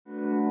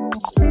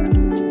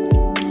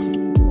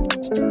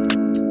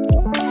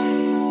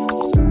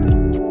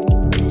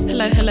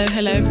Hello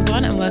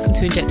everyone, and welcome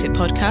to Inject It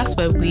Podcast,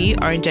 where we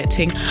are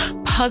injecting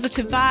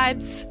positive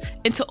vibes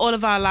into all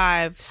of our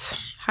lives.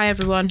 Hi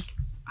everyone.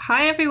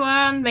 Hi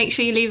everyone. Make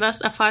sure you leave us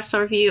a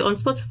 5-star review on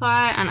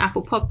Spotify and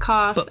Apple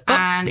Podcast,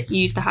 and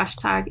use the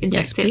hashtag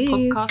Inject It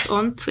Podcast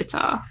on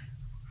Twitter.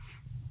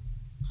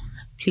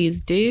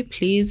 Please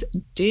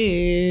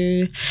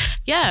do.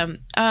 Yeah.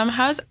 I'm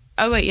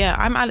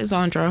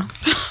Alexandra.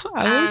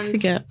 I always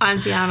forget. I'm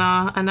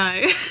Deanna. I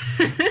know.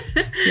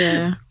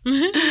 Yeah.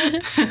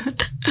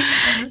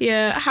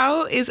 Yeah.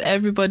 How is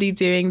everybody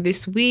doing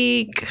this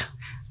week?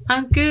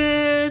 I'm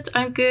good.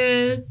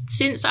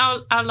 Since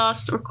our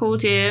last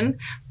recording,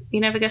 you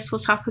never guess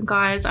what's happened,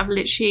 guys. I've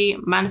literally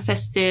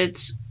manifested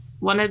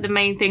one of the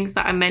main things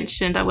that I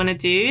mentioned I want to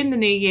do in the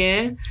new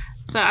year.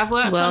 So I've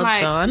worked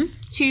on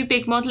 2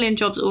 big modelling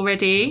jobs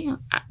already,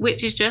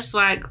 which is just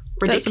like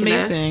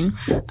ridiculous. That's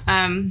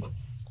amazing.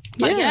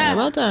 Yeah,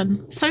 well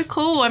done. So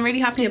cool. I'm really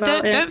happy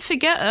about it. Don't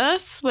forget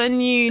us when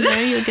you know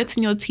you're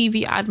getting your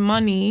TV ad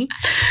money.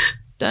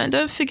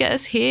 Don't forget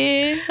us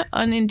here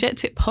on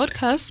Inject It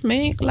Podcast,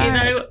 mate. Like, you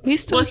know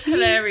what's here.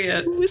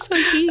 Hilarious? We're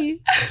still here.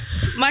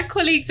 My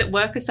colleagues at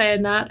work are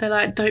saying that. They're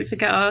like, don't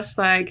forget us,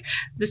 like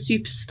the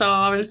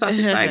superstar and stuff.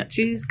 It's like,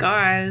 geez,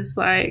 guys,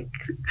 like,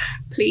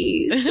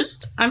 please,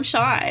 just, I'm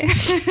shy.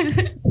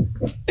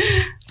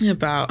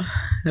 About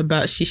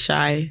she's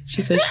shy.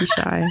 She says she's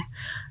shy.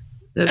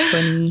 That's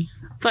funny.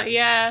 But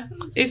yeah,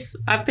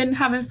 I've been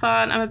having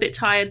fun. I'm a bit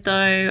tired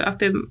though. I've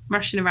been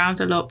rushing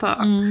around a lot, but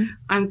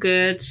I'm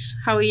good.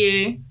 How are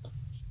you?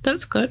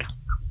 That's good.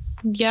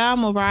 Yeah,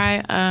 I'm all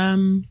right. I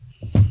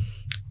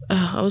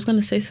was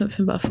gonna say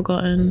something, but I've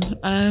forgotten.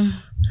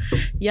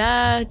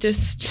 Yeah,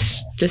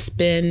 just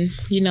been,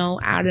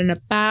 out and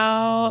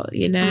about.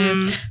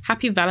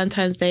 Happy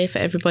Valentine's Day for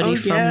everybody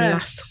from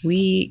last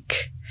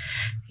week.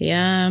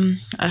 Yeah,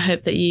 I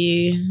hope that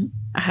you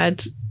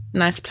had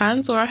nice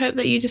plans, or I hope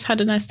that you just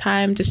had a nice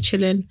time just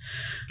chilling.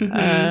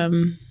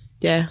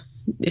 Yeah,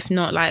 if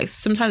not, like,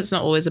 sometimes it's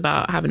not always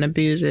about having a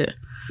booze. It's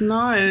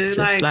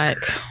like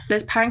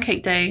there's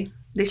Pancake Day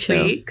this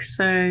week,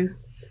 so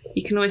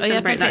you can always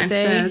celebrate that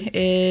instead.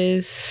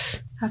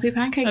 Is Happy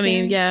Pancake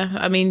Day.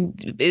 I mean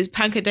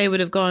Pancake Day would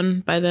have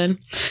gone by then,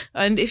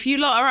 and if you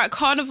lot are at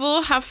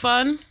Carnival, have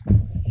fun.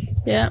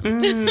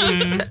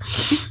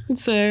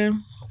 So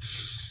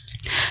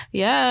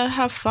yeah,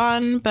 have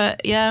fun.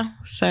 But what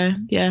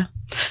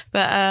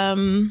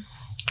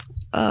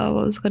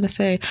was I gonna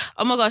say?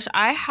 Oh my gosh,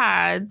 I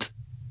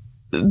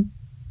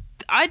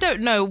don't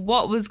know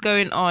what was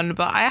going on,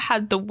 but I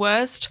had the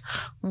worst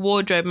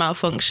wardrobe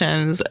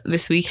malfunctions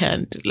this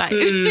weekend. Like,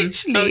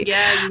 literally. Oh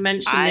yeah, you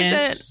mentioned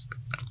this.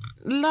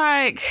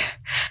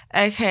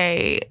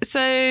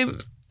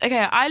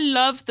 I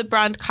love the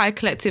brand Kai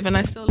Collective, and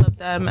I still love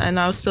them, and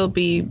I'll still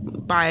be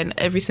buying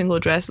every single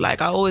dress.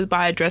 Like, I always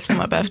buy a dress for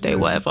my birthday,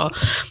 whatever.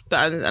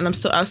 But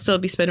I'll still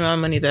be spending my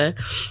money there.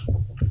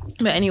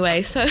 But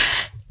anyway, so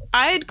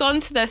I had gone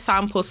to their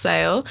sample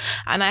sale,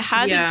 and I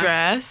had a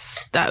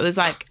dress that was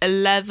like a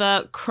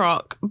leather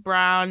croc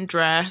brown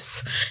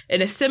dress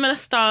in a similar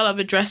style of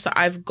a dress that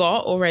I've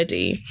got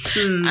already.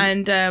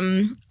 And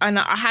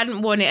I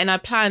hadn't worn it, and I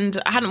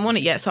hadn't worn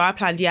it yet, so I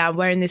planned, I'm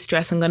wearing this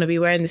dress. I'm going to be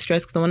wearing this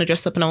dress because I want to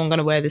dress up and I'm going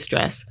to wear this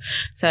dress.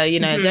 So,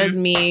 there's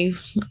me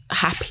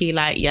happy,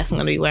 like, yes, I'm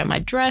going to be wearing my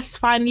dress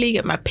finally,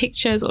 get my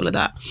pictures, all of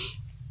that.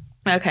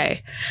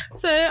 Okay,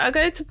 so I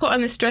go to put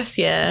on this dress,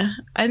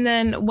 and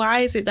then why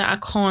is it that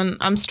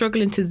I'm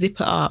struggling to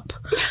zip it up?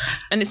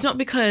 And it's not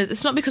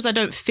because I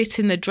don't fit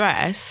in the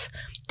dress,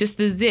 just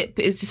the zip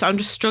is I'm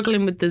just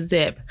struggling with the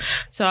zip.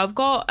 So I've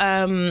got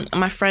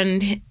my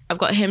friend, I've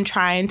got him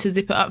trying to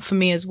zip it up for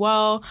me as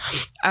well.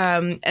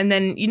 And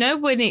then,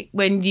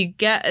 when you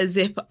get a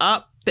zip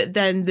up, but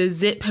then the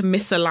zip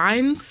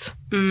misaligns.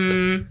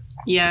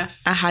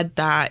 Yes. I had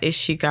that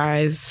issue,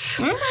 guys.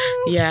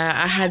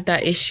 Yeah, I had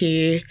that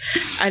issue.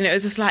 And it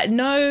was just like,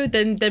 no,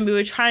 then we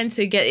were trying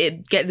to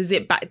get the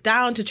zip back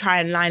down to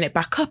try and line it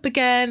back up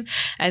again.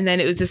 And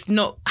then it was just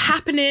not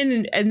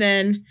happening. And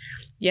then,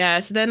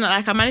 so then,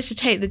 like, I managed to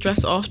take the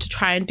dress off to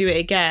try and do it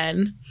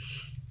again.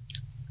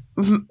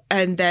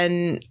 And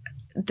then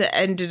that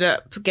ended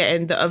up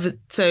getting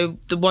so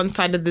the one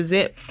side of the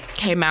zip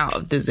came out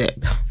of the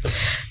zip.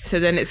 So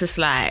then it's just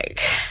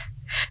like,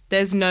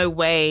 there's no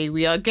way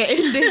we are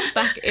getting this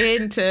back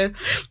in to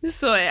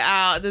sort it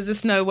out. There's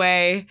just no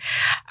way.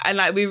 And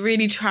like, we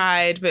really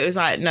tried, but it was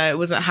like, no, it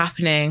wasn't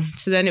happening.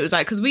 So then it was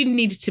like, because we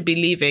needed to be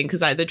leaving,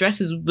 because like the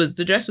dress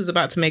was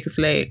about to make us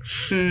late.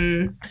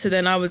 So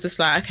then I was just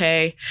like,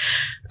 okay,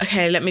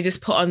 let me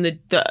just put on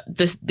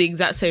the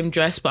exact same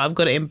dress, but I've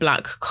got it in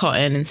black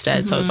cotton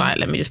instead. So I was like,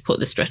 let me just put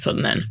this dress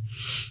on then.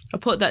 I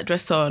put that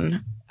dress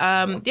on.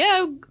 So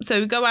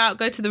we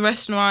go to the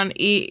restaurant,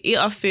 eat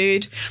our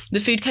food. The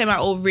food came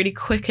out all really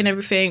quick and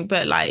everything,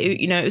 but like,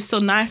 it was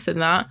still nice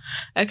and that.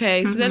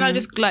 Okay, so then I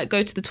just like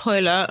go to the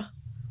toilet.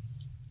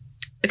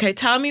 Okay,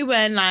 tell me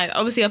when, like,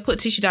 obviously I put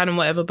tissue down and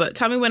whatever, but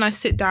tell me when I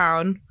sit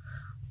down,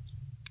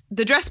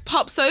 the dress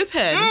pops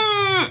open.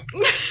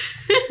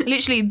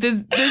 Literally,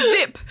 the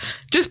zip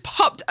just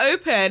popped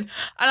open.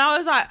 And I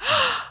was like,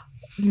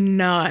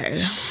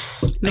 no.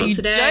 Not Are you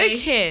today.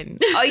 joking?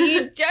 Are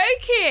you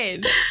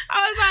joking?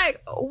 I was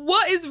like,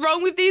 what is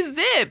wrong with these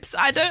zips?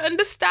 I don't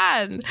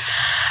understand.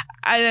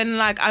 And then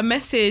like I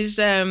messaged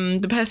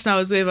the person I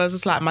was with. I was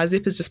just like, my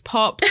zip has just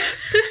popped.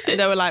 And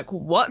they were like,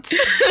 what?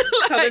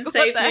 Come and what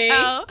save the me.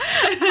 hell?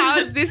 How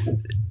is this?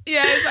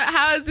 Yeah, it's like,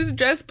 how has this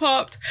dress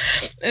popped?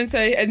 And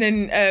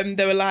then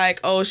they were like,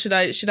 oh, should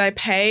I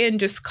pay and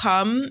just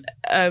come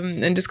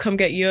and just come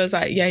get you? I was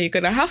like, yeah, you're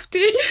gonna have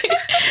to.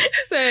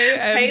 So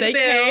they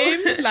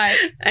came like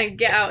and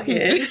get out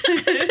here.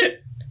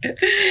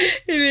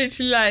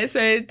 literally like,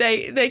 so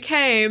they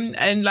came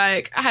and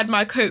like I had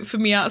my coat for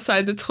me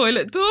outside the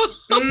toilet door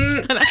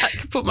and I had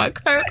to put my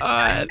coat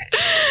on.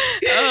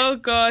 Oh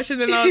gosh. And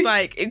then I was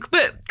like,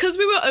 but because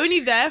we were only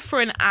there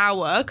for an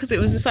hour, because it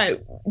was just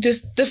like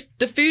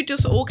the food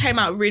just all came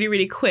out really,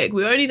 really quick.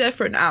 We were only there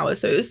for an hour,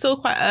 so it was still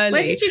quite early.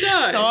 Where did you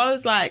go? So I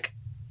was like,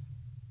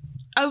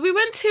 we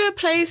went to a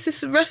place,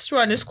 this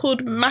restaurant, it's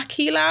called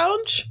Mackie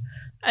Lounge.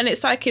 And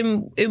it's like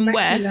in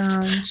West.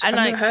 Lounge. And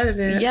I've like, never heard of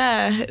it.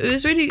 yeah,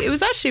 it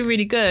was actually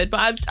really good.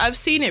 But I've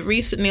seen it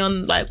recently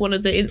on like one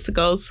of the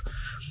Instagirls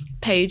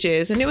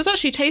pages, and it was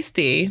actually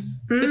tasty.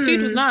 The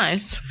food was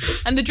nice,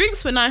 and the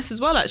drinks were nice as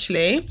well,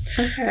 actually.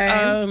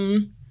 Okay.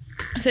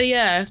 So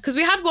yeah, because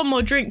we had one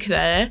more drink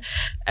there,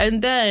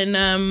 and then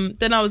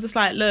I was just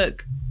like,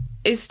 look,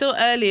 it's still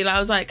early. Like, I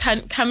was like,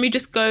 can we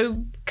just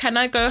go? Can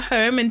I go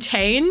home and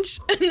change,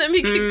 and then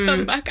we can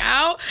come back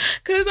out?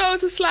 Because I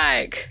was just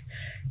like,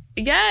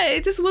 yeah,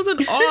 it just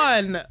wasn't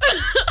on.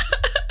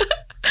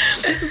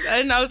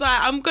 And I was like,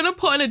 I'm gonna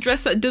put on a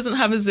dress that doesn't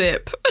have a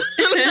zip.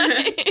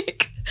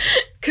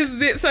 Because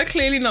zips are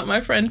clearly not my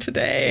friend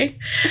today.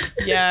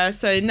 Yeah,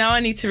 so now I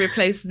need to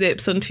replace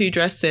zips on 2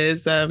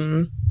 dresses.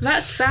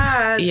 That's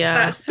sad.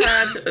 Yeah. That's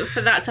sad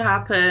for that to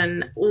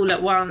happen all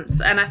at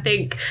once. And I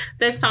think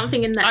there's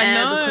something in the I air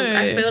know. because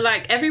I feel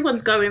like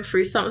everyone's going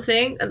through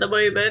something at the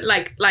moment.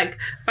 Like bang,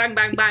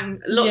 bang,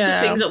 bang, lots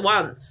of things at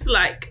once.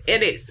 Like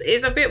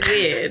it's a bit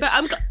weird. But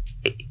I'm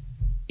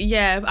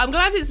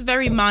glad it's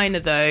very minor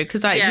though,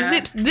 because like the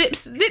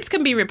zips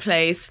can be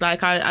replaced.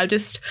 Like I've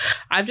just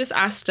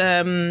asked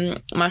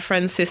my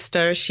friend's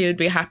sister if she would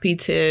be happy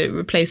to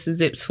replace the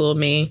zips for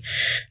me.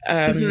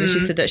 And she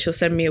said that she'll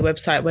send me a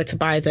website where to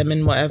buy them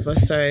and whatever.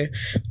 So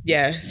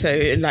yeah,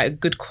 so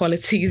like good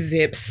quality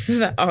zips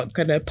that aren't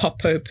gonna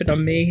pop open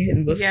on me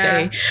and will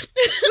stay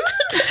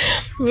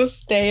will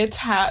stay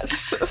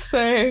attached.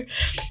 So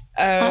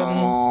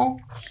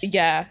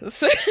yeah.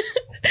 So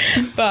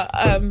but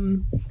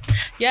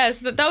yeah,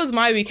 so that was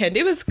my weekend.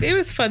 It was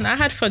fun. I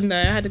had fun though.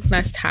 I had a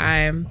nice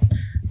time.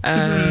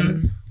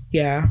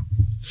 Yeah.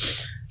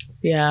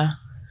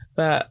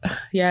 But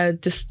yeah,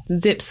 just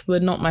zips were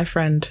not my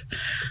friend.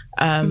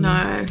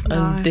 No.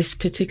 On this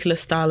particular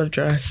style of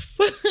dress.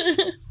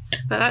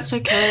 But that's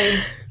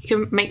okay. You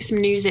can make some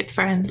new zip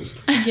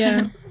friends.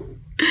 Yeah.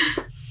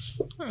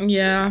 But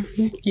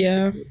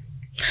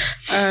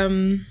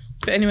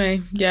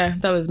anyway, yeah,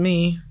 that was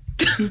me.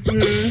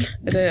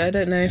 I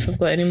don't know if I've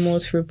got any more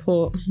to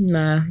report.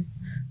 Nah,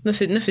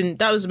 nothing.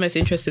 That was the most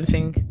interesting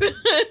thing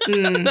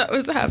that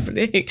was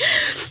happening.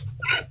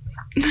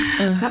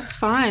 That's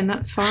fine.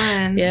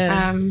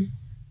 Yeah.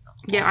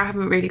 I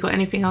haven't really got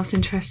anything else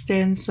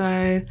interesting,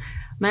 so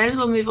may as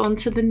well move on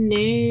to the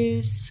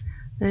news.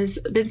 There's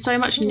been so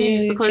much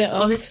news because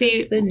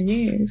obviously the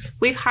news.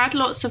 We've had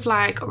lots of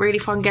like really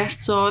fun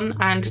guests on,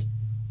 and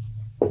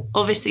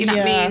obviously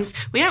that means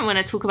we don't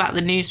want to talk about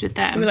the news with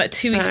them. We're like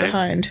 2 weeks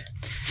behind.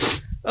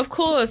 Of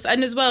course,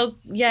 and as well,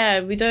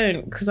 we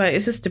don't, because like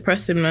it's just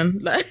depressing, man.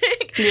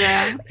 Like,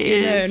 yeah, it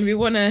is. And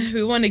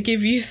we wanna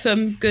give you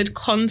some good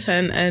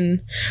content,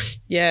 and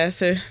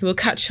so we'll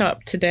catch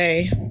up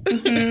today.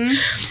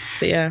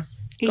 But yeah,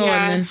 go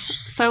on then.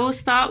 So we'll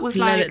start with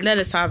let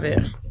us have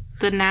it.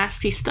 The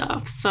nasty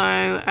stuff.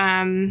 So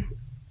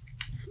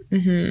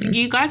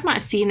you guys might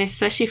have seen this,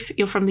 especially if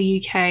you're from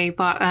the UK,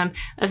 but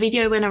a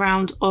video went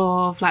around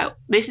of like,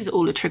 this is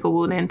all a trigger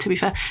warning to be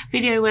fair,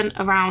 video went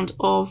around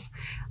of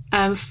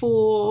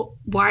 4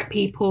 white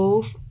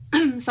people,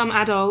 some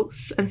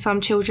adults and some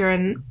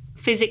children,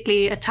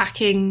 physically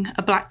attacking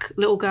a black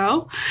little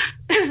girl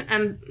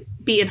and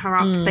beating her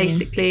up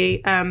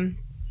basically,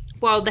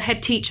 while the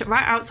head teacher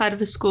right outside of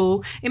the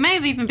school, it may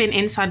have even been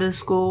inside of the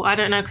school, I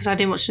don't know because I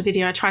didn't watch the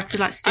video, I tried to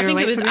like steer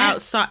away from it. I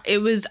think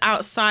it was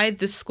outside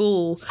the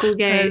school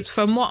gates.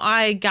 From what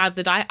I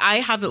gathered, I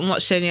haven't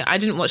watched I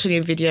didn't watch any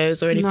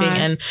videos or anything,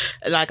 and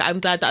like I'm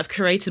glad that I've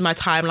created my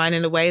timeline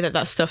in a way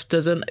that stuff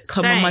doesn't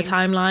come on my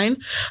timeline.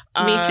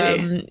 Me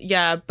too.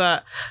 Yeah,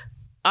 but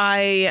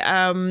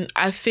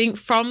I think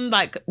from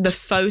like the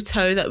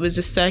photo that was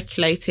just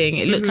circulating,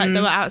 it looked like they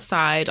were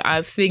outside.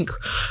 I think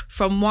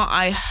from what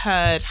I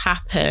heard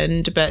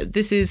happened, but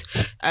this is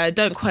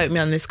don't quote me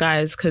on this,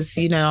 guys, because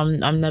you know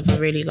I'm never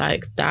really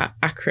like that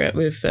accurate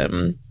with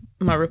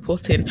my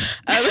reporting.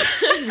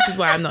 This is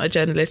why I'm not a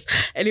journalist.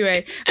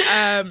 Anyway,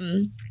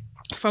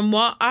 from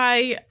what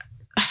I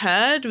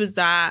heard was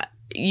that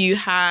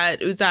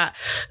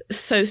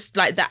so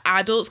like the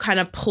adults kind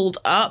of pulled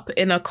up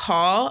in a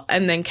car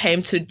and then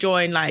came to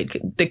join like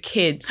the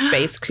kids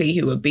basically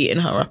who were beating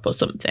her up or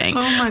something.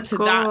 Oh my so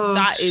god.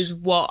 that is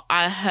what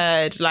I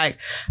heard. Like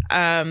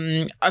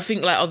I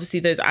think like obviously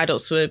those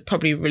adults were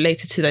probably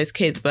related to those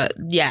kids, but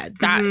yeah,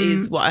 that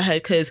is what I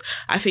heard, because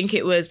I think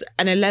it was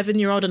an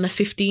 11-year-old and a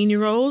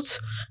 15-year-old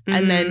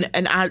and then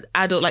an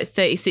adult like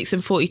 36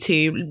 and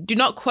 42. Do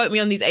not quote me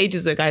on these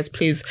ages though, guys,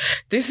 please.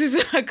 This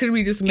is I could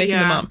be just making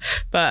them up.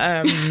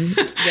 But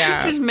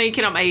yeah, just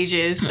making up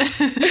ages.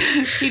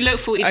 She looked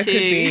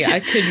 42. I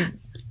could.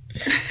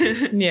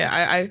 Yeah,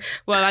 I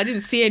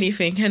didn't see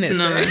anything in it.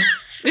 No. So.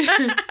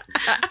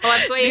 I've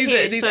got it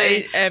here. These So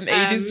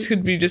ages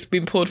could be just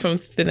been pulled from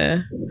thin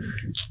air.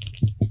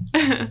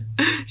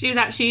 She was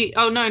actually,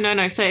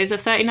 no. So it's a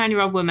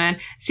 39-year-old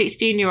woman,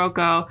 16-year-old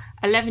girl,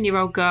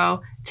 11-year-old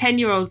girl,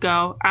 10-year-old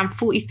girl, and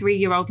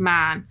 43-year-old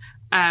man.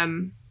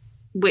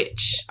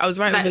 Which I was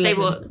right. That they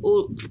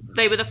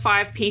were the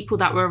 5 people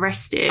that were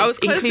arrested, I was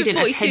close,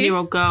 including with a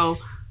 10-year-old girl.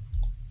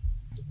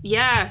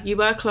 Yeah, you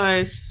were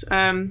close.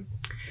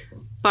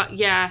 But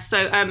yeah,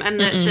 so and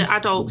the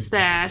adults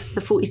there, so the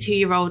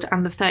 42-year-old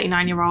and the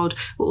 39-year-old,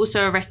 were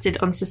also arrested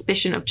on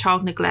suspicion of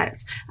child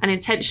neglect and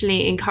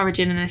intentionally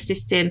encouraging and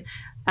assisting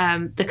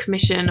the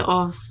commission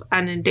of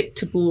an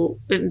indictable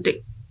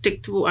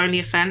only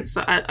offence.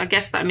 So I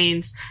guess that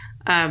means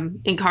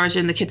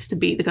encouraging the kids to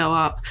beat the girl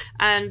up.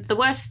 And the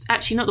worst,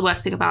 actually not the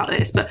worst thing about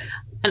this, but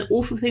an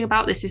awful thing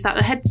about this is that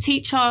the head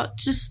teacher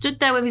just stood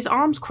there with his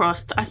arms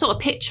crossed. I saw a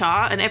picture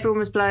and everyone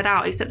was blurred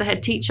out except the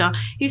head teacher.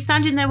 He was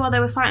standing there while they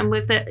were fighting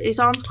with his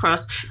arms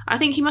crossed. I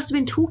think he must have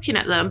been talking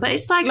at them, but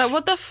it's like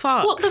what the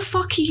fuck? What the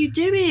fuck are you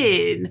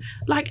doing?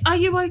 Like, are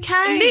you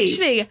okay?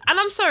 Literally. And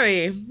I'm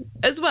sorry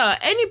as well,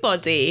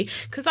 anybody,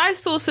 because I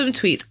saw some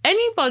tweets,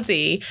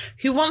 anybody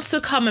who wants to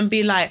come and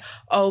be like,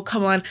 oh,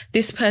 come on,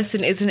 this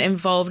person isn't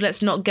involved,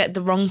 let's not get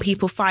the wrong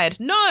people fired.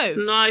 No,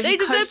 they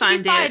deserve to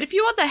be fired. If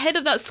you are the head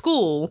of that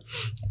school,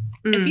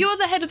 if you're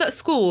the head of that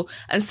school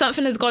and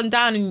something has gone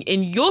down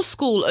in your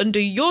school under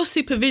your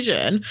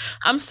supervision,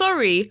 I'm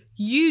sorry,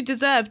 you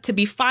deserve to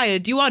be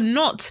fired. You are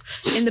not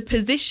in the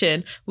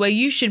position where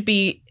you should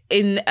be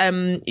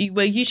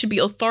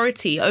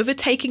authority over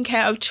taking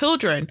care of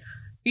children.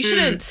 You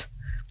shouldn't.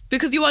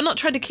 Because you are not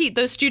trying to keep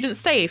those students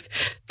safe.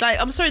 Like,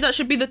 I'm sorry, that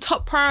should be the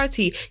top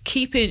priority,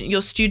 keeping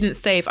your students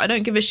safe. I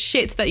don't give a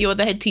shit that you're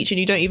the head teacher and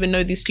you don't even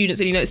know these students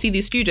and you don't see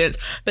these students,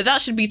 but that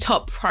should be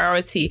top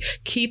priority,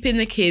 keeping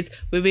the kids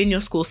within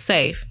your school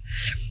safe.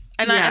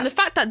 And and the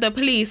fact that the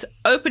police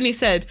openly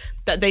said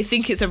that they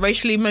think it's a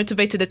racially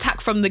motivated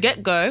attack from the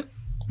get-go,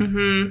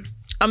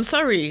 I'm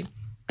sorry,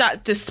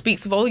 that just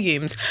speaks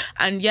volumes.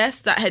 And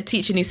yes, that head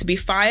teacher needs to be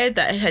fired.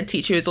 That head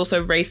teacher is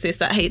also racist.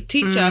 That head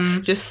teacher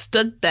just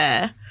stood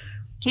there.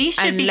 He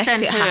should be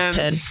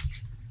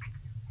sentenced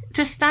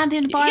to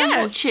standing by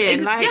and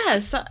watching.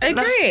 Yes, I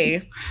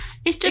agree.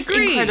 It's just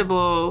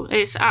incredible.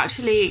 It's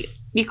actually,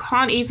 you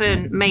can't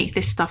even make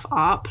this stuff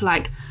up.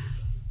 Like,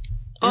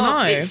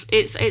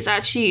 it's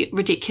actually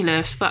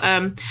ridiculous. But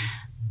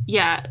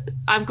yeah,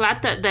 I'm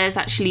glad that there's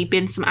actually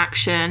been some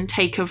action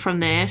taken from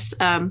this.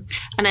 And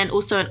then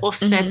also an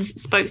Ofsted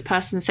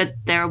spokesperson said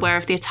they're aware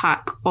of the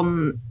attack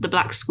on the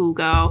black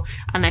schoolgirl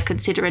and they're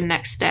considering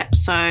next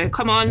steps. So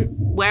come on,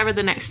 where are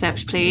the next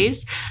steps,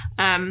 please?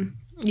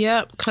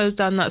 Yeah, close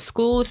down that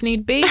school if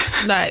need be.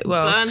 Like,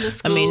 well,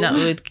 I mean, that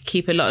would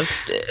keep a lot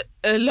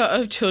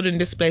of children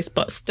displaced,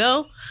 but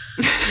still,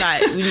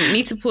 like, we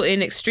need to put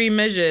in extreme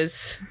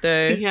measures,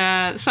 though.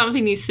 Yeah,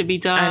 something needs to be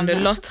done, and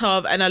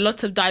a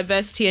lot of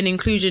diversity and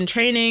inclusion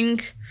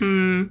training.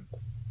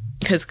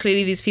 Because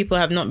clearly these people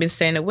have not been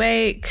staying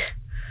awake.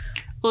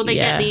 Or they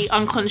get the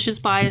unconscious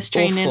bias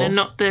training and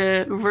not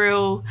the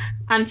real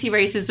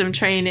anti-racism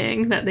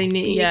training that they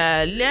need.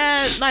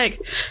 Yeah, like,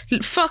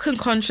 fuck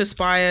unconscious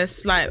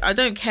bias. Like, I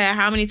don't care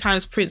how many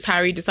times Prince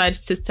Harry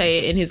decided to say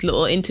it in his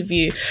little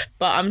interview,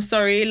 but I'm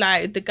sorry,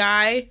 like, the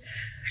guy...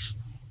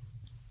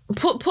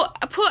 Put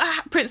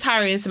Prince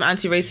Harry in some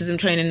anti-racism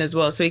training as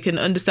well, so he can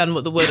understand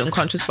what the word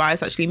unconscious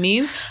bias actually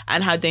means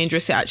and how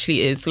dangerous it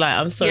actually is. Like,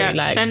 I'm sorry,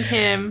 like, send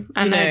him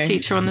and a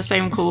teacher on the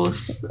same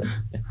course.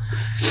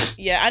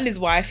 Yeah, and his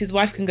wife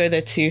can go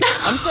there too.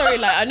 I'm sorry,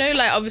 like, I know,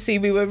 like, obviously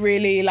we were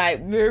really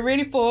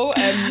for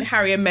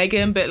Harry and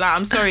Meghan, but like,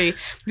 I'm sorry,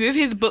 with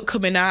his book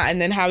coming out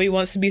and then how he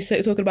wants to be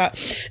talking about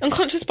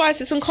unconscious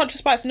bias, it's unconscious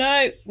bias.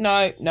 No.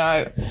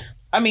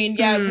 I mean,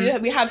 yeah,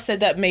 we have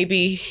said that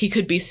maybe he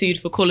could be sued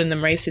for calling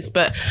them racist,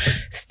 but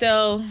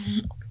still,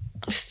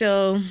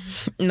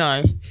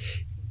 no.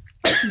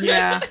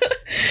 Yeah,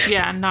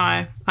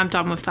 no, I'm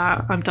done with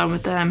that. I'm done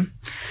with them.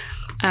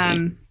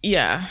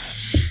 Yeah.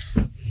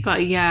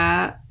 But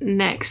yeah,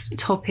 next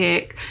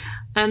topic.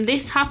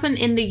 This happened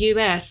in the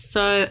US.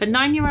 So a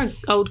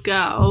 9-year-old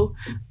girl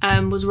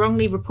was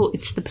wrongly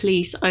reported to the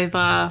police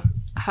over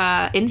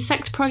her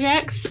insect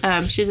projects.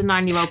 She's a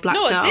 9-year-old black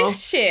girl.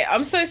 This shit,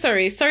 I'm so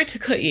sorry to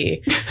cut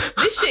you.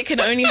 This shit can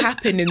only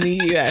happen in the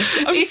US.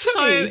 This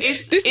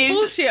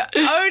bullshit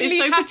only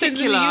happens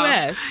particular. In the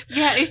US.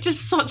 Yeah, it's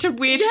just such a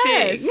weird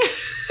thing.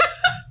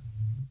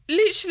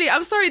 Literally,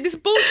 I'm sorry, this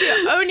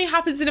bullshit only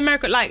happens in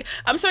America. Like,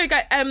 I'm sorry,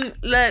 guys,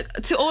 like,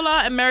 to all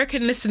our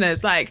American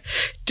listeners, like,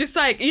 just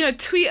like, you know,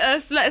 tweet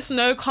us, let us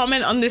know,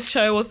 comment on this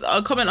show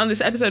or comment on this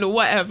episode or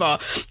whatever.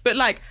 But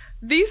like,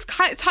 these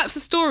types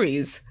of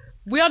stories,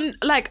 we are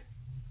like,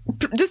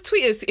 just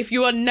tweet us if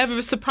you are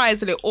never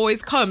surprised that it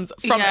always comes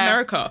from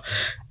America.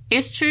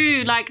 It's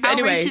true. Like, our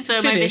racism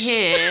over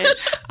here,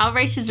 our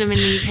racism in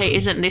the UK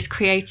isn't this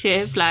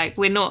creative. Like,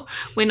 we're not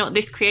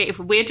this creative.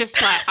 We're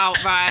just like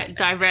outright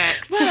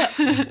direct.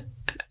 Well,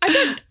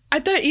 I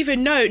don't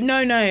even know.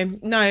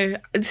 No.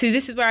 See,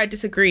 this is where I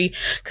disagree,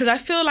 because I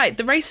feel like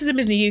the racism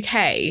in the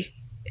UK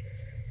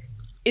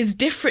is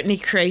differently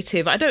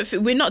creative. I don't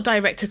think we're not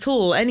direct at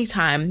all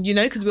anytime, you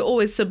know, because we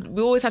always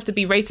have to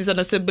be racist on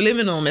a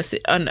subliminal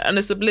on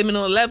a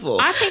subliminal level.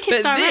 I think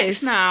it's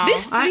direct now.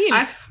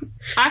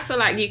 I feel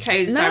like UK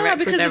is direct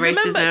with their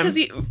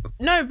racism.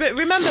 But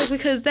remember,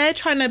 because they're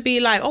trying to be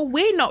like, oh,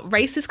 we're not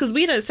racist because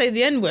we don't say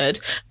the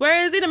N-word.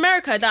 Whereas in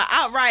America, they'll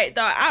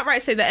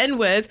outright say the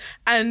N-word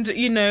and,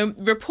 you know,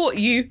 report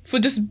you for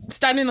just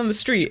standing on the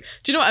street.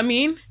 Do you know what I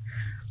mean?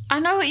 I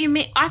know what you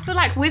mean. I feel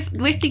like with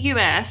the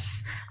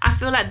US, I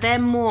feel like they're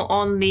more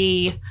on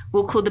the,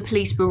 we'll call the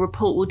police, we'll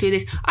report, we'll do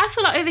this. I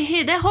feel like over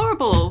here, they're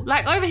horrible.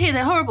 Like, over here,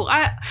 they're horrible.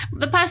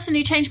 The person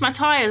who changed my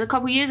tyres a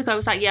couple of years ago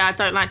was like, yeah, I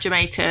don't like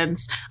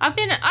Jamaicans. I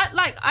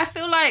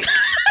feel like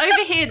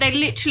over here, they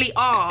literally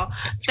are.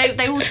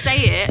 They will say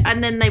it,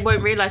 and then they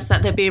won't realise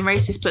that they're being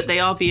racist, but they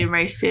are being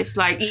racist.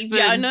 Like, even...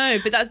 Yeah, I know,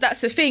 but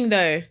that's the thing,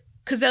 though.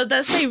 Because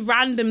they'll say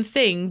random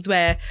things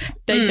where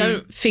they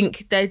don't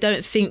think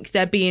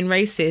they're being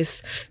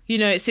racist. You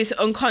know, it's this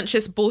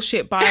unconscious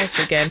bullshit bias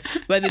again,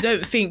 where they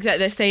don't think that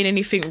they're saying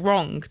anything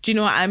wrong. Do you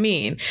know what I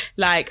mean?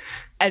 Like,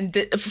 and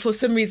for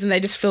some reason they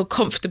just feel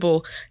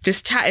comfortable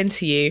just chatting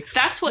to you.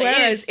 That's what it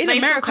is. In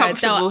America, feel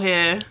comfortable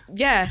here.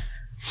 Yeah.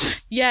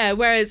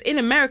 Whereas in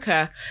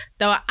America,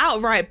 they'll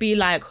outright be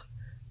like,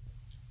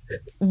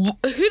 who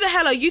the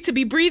hell are you to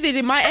be breathing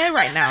in my air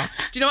right now?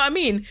 Do you know what I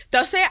mean?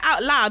 They'll say it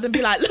out loud and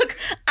be like, look,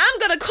 I'm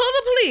gonna call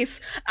the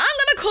police.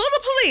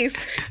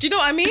 Do you know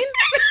what I mean?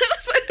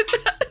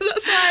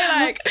 That's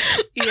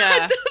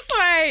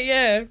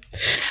why,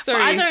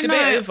 sorry, I don't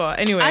know. Over.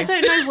 Anyway, I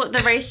don't know what the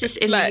racists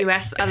in the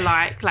US are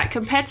like. Like,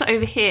 compared to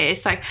over here,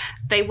 it's like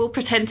they will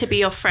pretend to be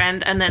your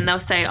friend and then they'll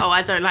say, oh,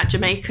 I don't like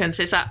Jamaicans.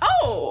 It's like,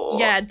 oh,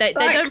 yeah, they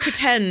don't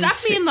pretend.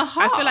 Stab me in the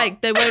heart. I feel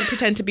like they won't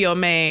pretend to be your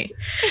mate.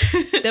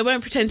 They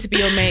won't pretend to be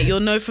your mate. You'll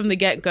know from the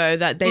get-go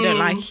that they don't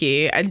like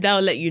you, and they'll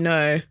let you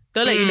know.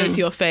 They'll let you know to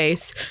your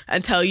face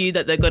and tell you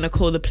that they're going to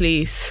call the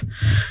police.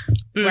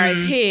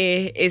 Whereas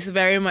here, it's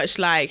very much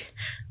like,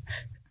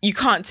 you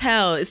can't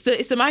tell. It's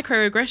the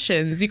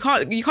microaggressions. You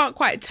can't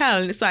quite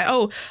tell. And it's like,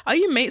 oh, are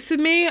you mates with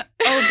me?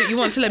 Oh, but you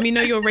want to let me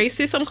know you're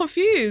racist? I'm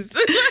confused.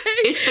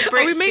 It's the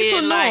Brits, are we mates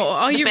or not?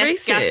 Are you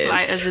racist?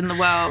 Gaslighters in the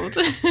world.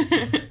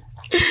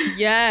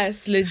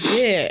 Yes,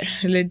 legit.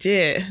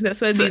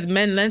 That's where these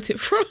men learnt it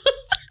from.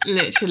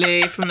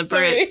 Literally, from the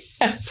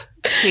Brits.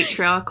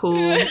 Patriarchal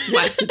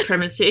white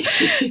supremacy.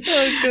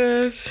 Oh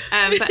gosh.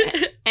 But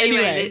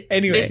anyway,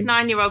 this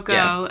 9-year-old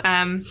girl,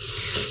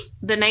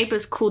 the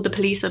neighbours called the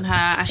police on her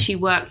as she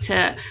worked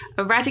to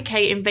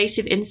eradicate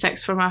invasive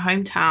insects from her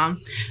hometown.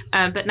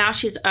 But now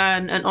she's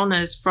earned an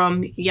honours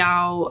from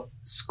Yale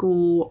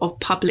School of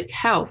Public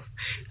Health,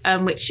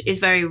 which is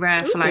very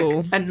rare for like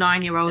a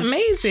 9-year-old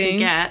to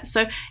get.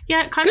 So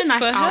yeah, kind of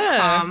nice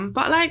outcome.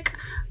 But like,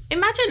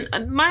 imagine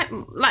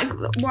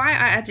why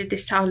I added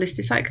this to our list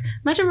is like,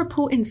 imagine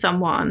reporting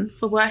someone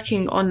for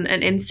working on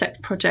an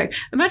insect project.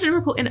 Imagine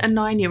reporting a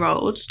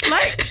 9-year-old.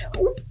 Like,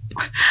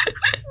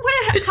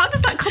 how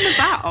does that come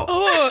about?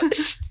 Oh,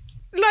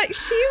 like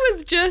she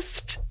was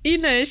just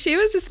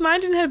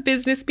minding her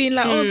business, being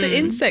like, oh, the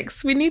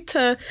insects, we need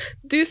to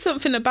do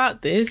something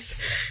about this,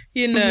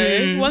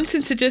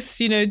 wanting to just,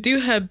 do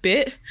her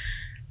bit.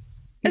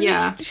 And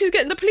then she's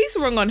getting the police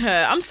wrong on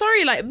her. I'm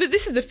sorry, but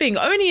this is the thing.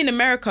 Only in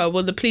America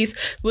will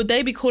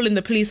they be calling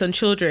the police on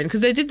children,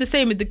 because they did the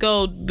same with the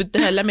girl with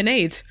her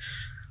lemonade.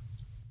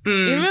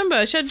 You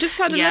remember? She had just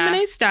had a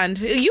lemonade stand.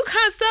 You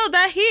can't sell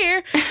that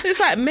here. It's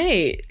like,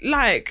 mate,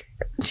 like,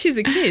 she's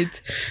a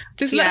kid.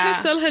 Just let her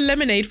sell her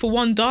lemonade for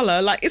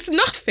 $1. Like, it's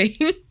nothing.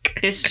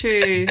 It's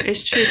true.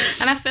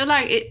 And I feel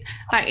like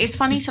it's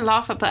funny to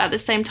laugh at, but at the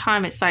same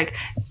time, it's like,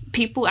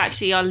 people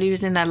actually are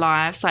losing their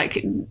lives.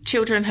 Like,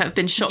 children have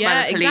been shot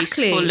by the police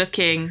for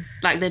looking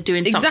like they're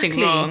doing something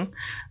wrong.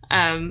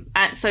 And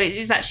so it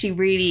is actually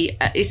really,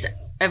 it's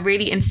a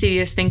really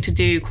insidious thing to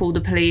do, call the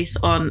police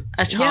on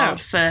a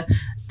child for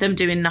them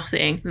doing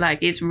nothing. Like,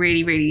 it's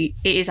really, really,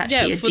 it is actually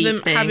a deep thing.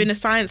 For them having a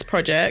science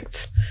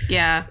project.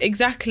 Yeah.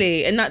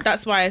 Exactly. And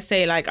that's why I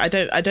say, like, I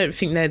don't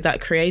think they're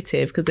that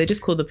creative, because they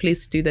just call the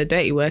police to do their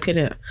dirty work,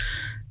 innit?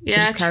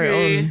 Yeah, just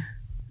carry on.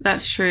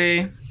 That's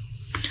true.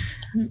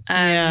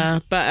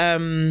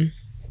 But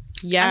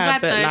Yeah, I'm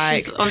glad but though like,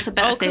 she's onto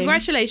better things.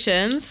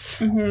 Congratulations.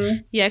 Mm-hmm.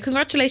 Yeah,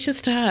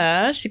 congratulations to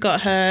her. She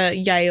got her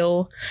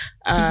Yale.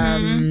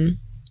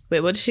 Wait,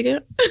 what did she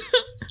get?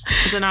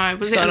 I don't know.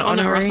 Was it an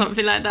honour or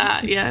something like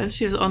that? Yeah,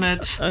 she was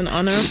honoured. An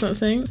honour or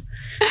something?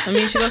 I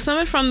mean, she got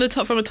something from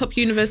a top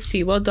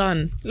university. Well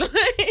done.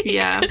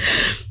 Yeah.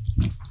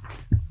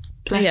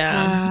 Bless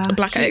her.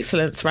 Black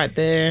excellence right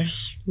there.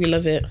 We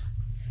love it.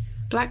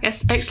 Black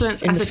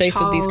excellence as a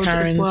child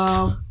as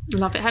well.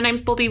 Love it. Her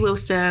name's Bobby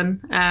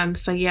Wilson.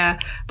 So yeah,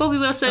 Bobby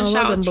Wilson.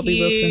 Shout out to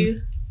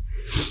you.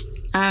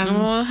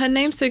 Her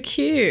name's so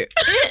cute.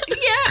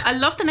 Yeah, I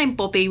love the name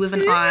Bobby with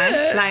an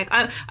I. Like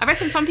I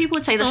reckon some people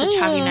would say that's a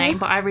chavvy name,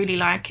 but I really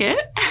like it.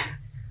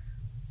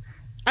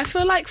 I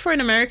feel like for an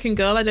American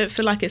girl, I don't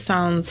feel like it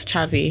sounds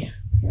chavvy.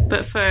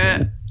 But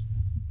for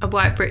a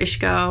white British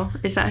girl,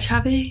 is that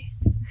chavvy?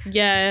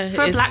 Yeah.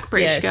 For a black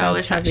British girl,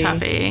 is that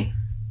chavvy?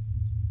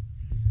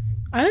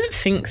 I don't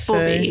think so.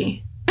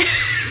 Bobby.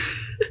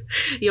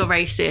 You're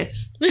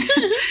racist.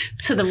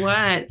 To the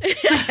words.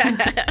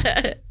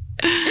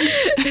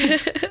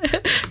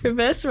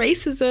 Reverse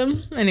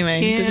racism.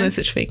 Anyway, there's no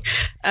such thing.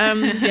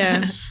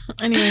 Yeah.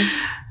 Anyway.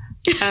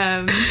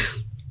 And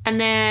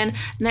then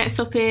next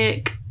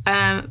topic,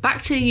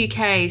 back to the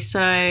UK.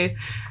 So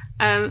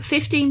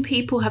 15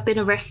 people have been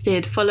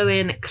arrested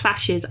following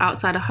clashes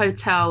outside a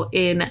hotel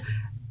in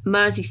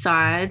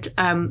Merseyside,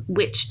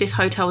 which this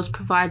hotel was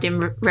providing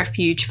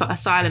refuge for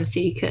asylum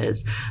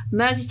seekers.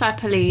 Merseyside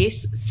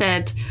police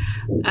said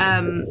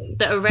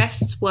the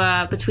arrests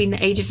were between the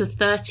ages of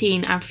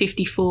 13 and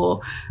 54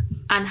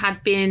 and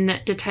had been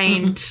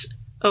detained.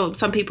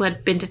 Some people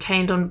had been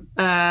detained on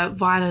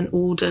violent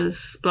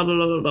orders, blah, blah,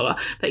 blah, blah, blah.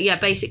 But yeah,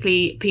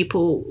 basically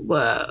people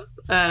were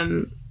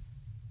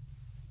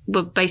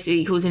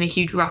basically causing a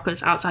huge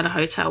ruckus outside a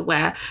hotel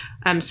where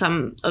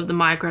some of the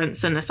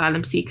migrants and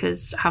asylum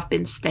seekers have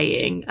been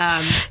staying.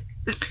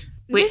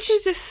 Which this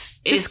is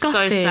just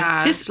disgusting. So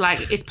sad.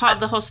 It's part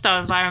of the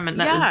hostile environment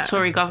that the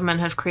Tory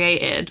government have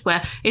created,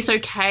 where it's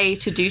okay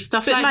to do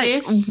stuff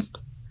like this.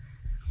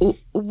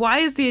 Why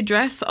is the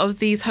address of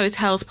these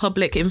hotels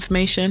public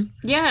information?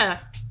 Yeah.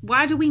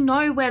 Why do we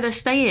know where they're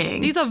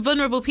staying? These are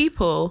vulnerable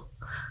people.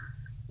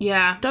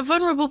 Yeah. They're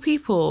vulnerable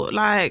people.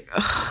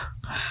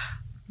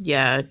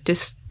 Yeah,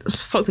 just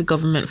fuck the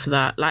government for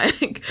that.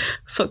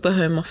 Fuck the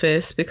Home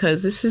Office,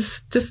 because this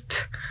is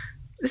just,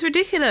 it's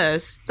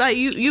ridiculous. Like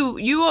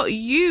you are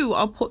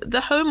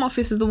the Home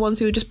Office is the ones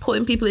who are just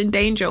putting people in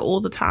danger all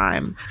the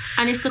time.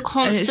 And it's the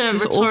constant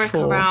rhetoric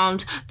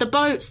around the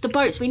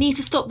boats. We need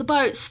to stop the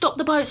boats. Stop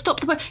the boats.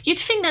 Stop the boat. You'd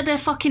think that they're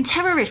fucking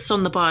terrorists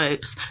on the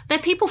boats. They're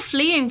people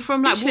fleeing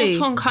from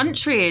war-torn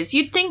countries.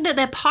 You'd think that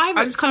they're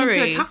pirates coming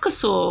to attack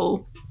us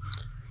all.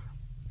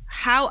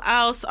 How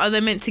else are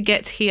they meant to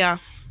get here?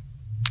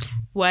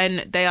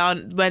 When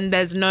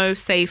there's no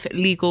safe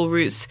legal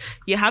routes,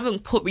 you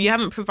haven't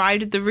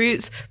provided the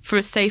routes for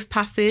a safe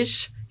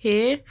passage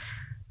here.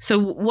 So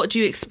what do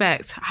you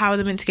expect? How are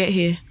they meant to get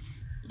here?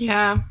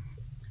 Yeah.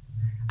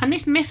 And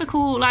this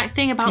mythical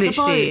thing about the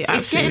boats,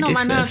 it's getting on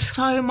my nerves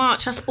so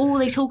much. That's all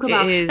they talk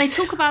about. They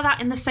talk about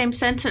that in the same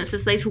sentence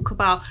as they talk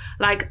about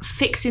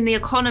fixing the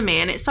economy,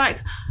 and it's like,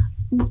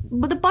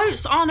 but the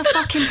boats aren't a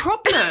fucking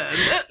problem.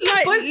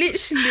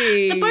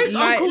 Literally. The boats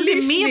aren't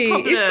causing me a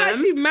problem. It's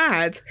actually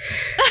mad.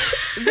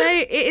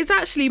 It is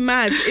actually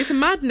mad. It's a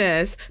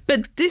madness.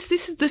 But this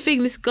is the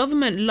thing. This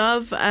government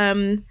love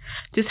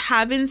just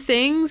having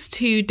things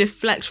to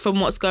deflect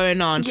from what's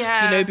going on.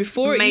 Yeah.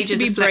 Before it used to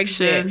be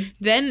Brexit.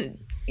 Then...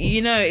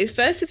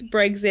 first it's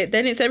Brexit,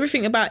 then it's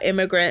everything about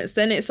immigrants,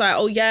 then it's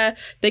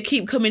they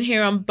keep coming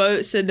here on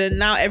boats, and then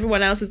now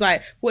everyone else is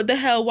like, what the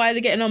hell, why are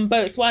they getting on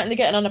boats, why aren't they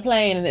getting on a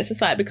plane? And it's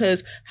just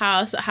because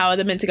how are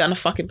they meant to get on a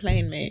fucking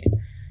plane, mate?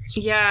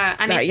 Yeah.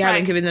 And it's you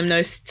haven't given them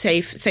no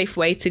safe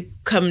way to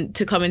come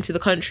into the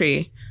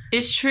country.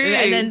 It's true.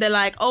 And then they're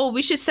like,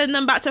 we should send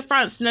them back to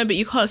France. No, but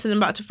you can't send them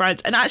back to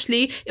France, and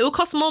actually it will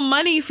cost more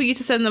money for you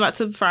to send them back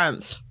to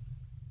France.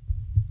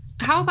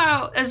 How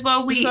about as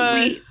well we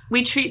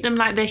treat them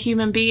like they're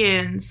human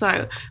beings?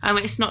 So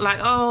it's not like,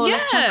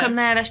 let's chuck them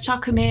there, let's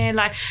chuck them here.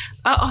 It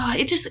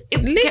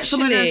gets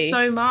on my nerves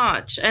so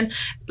much. And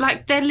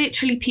they're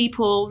literally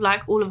people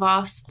like all of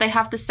us. They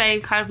have the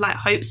same kind of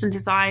hopes and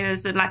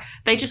desires, and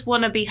they just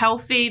want to be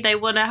healthy. They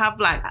want to have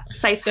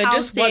safe housing. They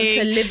just want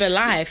to live a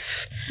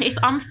life. It's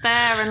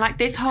unfair, and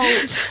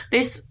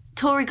this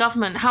Tory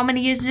government, how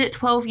many years is it?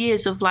 12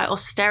 years of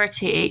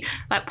austerity.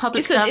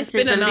 Public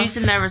services are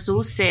losing their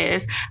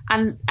resources,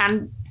 and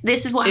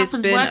this is what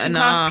happens. Working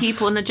class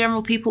people and the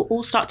general people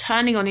all start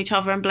turning on each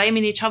other and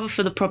blaming each other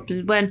for the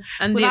problem the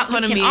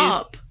economy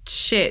is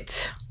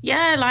shit.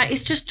 Yeah,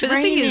 it's just draining.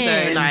 But the thing is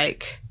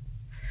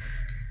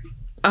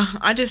though,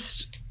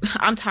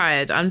 I'm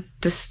tired. I'm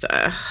just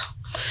I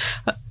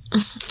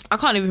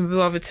can't even be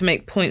bothered to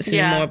make points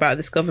anymore about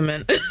this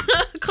government.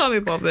 I can't be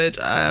bothered.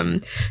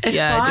 It's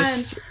fine.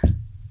 Just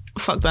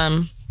fuck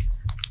them.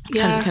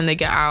 Can they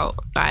get out?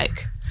 I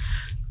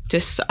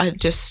just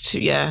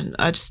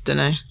don't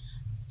know.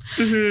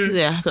 Mm-hmm.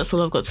 Yeah, that's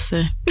all I've got to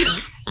say.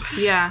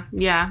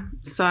 Yeah.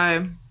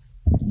 So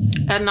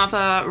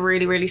another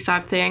really, really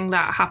sad thing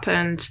that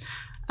happened,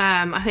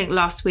 I think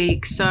last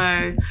week. So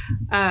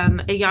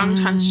a young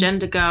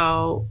transgender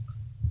girl,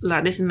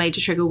 like, this is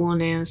major trigger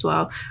warning as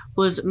well,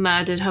 was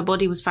murdered. Her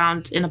body was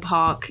found in a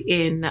park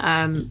in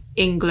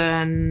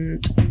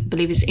England. I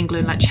believe it's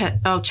England, like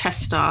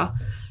Chester.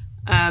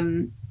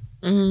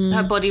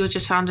 Her body was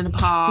just found in a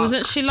park.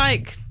 Wasn't she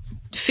like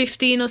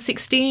 15 or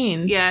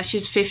 16? Yeah,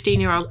 she's a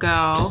 15-year-old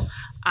girl.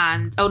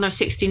 And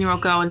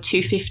 16-year-old girl and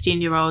 2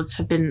 15-year-olds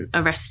have been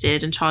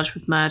arrested and charged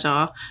with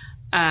murder.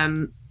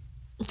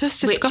 That's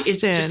disgusting. Which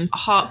is just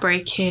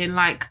heartbreaking.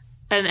 Like,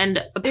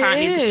 and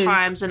apparently the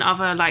Times and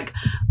other like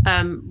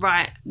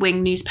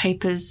right-wing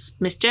newspapers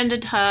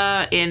misgendered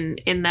her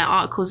in their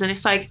articles, and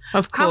it's like,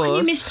 of course, how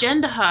can you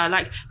misgender her?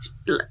 Like,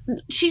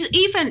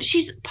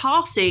 she's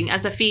passing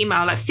as a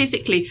female, like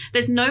physically.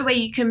 There's no way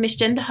you can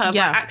misgender her by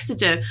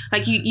accident.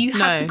 Like, you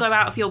had to go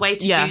out of your way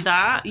to do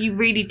that. You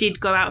really did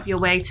go out of your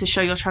way to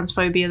show your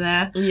transphobia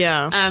there.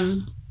 Yeah.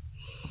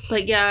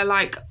 But yeah,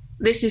 like,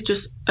 this is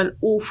just an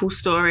awful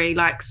story,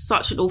 like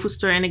such an awful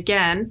story. And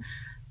again,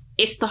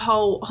 it's the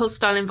whole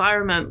hostile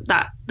environment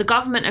that the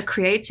government are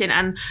creating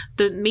and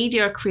the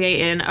media are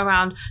creating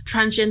around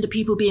transgender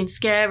people being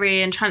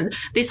scary, and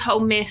this whole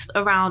myth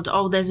around,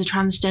 oh, there's a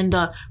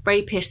transgender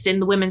rapist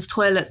in the women's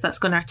toilets that's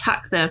going to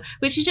attack them,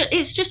 which is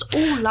it's just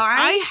all lies.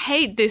 I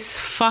hate this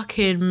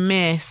fucking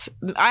myth.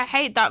 I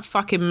hate that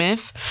fucking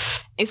myth.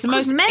 It's the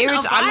most men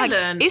irritating. are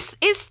violent. It's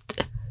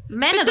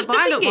men are the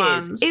violent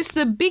ones. It's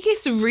the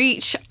biggest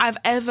reach I've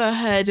ever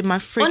heard in my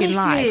friggin'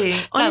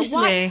 life.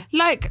 Honestly.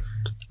 Like,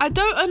 I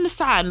don't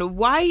understand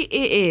why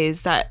it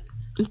is that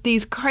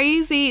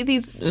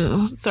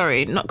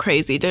sorry, not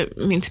crazy, don't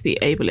mean to be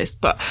ableist,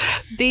 but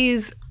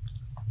these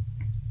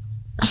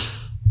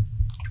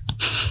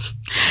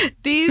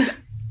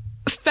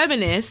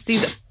feminists,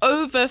 these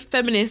over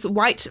feminist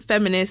white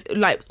feminists,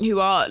 like, who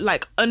are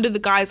like under the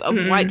guise of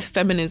white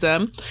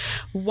feminism,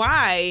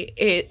 why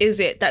is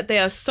it that they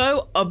are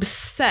so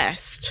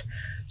obsessed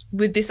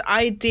with this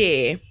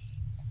idea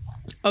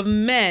of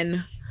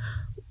men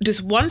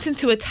just wanting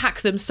to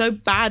attack them so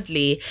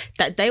badly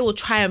that they will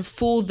try and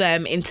fool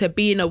them into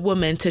being a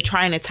woman to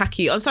try and attack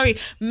you? I'm sorry,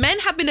 men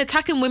have been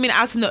attacking women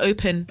out in the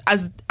open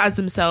as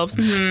themselves.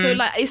 So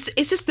like,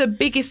 it's just the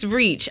biggest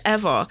reach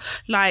ever.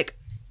 Like,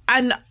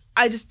 and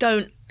I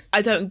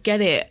don't get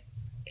it.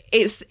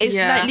 It's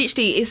like,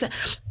 literally,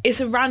 it's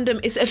a random,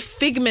 it's a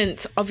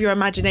figment of your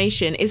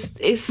imagination.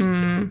 It's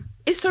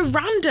so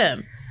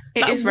random.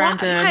 It is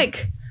what, random.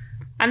 like.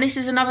 And this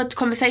is another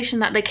conversation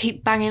that they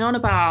keep banging on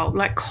about,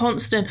 like,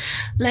 constant,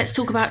 let's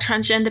talk about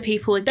transgender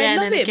people again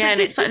and again.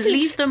 It's like,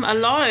 leave them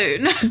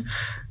alone.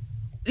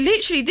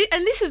 Literally,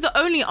 and this is the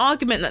only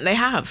argument that they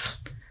have.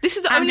 This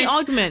is the only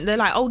argument. They're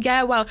like, oh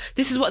yeah, well,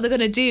 this is what they're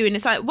going to do. And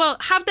it's like, well,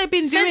 have they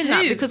been doing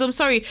that? Because I'm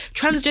sorry,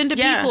 transgender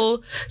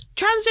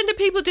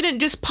people didn't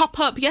just pop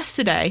up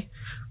yesterday.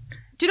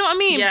 Do you know what I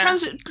mean? Yeah.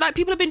 Like,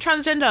 people have been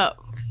transgender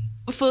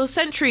for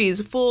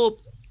centuries, for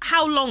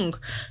how long? Do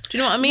you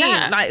know what I mean?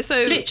 Yeah, like,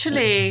 so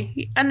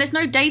literally. And there's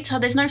no data,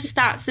 there's no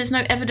stats, there's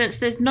no evidence,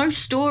 there's no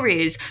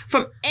stories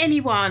from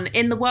anyone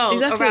in the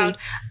world around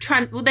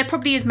well, there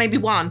probably is maybe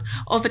one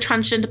of a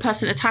transgender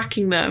person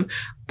attacking them,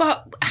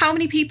 but how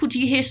many people do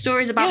you hear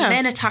stories about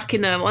men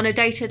attacking them on a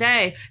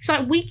day-to-day? It's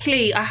like,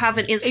 weekly I have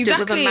an incident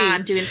with a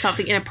man doing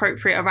something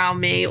inappropriate around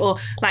me, or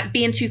like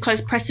being too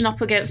close, pressing up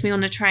against me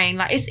on the train.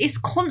 Like, it's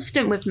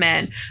constant with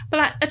men. But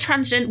like,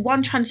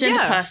 one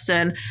transgender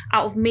person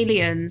out of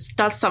millions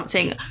does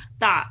something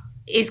that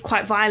is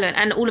quite violent,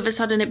 and all of a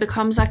sudden it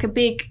becomes like a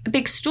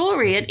big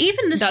story. And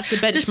even the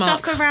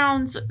stuff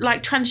around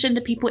like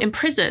transgender people in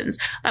prisons,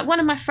 like, one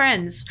of my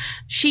friends,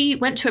 she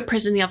went to a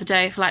prison the other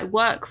day for like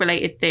work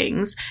related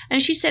things,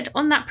 and she said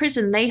on that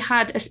prison they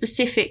had a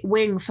specific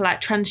wing for like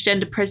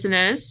transgender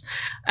prisoners,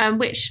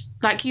 which,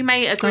 like, you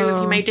may agree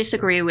with, you may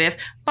disagree with,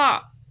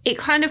 but it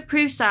kind of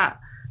proves that,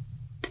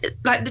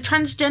 like, the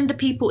transgender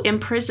people in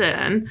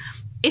prison,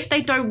 if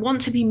they don't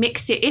want to be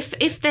mixing,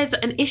 if there's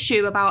an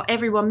issue about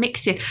everyone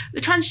mixing,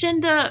 the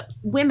transgender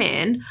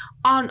women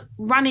aren't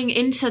running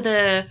into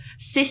the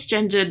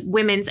cisgendered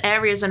women's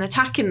areas and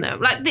attacking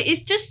them. Like, it's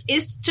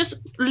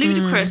just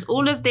ludicrous.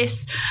 All of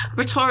this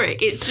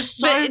rhetoric, it's just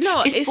so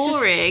it's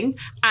boring,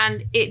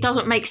 and it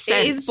doesn't make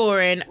sense. It is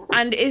boring,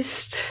 and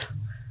it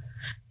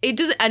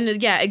doesn't,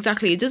 and yeah,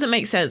 exactly, it doesn't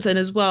make sense. And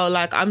as well,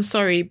 like, I'm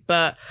sorry,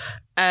 but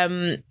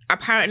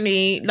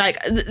apparently,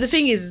 like, the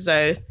thing is,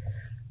 though,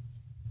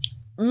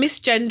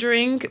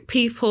 misgendering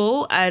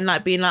people and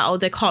like being like, oh,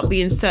 they can't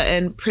be in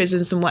certain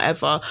prisons and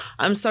whatever,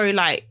 I'm sorry,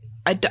 like,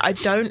 I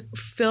don't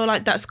feel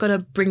like that's gonna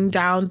bring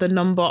down the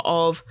number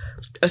of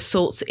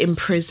assaults in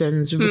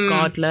prisons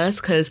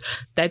regardless, because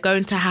they're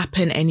going to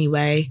happen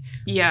anyway.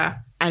 Yeah.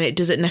 And it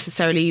doesn't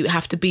necessarily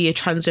have to be a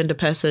transgender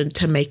person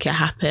to make it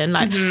happen.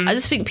 Like, I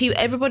just think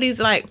everybody's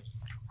like,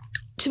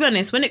 to be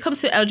honest, when it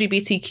comes to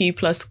LGBTQ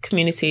plus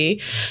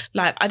community,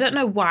 like, I don't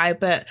know why,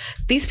 but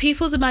these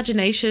people's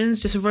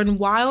imaginations just run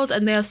wild,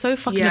 and they are so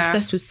fucking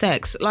obsessed with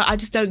sex. Like, I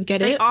just don't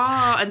get it. They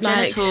are, and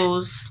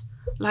genitals.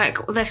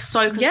 Like, they're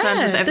so concerned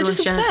with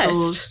everyone's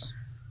genitals.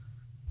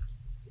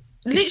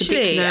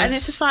 literally, and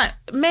it's just like,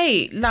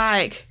 mate,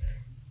 like,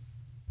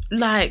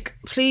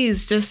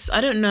 please, just,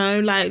 I don't know,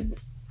 like,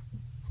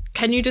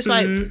 can you just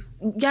like,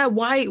 yeah,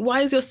 why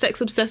is your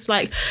sex obsessed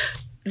like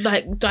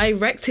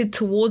directed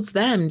towards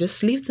them?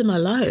 Just leave them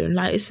alone.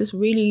 Like, it's just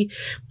really,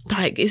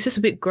 like, it's just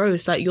a bit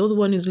gross. Like, you're the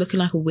one who's looking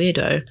like a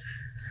weirdo.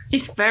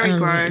 It's very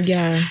gross.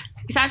 Yeah,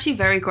 it's actually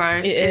very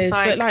gross. It's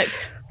like, but like,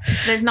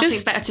 there's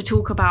nothing better to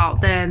talk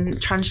about than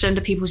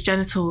transgender people's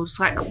genitals.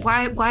 Like,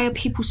 why are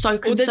people so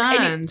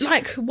concerned?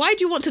 Like, why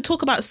do you want to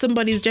talk about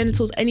somebody's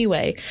genitals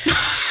anyway?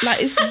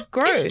 Like, it's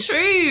gross. It's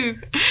true.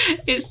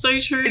 It's so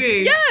true.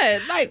 Yeah,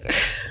 like,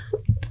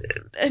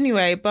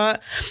 anyway,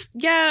 but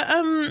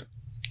yeah,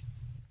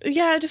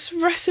 just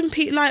rest in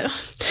peace. Like,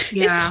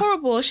 it's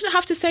horrible. I shouldn't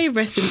have to say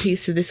rest in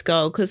peace to this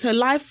girl because her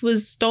life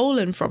was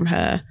stolen from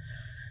her.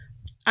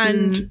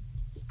 And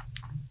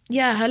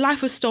yeah, her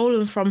life was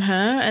stolen from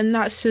her, and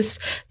that's just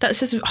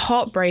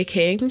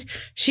heartbreaking.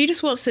 She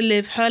just wants to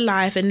live her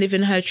life and live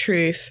in her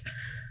truth.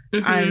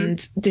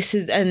 And this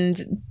is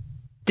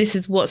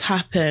what's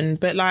happened.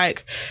 But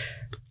like,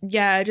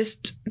 yeah,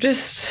 just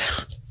rest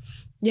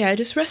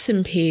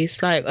in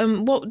peace. Like,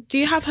 what do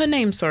you have her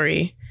name?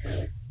 Sorry.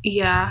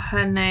 Yeah,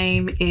 her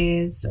name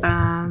is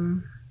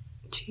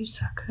 2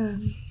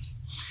 seconds.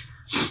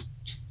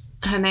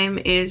 Her name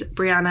is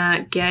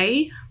Brianna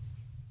Gay.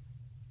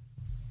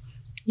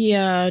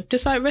 Yeah,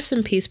 just like rest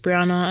in peace,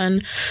 Brianna,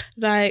 and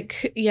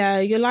like, yeah,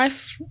 your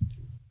life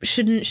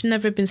should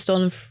never have been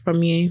stolen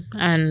from you,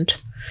 and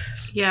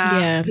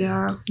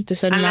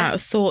just a lot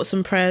of thoughts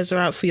and prayers are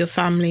out for your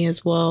family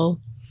as well.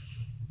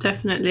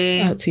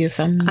 Definitely out to your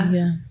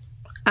family.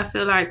 I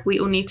feel like we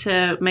all need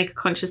to make a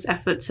conscious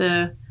effort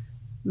to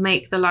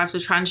make the lives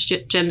of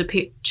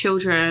transgender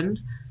children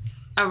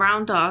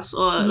around us,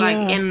 or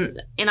like in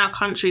our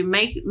country,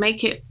 make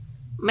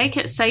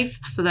it safe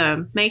for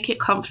them, make it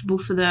comfortable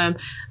for them.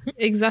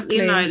 Exactly.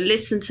 You know,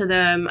 listen to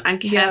them and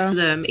care for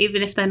them,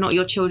 even if they're not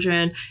your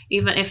children,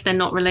 even if they're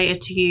not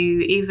related to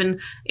you, even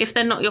if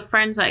they're not your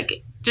friends.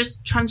 Like,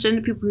 just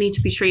transgender people need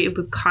to be treated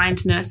with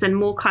kindness, and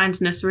more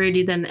kindness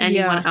really than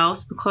anyone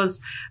else,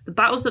 because the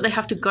battles that they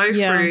have to go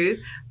through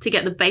to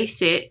get the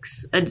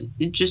basics are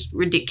just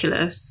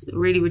ridiculous,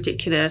 really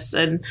ridiculous.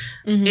 And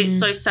it's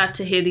so sad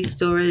to hear these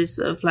stories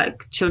of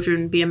like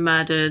children being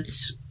murdered.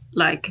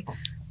 Like,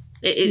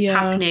 it's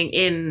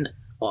happening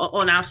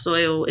on our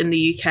soil in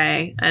the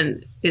UK,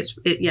 and it's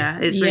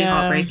really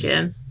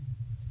heartbreaking.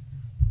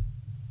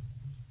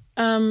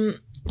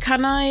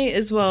 Can I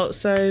as well?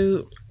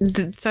 So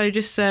just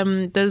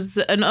there's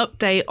an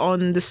update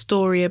on the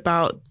story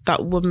about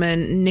that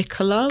woman,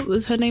 Nicola.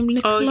 Was her name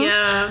Nicola? Oh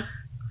yeah,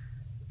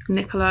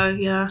 Nicola.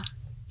 Yeah.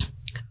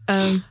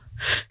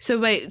 So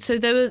wait, so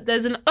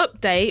there's an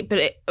update,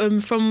 but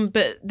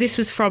this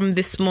was from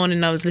this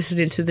morning. I was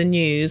listening to the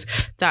news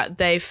that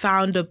they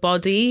found a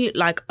body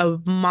like a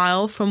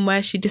mile from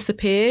where she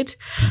disappeared.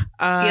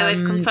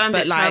 They've confirmed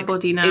it's her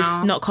body now. It's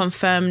not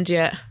confirmed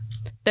yet.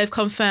 They've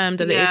confirmed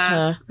that it is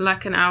her.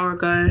 Like an hour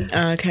ago.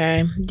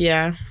 Okay,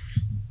 yeah.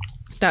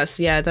 That's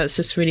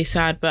just really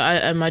sad.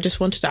 But I just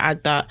wanted to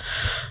add that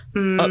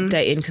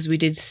update in because we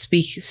did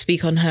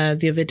speak on her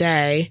the other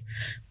day.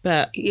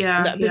 But this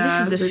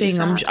is the really thing.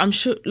 I'm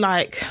sure,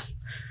 like,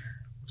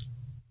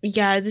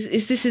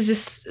 this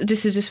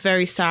is just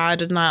very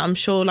sad, and like, I'm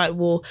sure like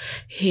we'll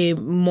hear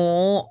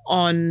more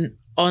on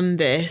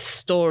this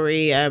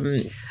story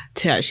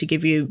to actually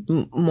give you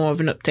more of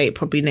an update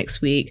probably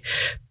next week.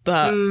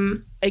 But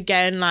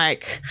again,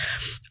 like,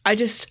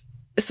 just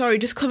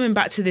coming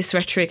back to this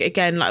rhetoric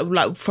again,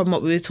 like from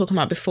what we were talking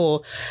about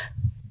before.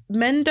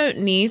 Men don't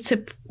need to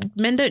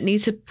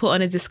put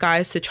on a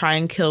disguise to try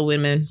and kill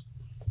women.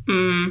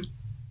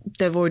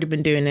 They've already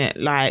been doing it.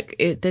 Like,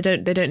 they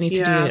don't need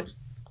to do it.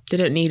 They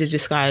don't need a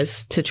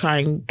disguise to try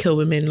and kill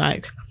women.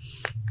 Like,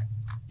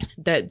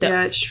 that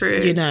it's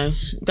true. You know,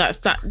 that's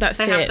they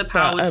have the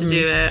power to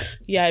do it.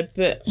 Yeah,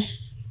 but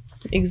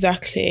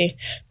exactly.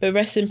 But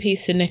rest in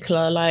peace to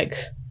Nicola. Like,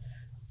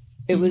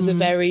 it was a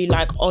very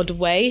like odd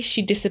way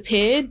she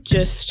disappeared.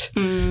 Just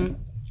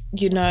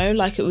you know,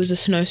 like it was a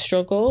snow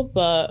struggle.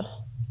 But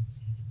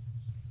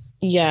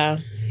yeah,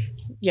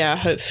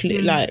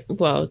 hopefully,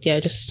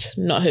 just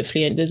not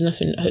hopefully, and there's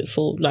nothing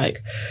hopeful,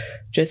 like,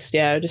 just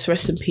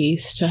rest in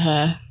peace to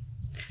her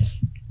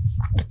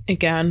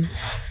again.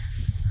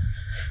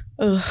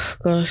 Oh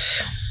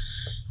gosh.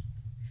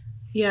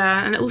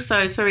 Yeah, and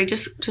also, sorry,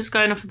 just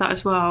going off of that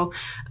as well,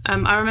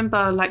 I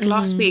remember like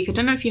last week, I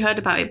don't know if you heard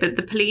about it, but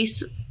the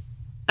police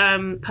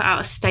put out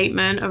a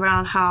statement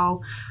around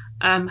how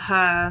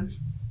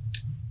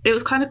it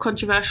was kind of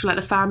controversial, like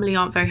the family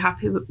aren't very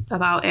happy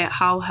about it,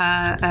 how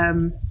her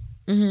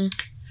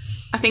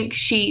I think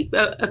she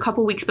a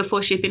couple of weeks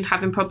before she'd been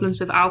having problems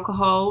with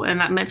alcohol and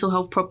like mental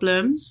health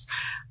problems,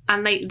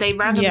 and they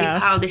randomly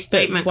put out this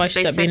statement. Why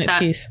should that be an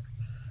excuse?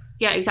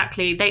 Yeah,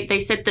 exactly. They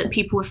said that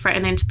people were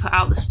threatening to put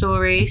out the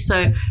story,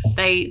 so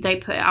they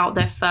put it out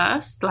there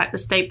first, like the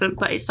statement.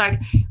 But it's like,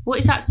 what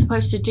is that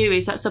supposed to do?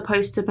 Is that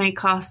supposed to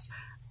make us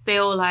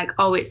feel like,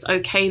 oh, it's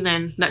okay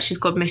then that she's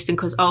gone missing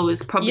because, oh,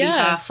 it's probably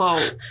her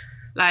fault?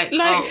 Like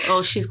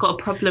oh, she's got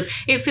a problem.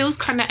 It feels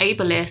kind of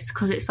ableist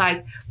because it's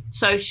like,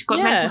 so she's got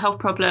a mental health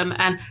problem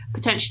and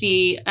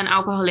potentially an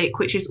alcoholic,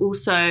 which is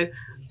also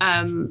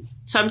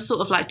some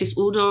sort of like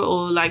disorder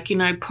or like, you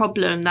know,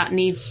 problem that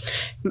needs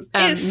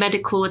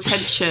medical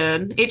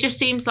attention. It just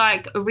seems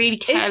like a really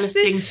careless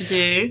thing to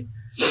do.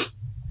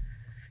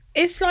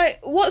 It's like,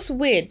 what's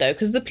weird though,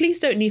 because the police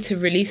don't need to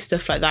release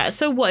stuff like that.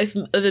 So what if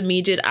other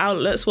media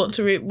outlets want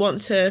to run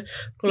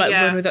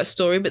with that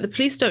story? But the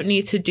police don't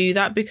need to do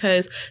that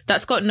because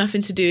that's got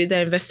nothing to do with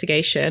their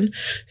investigation.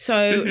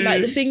 So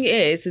like the thing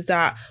is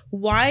that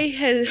why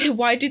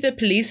do the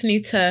police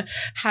need to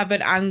have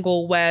an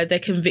angle where they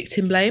can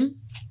victim blame?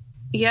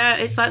 Yeah,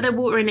 it's like they're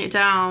watering it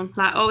down.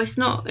 Like, oh, it's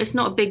not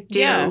a big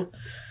deal. Yeah.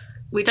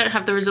 We don't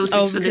have the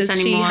resources for this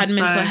anymore. She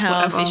had mental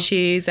health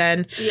issues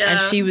and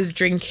she was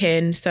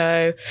drinking.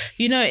 So,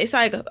 you know, it's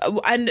like,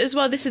 and as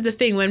well, this is the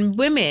thing, when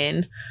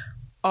women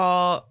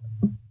are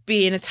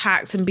being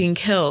attacked and being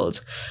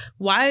killed,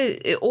 why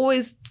it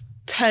always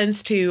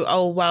turns to,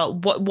 oh, well,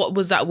 what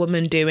was that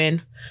woman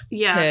doing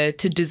to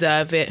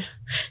deserve it?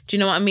 Do you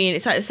know what I mean?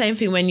 It's like the same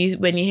thing when you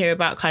hear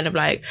about kind of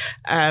like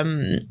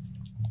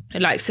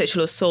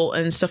sexual assault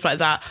and stuff like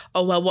that.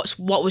 Oh, well,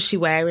 what was she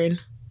wearing?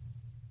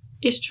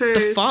 It's true.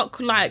 The fuck?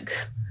 Yeah.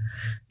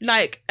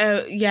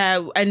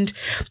 And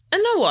I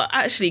know what,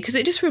 actually, because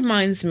it just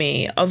reminds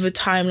me of a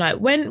time like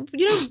when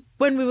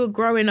we were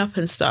growing up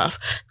and stuff,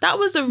 that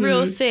was a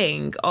real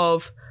thing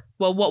of,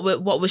 well,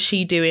 what was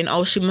she doing?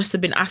 Oh, she must have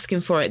been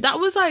asking for it.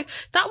 That was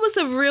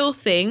a real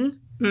thing.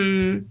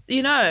 You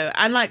know,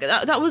 and like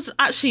that was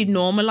actually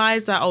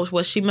normalized, that, oh,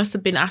 well, she must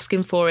have been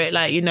asking for it,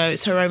 like, you know,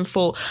 it's her own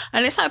fault.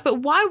 And it's like, but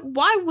why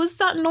was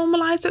that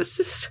normalized? That's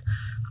just...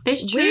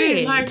 It's true.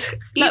 Weird. Like,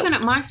 even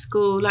at my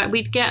school, like,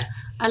 we'd get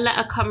a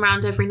letter come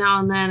round every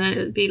now and then, and it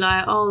would be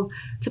like, oh,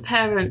 to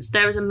parents,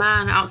 there is a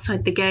man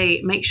outside the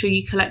gate. Make sure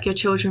you collect your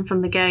children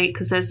from the gate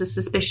because there's a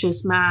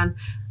suspicious man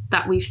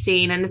that we've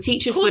seen. And the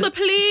teachers call the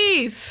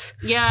police.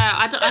 Yeah,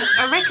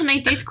 I reckon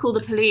they did call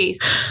the police.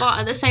 But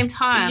at the same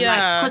time,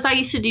 because I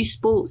used to do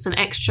sports and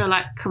extra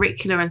like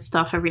curricular and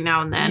stuff every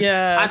now and then,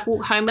 I'd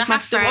walk home with my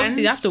friends.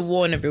 Obviously, they have to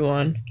warn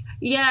everyone.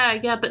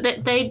 Yeah, but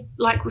they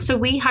like, so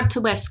we had to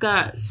wear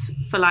skirts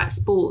for like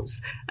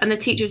sports, and the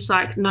teacher's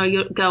like, no,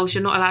 you're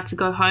not allowed to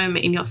go home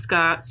in your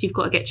skirts. You've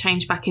got to get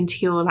changed back into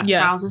your like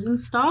trousers and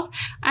stuff.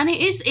 And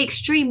it is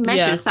extreme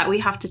measures that we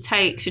have to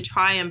take to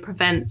try and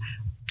prevent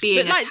being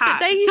attacked. But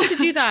they used to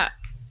do that.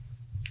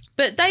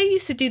 But they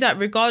used to do that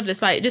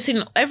regardless. Like, just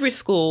in every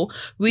school,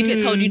 we'd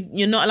get told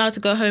you're not allowed to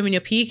go home in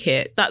your PE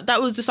kit.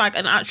 That was just like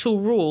an actual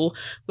rule.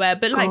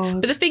 But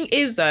the thing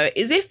is though,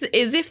 is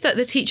if that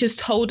the teachers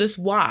told us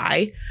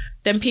why,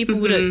 then people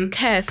wouldn't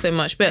care so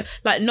much. But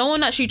like, no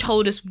one actually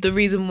told us the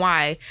reason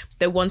why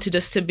they wanted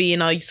us to be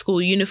in our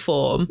school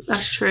uniform.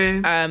 That's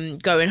true.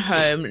 Going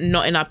home,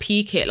 not in our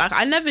PE kit. Like,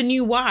 I never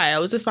knew why. I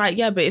was just like,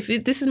 yeah, but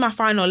if this is my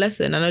final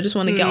lesson and I just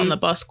want to get on the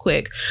bus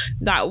quick,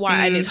 that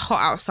why, and it's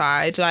hot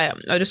outside, like,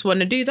 I just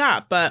want to do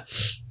that. But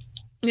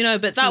you know,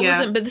 but that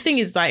wasn't. But the thing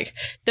is, like,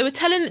 they were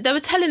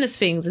telling us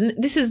things, and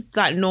this is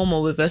like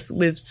normal with us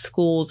with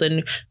schools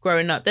and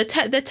growing up. They're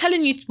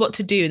telling you what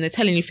to do and they're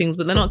telling you things,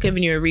 but they're not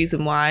giving you a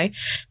reason why.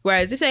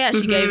 Whereas if they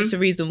actually gave us a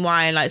reason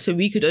why, and like, so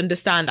we could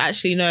understand,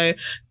 actually, no,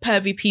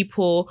 pervy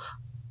people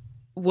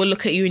will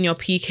look at you in your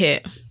PE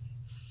kit,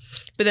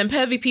 but then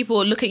pervy people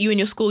will look at you in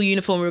your school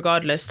uniform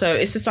regardless. So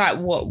it's just like,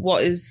 what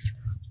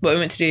we're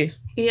meant to do.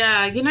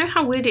 Yeah, you know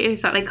how weird it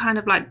is that they kind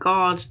of like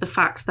guard the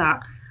fact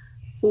that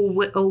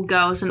all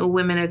girls and all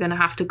women are going to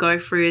have to go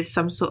through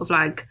some sort of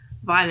like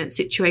violent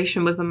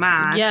situation with a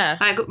man. Yeah.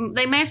 Like,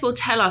 they may as well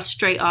tell us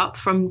straight up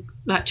from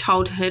like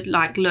childhood,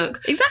 like, look,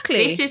 exactly,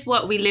 this is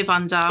what we live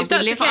under. If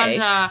that's we live the case,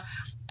 under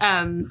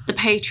the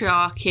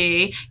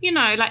patriarchy. You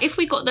know, like, if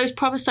we got those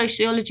proper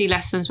sociology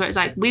lessons where it's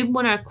like, we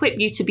want to equip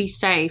you to be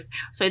safe,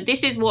 so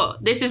this is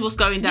what's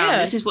going down,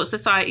 this is what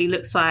society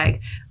looks like,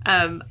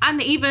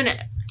 and even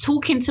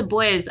talking to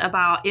boys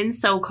about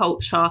incel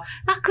culture,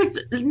 that could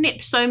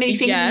nip so many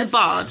things in the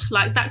bud.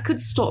 Like, that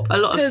could stop a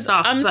lot of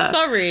stuff. I'm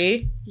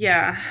sorry.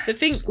 Yeah. The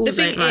thing is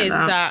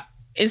that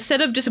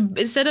instead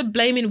of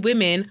blaming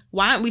women,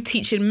 why aren't we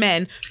teaching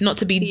men not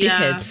to be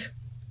dickheads?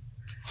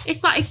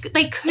 It's like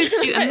they could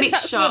do a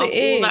mixture of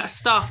all that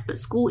stuff, but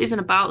school isn't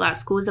about that.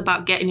 School is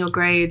about getting your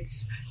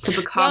grades to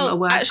become a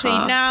worker. Actually,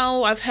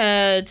 now I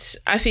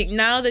think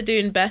now they're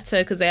doing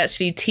better because they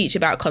actually teach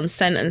about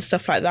consent and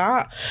stuff like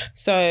that.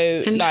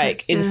 So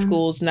like in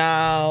schools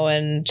now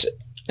and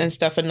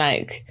stuff, and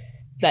like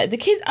the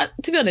kids,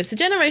 to be honest, the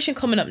generation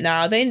coming up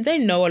now, they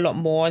know a lot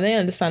more and they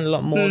understand a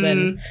lot more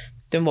than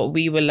what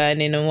we were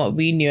learning and what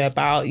we knew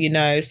about, you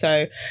know.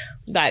 So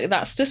like,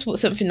 that's just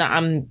something that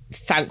I'm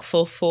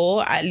thankful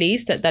for, at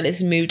least that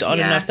it's moved on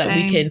enough that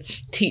we can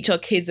teach our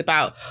kids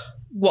about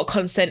what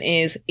consent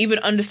is, even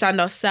understand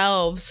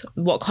ourselves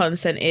what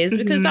consent is,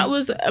 because that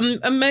was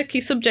a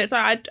murky subject.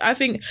 I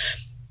think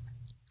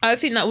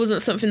that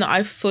wasn't something that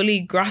I fully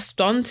grasped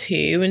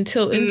onto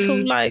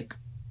until like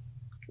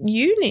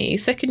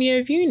second year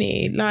of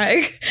uni.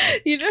 Like,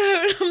 you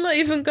know, I'm not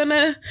even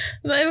gonna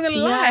I'm not even gonna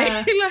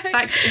lie.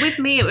 like with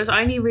me, it was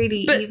only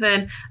really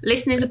even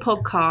listening to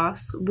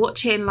podcasts,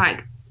 watching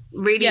like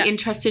really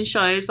interesting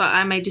shows like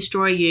I May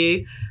Destroy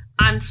You,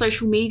 and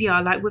social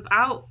media. Like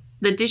without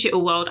the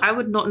digital world, I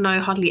would not know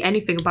hardly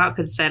anything about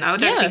consent. I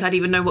don't think I'd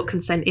even know what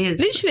consent is.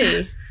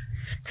 Literally.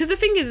 Because the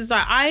thing is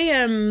like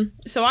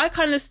I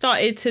kind of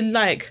started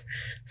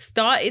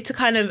to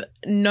kind of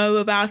know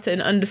about it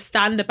and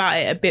understand about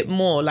it a bit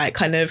more, like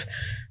kind of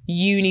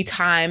uni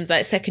times,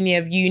 like second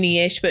year of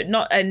uni-ish, but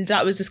not, and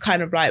that was just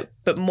kind of like,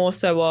 but more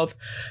so of,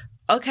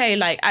 okay,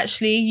 like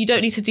actually you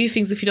don't need to do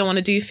things if you don't want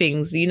to do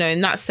things, you know,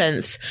 in that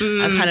sense.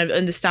 And kind of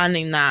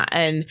understanding that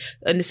and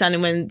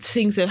understanding when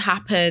things have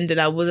happened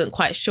and I wasn't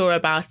quite sure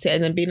about it,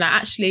 and then being like,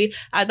 actually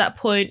at that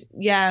point,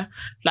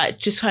 like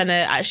just trying to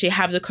actually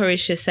have the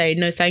courage to say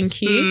no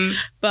thank you.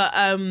 But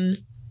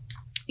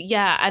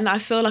and I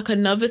feel like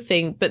another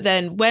thing, but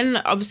then when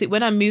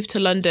I moved to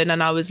London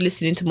and I was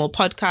listening to more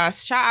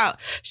podcasts, shout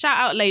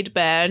out Laid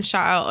Bear and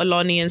shout out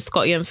Alani and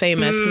Scotty and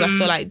Famous, because I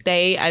feel like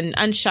they and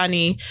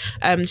Shani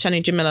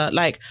Jamila,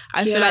 like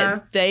I feel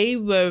like they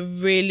were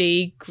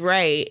really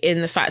great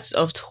in the fact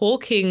of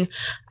talking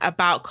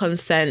about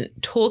consent,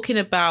 talking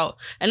about,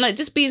 and like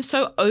just being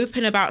so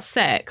open about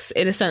sex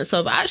in a sense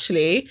of,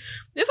 actually,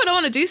 if I don't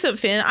want to do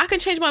something, I can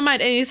change my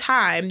mind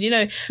anytime, you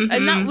know.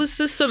 And that was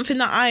just something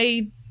that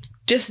I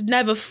just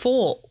never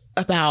thought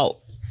about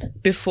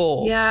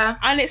before.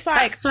 And it's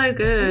like, that's so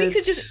good.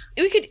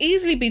 We could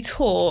easily be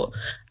taught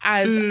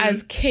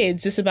as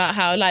kids just about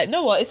how, like,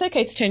 know what, it's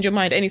okay to change your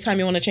mind anytime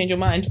you want to change your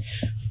mind.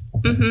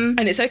 And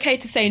it's okay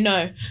to say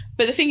no.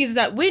 But the thing is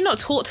that we're not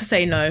taught to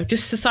say no.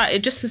 Just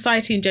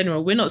society in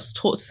general. We're not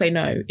taught to say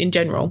no in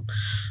general.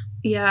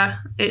 Yeah,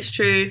 it's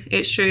true.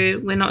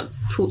 We're not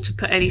taught to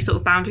put any sort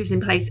of boundaries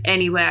in place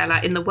anywhere,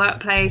 like in the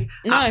workplace,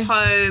 at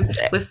home,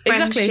 with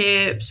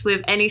friendships,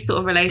 with any sort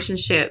of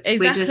relationship.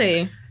 We're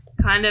just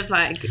kind of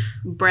like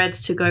bred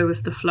to go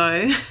with the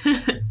flow.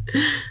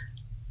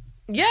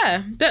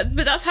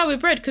 But that's how we're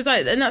bred,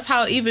 and that's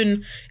how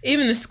even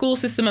the school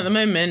system at the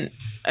moment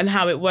and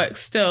how it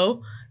works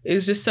still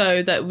is just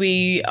so that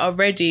we are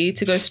ready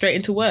to go straight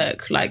into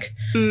work, like,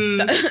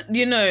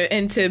 you know,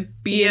 and to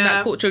be in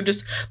that culture of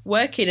just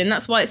working. And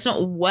that's why it's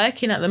not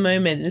working at the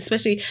moment,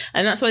 especially,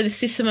 and that's why the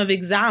system of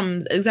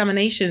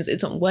examinations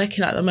isn't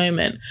working at the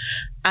moment.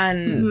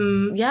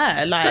 And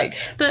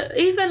but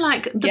even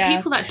like the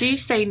people that do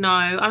say no,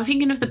 I'm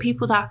thinking of the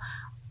people that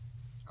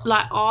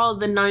like are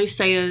the no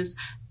sayers.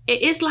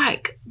 It is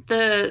like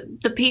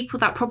the people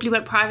that probably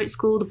went private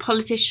school, the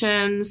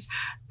politicians,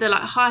 the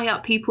like high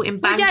up people in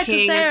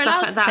banking and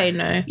stuff like that. Say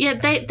no. Yeah,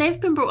 they've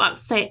been brought up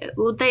to say,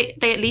 well, they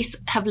at least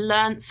have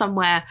learned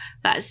somewhere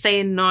that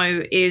saying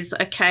no is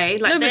okay.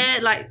 Like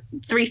they're like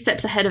 3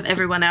 steps ahead of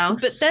everyone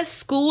else. But their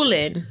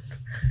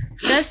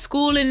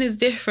schooling is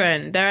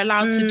different. They're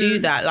allowed to do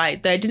that.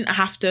 Like they didn't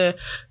have to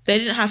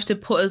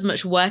put as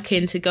much work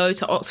in to go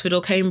to Oxford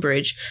or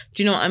Cambridge.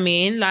 Do you know what I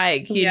mean?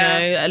 Like, you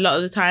know, a lot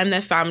of the time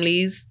their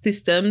families'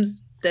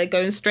 systems, they're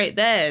going straight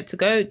there to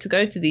go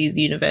to these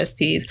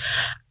universities.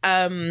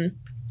 You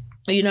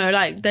know,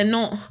 like they're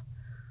not,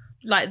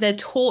 like they're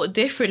taught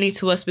differently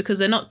to us because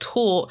they're not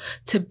taught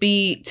to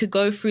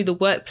go through the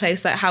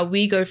workplace like how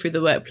we go through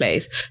the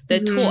workplace.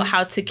 They're taught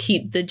how to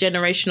keep the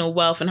generational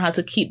wealth and how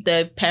to keep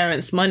their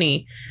parents'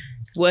 money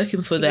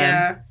working for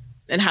them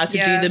and how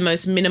to do the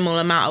most minimal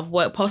amount of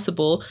work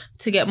possible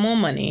to get more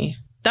money.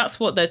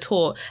 That's what they're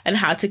taught, and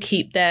how to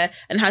keep their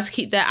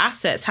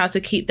assets, how to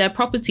keep their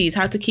properties,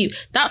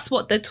 that's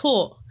what they're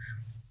taught.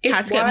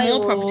 How to get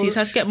more properties,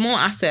 how to get more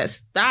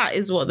assets. That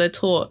is what they're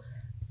taught.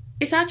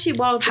 It's actually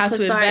wild how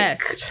because, to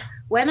invest. Like,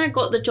 when I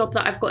got the job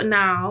that I've got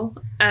now,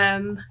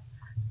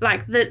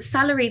 like the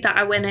salary that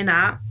I went in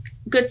at,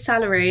 good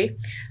salary,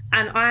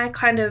 and I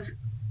kind of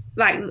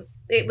like,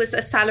 it was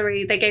a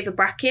salary, they gave a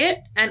bracket,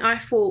 and I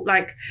thought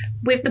like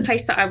with the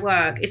place that I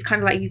work, it's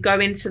kind of like you go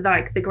into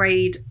like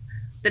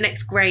the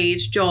next grade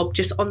job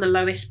just on the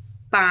lowest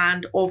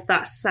band of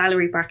that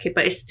salary bracket,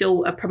 but it's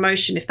still a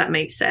promotion, if that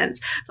makes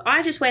sense. So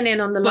I just went in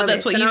on the lowest.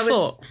 That's what you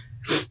thought?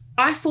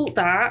 I thought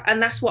that,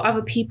 and that's what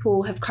other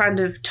people have kind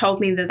of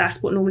told me, that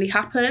that's what normally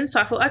happens. So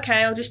I thought,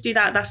 okay, I'll just do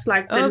that. That's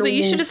like the normal... but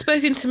you should have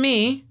spoken to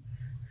me.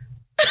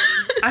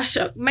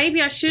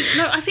 Maybe I should.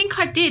 No, I think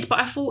I did, but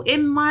I thought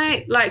in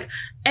my like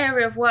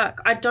area of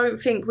work, I don't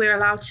think we're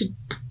allowed to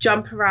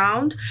jump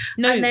around.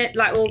 No, and then,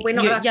 like, or we're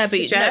not allowed to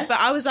suggest. But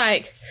I was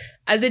like,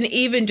 as in,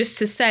 even just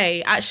to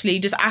say, actually,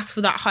 just ask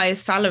for that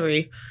highest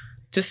salary,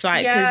 just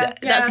like, because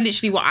that's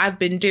literally what I've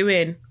been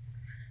doing.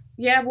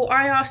 Yeah, well,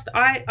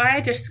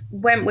 I just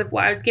went with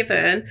what I was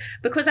given,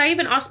 because I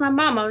even asked my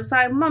mum, I was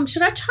like, Mum,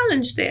 should I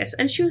challenge this?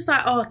 And she was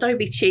like, oh, don't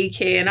be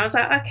cheeky. And I was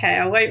like, okay,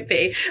 I won't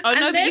be. Oh,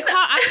 no, but you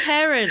can't ask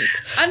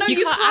parents. I know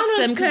you can't ask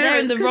them because they're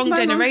in the wrong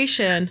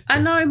generation. I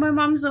know, my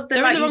mum's of the...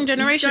 They're in the wrong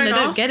generation, they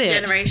don't get it.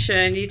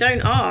 Generation. You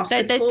don't ask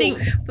they think,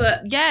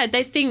 but yeah,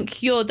 they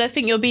think you're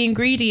being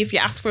greedy if you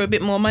ask for a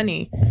bit more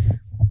money.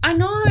 I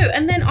know.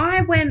 And then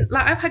I went,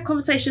 like, I've had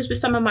conversations with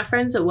some of my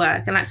friends at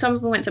work, and like some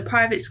of them went to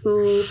private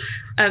school.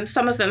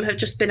 Some of them have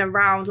just been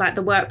around like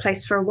the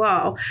workplace for a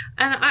while.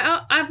 And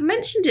I've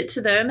mentioned it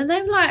to them, and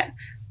they're like,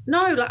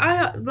 no,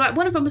 like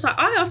one of them was like,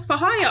 I asked for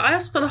higher. I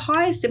asked for the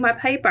highest in my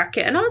pay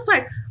bracket. And I was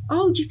like,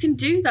 oh, you can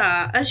do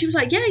that. And she was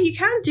like, yeah, you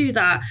can do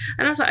that.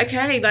 And I was like,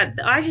 okay, like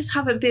I just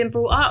haven't been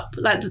brought up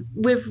like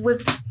with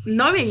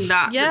knowing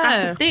that. Yeah.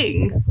 That's the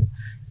thing.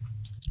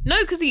 No,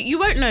 because you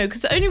won't know.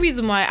 Because the only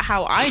reason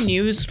how I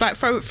knew was like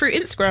through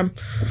Instagram,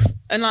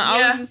 and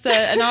like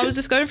I was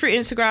just going through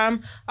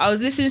Instagram. I was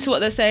listening to what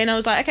they're saying. I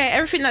was like, okay,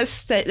 everything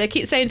they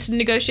keep saying to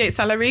negotiate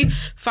salary,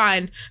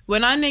 fine.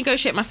 When I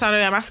negotiate my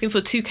salary, I'm asking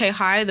for 2K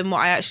higher than what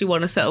I actually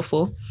want to settle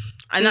for.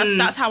 And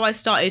that's how I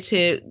started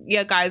to,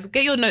 guys,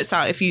 get your notes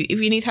out if you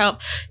need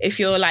help. If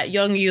you're like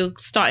young, you're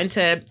starting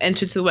to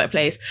enter into the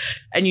workplace,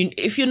 and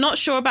if you're not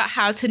sure about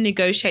how to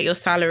negotiate your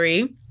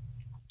salary,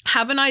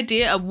 have an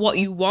idea of what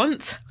you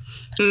want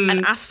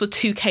and ask for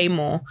 2K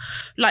more.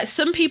 Like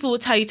some people will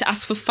tell you to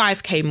ask for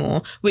 5K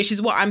more, which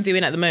is what I'm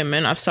doing at the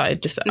moment. I've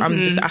started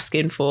I'm just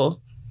asking for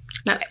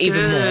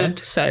even more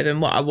so than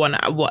what I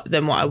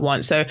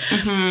want. So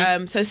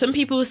so some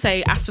people will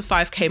say ask for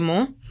 5K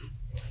more.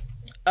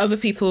 Other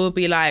people will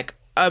be like,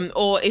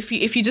 or if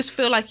you just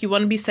feel like you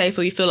want to be safe,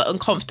 or you feel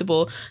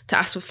uncomfortable to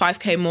ask for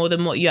 5K more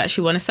than what you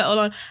actually want to settle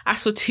on,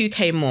 ask for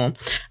 2K more,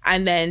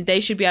 and then they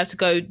should be able to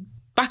go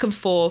back and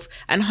forth,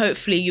 and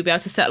hopefully you'll be able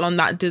to settle on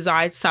that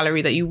desired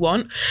salary that you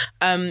want.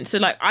 So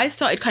like I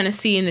started kind of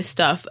seeing this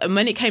stuff, and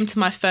when it came to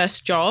my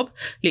first job,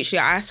 literally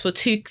I asked for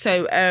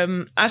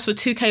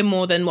 2K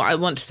more than what I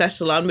want to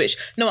settle on, which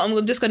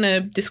I'm just going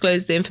to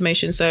disclose the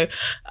information. So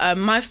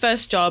my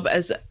first job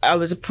as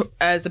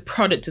a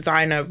product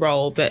designer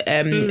role, but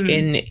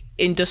in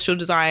industrial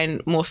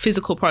design, more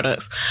physical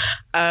products,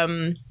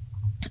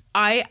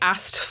 I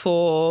asked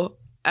for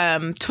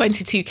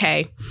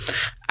 22K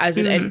as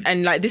an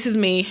and like this is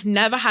me,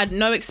 never had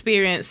no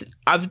experience.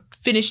 I've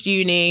finished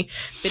uni,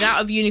 been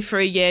out of uni for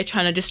a year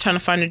trying to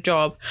find a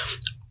job.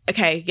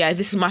 Okay,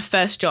 this is my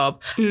first job.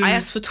 I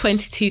asked for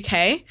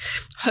 22K,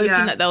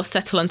 hoping that they'll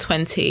settle on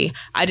 20.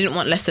 I didn't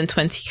want less than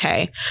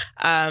 20K.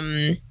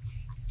 And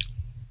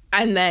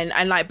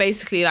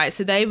basically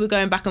so they were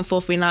going back and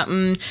forth being like,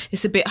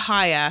 it's a bit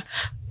higher.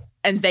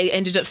 And they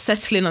ended up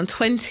settling on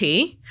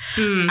 20.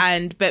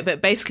 And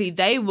but basically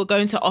they were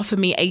going to offer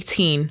me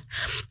 18.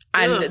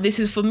 And this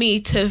is for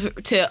me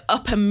to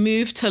up and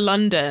move to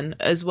London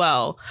as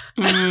well.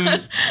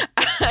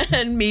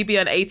 And me be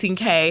on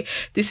 18K.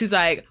 This is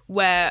like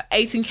where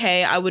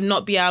 18K, I would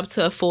not be able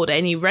to afford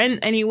any rent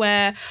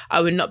anywhere.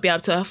 I would not be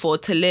able to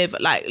afford to live,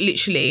 like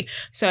literally.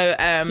 So,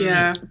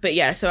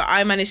 so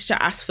I managed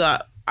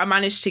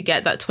to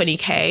get that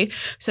 20K.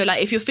 So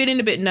like if you're feeling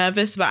a bit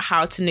nervous about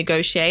how to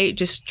negotiate,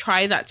 just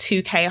try that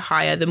 2K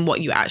higher than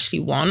what you actually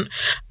want.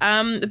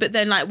 But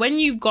then like when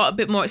you've got a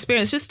bit more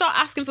experience, just start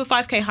asking for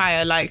 5K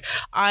higher. Like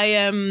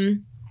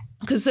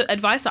because the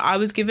advice that I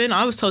was given,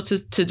 I was told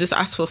to just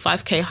ask for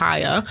 5K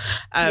higher.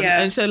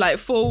 And so like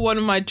for one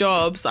of my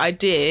jobs I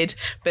did,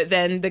 but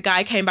then the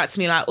guy came back to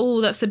me like,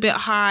 oh, that's a bit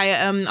high.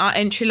 Our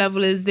entry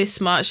level is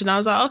this much. And I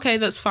was like, okay,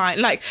 that's fine.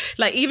 Like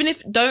even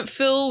if don't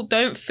feel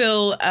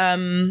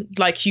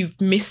like you've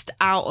missed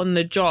out on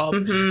the job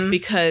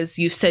because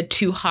you've said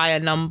too high a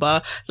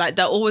number. Like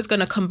they're always going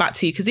to come back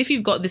to you, because if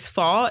you've got this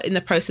far in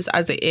the process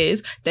as it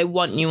is, they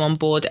want you on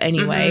board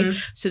anyway.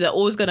 So they're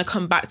always going to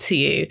come back to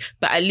you,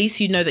 but at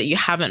least you know that you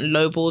haven't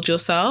lowballed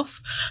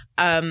yourself.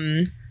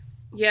 Like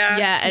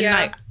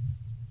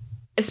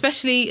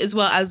especially as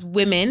well as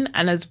women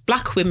and as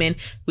Black women,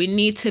 we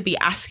need to be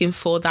asking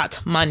for that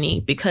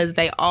money, because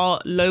they are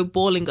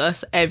lowballing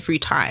us every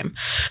time.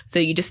 So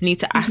you just need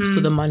to ask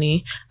for the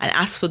money and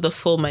ask for the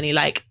full money.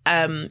 Like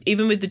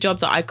even with the job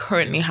that I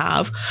currently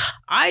have,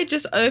 I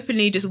just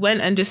openly just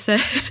went and just said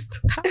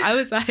I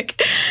was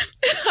like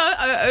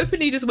I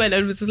openly just went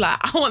and was just like,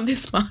 I want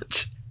this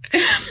much.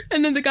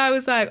 And then the guy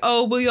was like,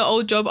 oh, will your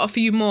old job offer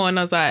you more? And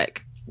I was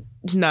like,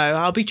 no,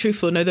 I'll be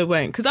truthful, no they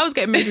won't, because I was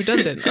getting made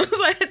redundant. I was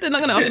like, they're not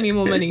going to offer me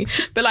more money.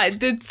 But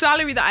like the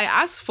salary that I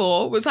asked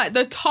for was like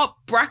the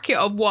top bracket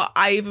of what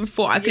I even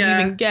thought I could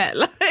even get.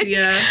 Like,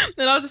 and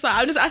I was just like,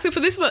 I'm just asking for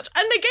this much,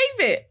 and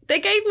they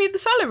gave me the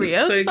salary.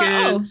 I was just like,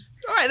 oh,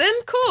 all right then,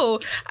 cool.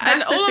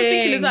 That's and all I'm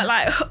thinking is that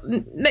like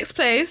next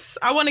place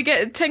I want to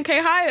get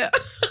 10K higher.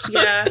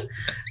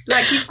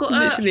 Like you've got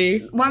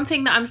literally one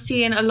thing that I'm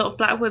seeing a lot of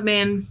Black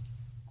women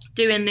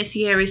doing this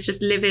year is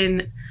just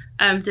living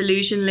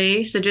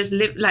delusionally. So just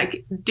live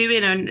like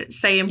doing and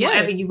saying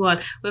whatever you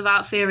want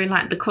without fearing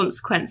like the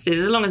consequences,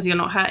 as long as you're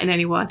not hurting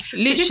anyone.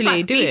 Literally, so just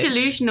like be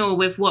delusional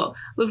with what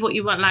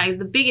you want, like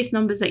the biggest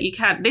numbers that you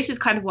can. This is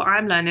kind of what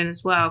I'm learning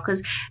as well,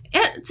 because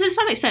to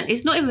some extent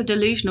it's not even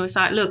delusional. It's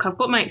like, look, I've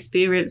got my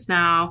experience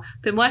now,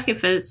 been working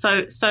for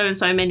so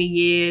many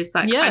years,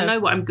 like I know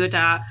what I'm good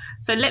at,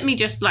 so let me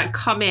just like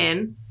come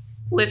in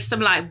with some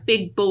like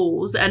big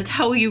balls and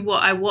tell you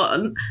what I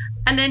want,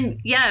 And then,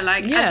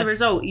 as a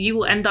result, you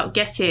will end up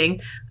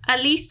getting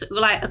at least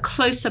like a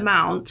close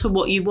amount to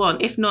what you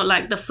want, if not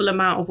like the full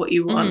amount of what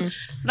you want.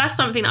 That's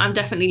something that I'm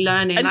definitely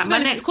learning. And like my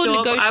next it's called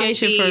job,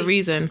 negotiation for a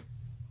reason.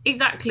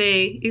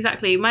 Exactly.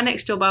 My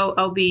next job,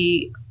 I'll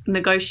be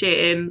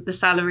negotiating the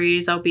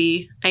salaries. I'll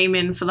be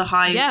aiming for the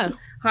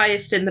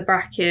highest in the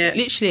bracket.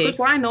 Literally. Because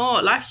why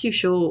not? Life's too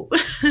short.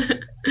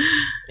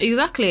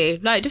 Exactly.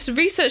 Like, just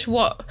research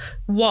what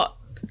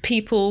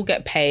people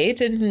get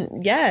paid,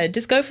 and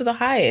just go for the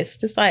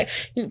highest. Just like,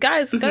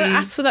 guys, go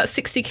ask for that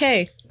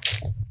 60k.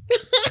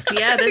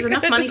 Yeah, there's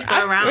enough money to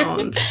go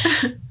around.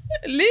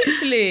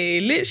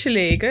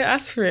 literally go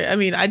ask for it. I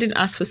mean, I didn't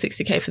ask for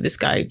 60k for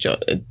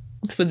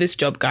this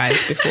job,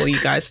 guys, before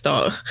you guys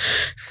start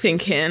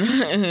thinking,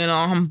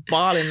 I'm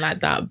balling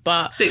like that.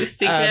 But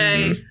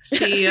 60k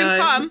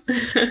CEO.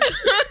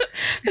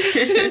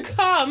 soon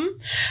come.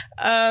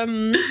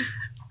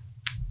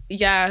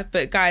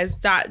 But guys,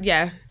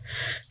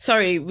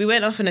 sorry, we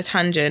went off on a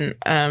tangent.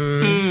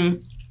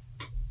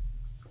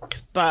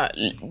 But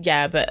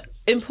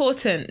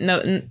important,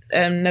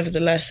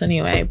 nevertheless.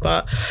 Anyway,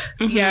 but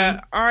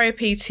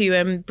RIP to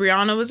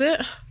Brianna, was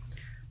it?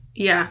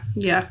 Yeah.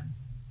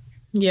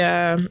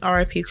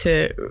 RIP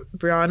to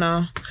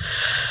Brianna,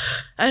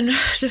 and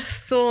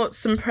just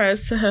thoughts and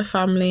prayers to her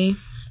family.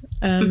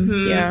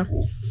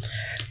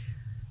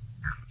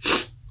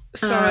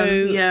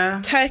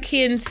 So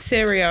Turkey and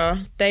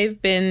Syria,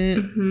 they've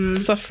been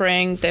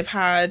suffering. They've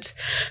been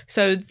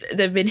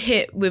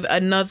hit with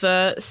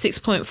another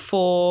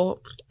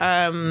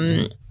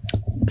 6.4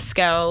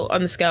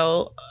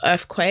 scale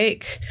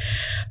earthquake,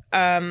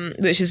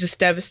 which is just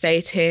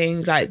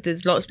devastating. Like,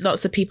 there's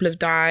lots of people have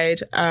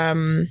died.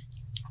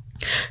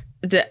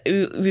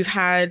 We've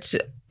had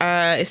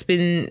it's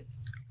been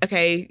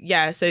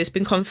so it's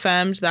been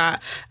confirmed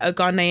that a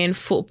Ghanaian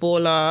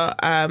footballer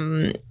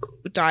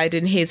died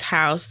in his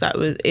house that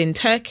was in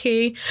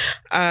Turkey,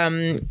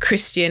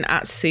 Christian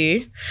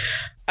Atsu,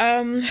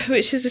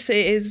 which is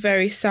it is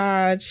very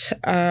sad.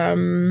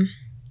 Awful.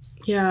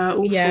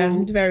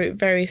 Very,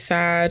 very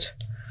sad.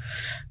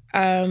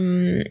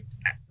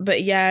 But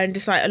and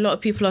just like a lot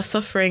of people are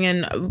suffering,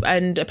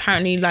 and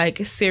apparently like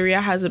Syria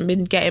hasn't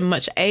been getting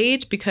much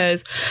aid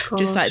because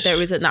just like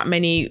there isn't that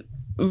many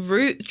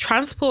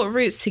transport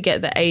routes to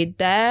get the aid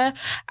there,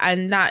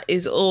 and that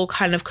is all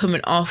kind of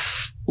coming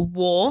off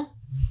war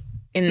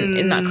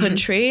in that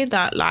country,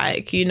 that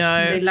like, they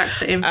lack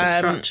the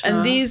infrastructure.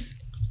 And these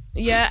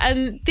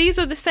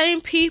are the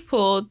same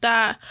people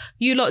that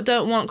you lot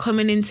don't want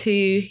coming into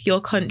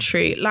your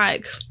country.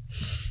 Like,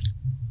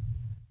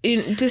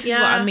 this is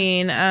what I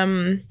mean.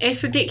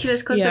 It's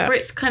ridiculous because the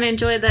Brits can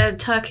enjoy their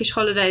Turkish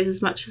holidays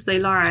as much as they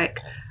like,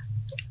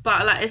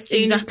 but like as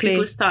soon as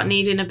people start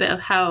needing a bit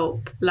of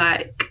help,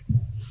 like,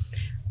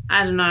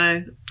 I don't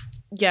know,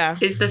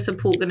 is the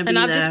support going to be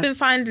there? And I've just been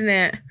finding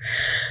it,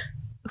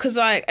 because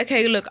like,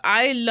 okay, look,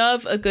 I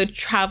love a good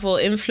travel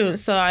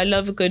influencer. I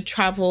love a good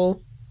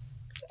travel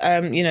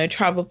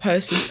travel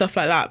posts and stuff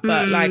like that,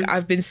 but like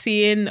I've been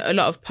seeing a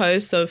lot of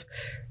posts of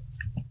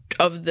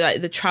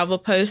the travel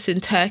posts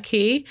in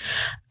Turkey,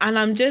 and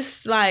I'm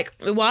just like,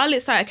 while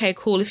it's like, okay,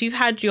 cool, if you've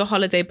had your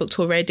holiday booked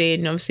already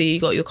and obviously you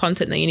got your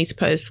content that you need to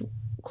post,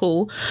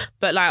 cool,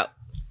 but like,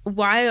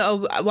 why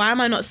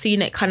am I not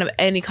seeing it kind of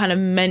any kind of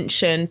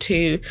mention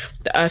to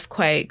the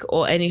earthquake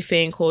or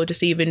anything, or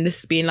just even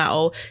this being like,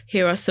 oh,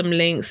 here are some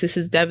links, this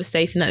is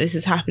devastating that this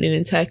is happening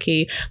in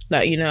Turkey,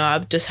 like,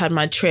 I've just had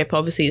my trip,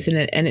 obviously it's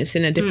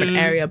in a different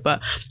area,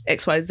 but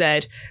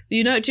XYZ, do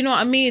you know what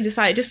I mean? Just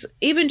like, just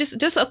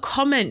a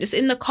comment, just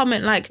in the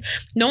comment, like,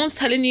 no one's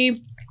telling you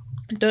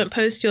don't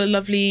post your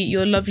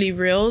lovely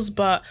reels,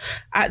 but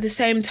at the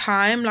same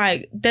time,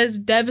 like, there's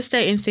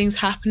devastating things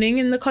happening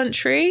in the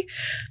country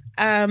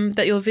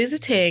that you're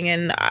visiting,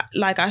 and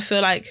like, I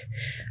feel like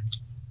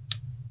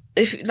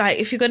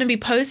if you're going to be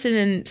posting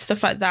and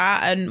stuff like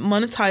that and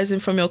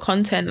monetizing from your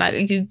content,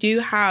 like, you do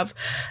have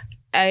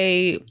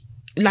a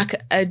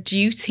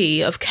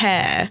duty of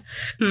care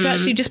to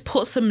actually just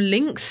put some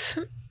links,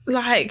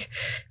 like,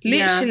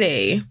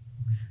 literally.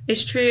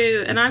 It's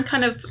true. And I'm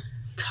kind of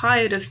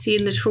tired of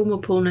seeing the trauma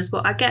porn as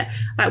well. I get,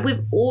 like,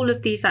 with all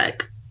of these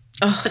like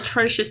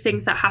atrocious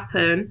things that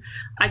happen,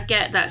 I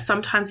get that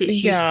sometimes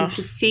it's useful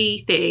to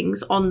see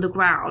things on the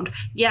ground.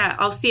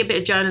 I'll see a bit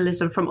of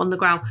journalism from on the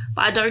ground,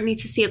 but I don't need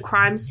to see a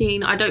crime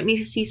scene. I don't need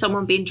to see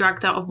someone being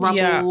dragged out of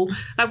rubble.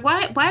 Like,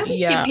 why are we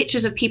seeing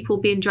pictures of people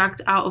being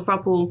dragged out of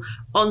rubble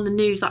on the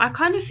news? Like, I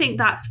kind of think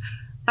that's,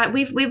 like,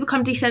 we've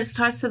become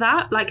desensitized to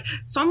that. Like,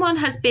 someone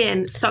has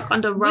been stuck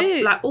under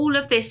rubble, like, all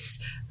of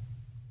this.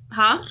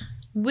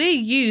 We're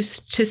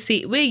used to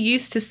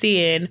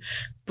seeing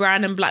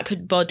brown and black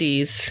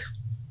bodies.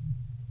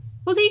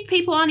 Well, these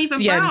people aren't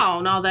even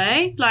brown, are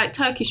they? Like,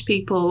 Turkish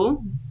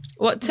people.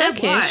 What,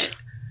 Turkish?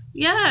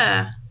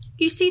 Yeah.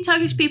 You see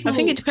Turkish people. I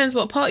think it depends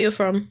what part you're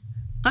from.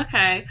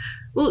 Okay.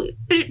 Well,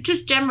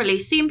 just generally,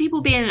 seeing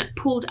people being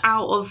pulled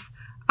out of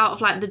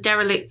like the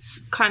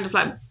derelicts kind of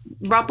like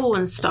rubble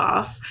and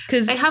stuff,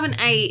 because they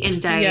haven't ate in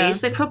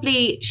days. They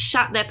probably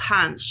shat their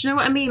pants. Do you know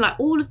what I mean? Like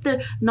all of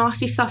the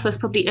nasty stuff that's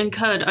probably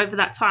incurred over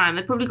that time.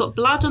 They've probably got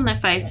blood on their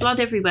face, blood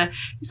everywhere.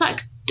 It's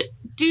like,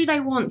 do they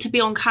want to be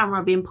on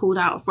camera being pulled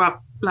out of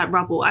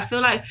rubble? I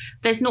feel like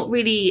there's not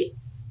really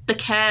the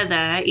care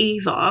there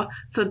either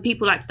for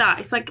people like that.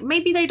 It's like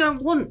maybe they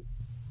don't want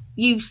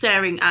you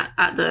staring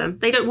at them.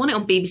 They don't want it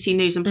on BBC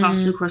News and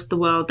plastered across the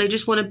world. They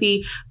just want to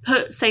be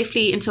put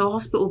safely into a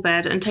hospital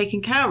bed and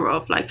taken care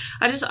of. Like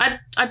I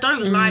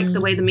don't like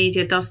the way the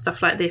media does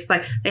stuff like this.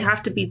 Like they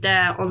have to be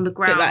there on the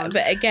ground,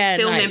 but again,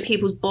 filming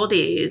people's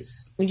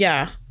bodies.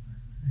 Yeah.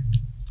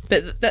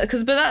 But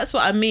that's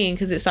what I mean,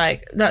 because it's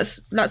like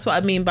that's what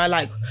I mean by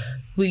like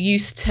we're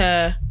used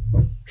to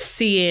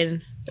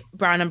seeing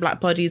brown and black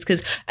bodies,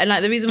 and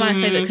like the reason why I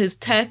say that, because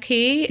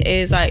Turkey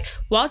is like,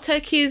 while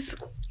Turkey's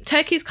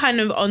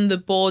kind of on the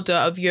border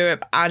of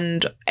Europe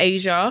and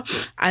Asia,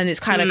 and it's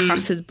kind of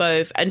classed as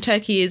both, and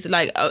Turkey is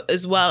like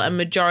as well a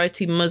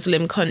majority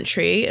Muslim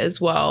country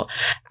as well,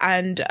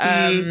 and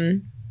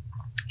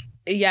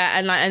yeah,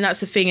 and that's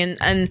the thing,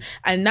 and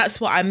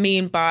that's what I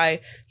mean by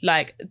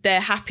like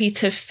they're happy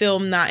to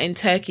film that in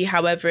Turkey.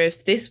 However,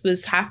 if this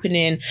was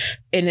happening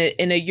in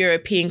a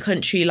European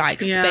country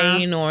like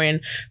Spain or in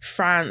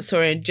France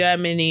or in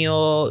Germany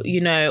or, you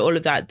know, all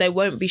of that, they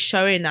won't be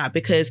showing that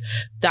because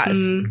that's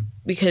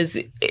because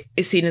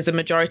it's seen as a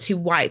majority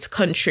white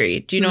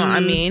country. Do you know what I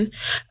mean?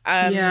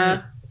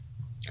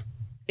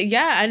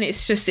 Yeah, and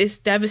it's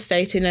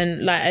devastating,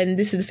 and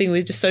this is the thing,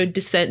 we're just so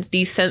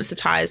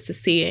desensitized to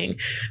seeing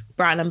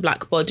brown and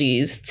black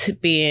bodies, to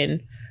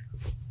being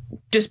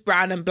just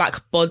brown and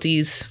black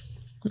bodies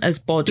as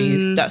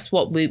bodies. That's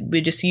what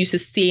we're just used to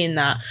seeing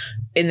that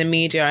in the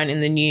media and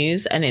in the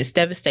news, and it's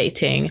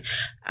devastating.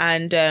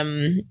 And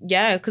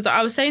because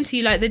I was saying to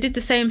you, like they did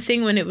the same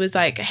thing when it was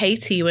like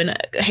Haiti, when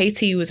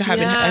Haiti was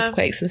having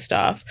earthquakes and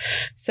stuff.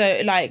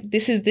 So like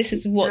this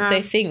is what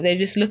they think. They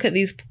just look at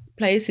these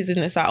places and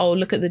it's like, oh,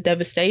 look at the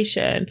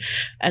devastation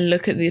and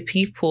look at the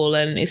people,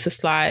 and it's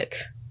just like,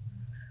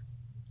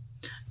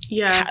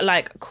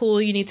 like,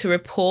 cool, you need to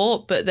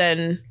report, but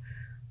then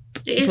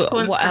it is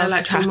what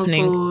else is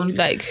happening? Porn.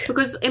 Like,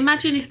 because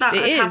imagine if that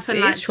had happened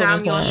like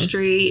down your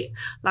street,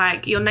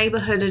 like your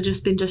neighborhood had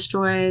just been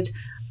destroyed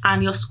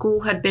and your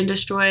school had been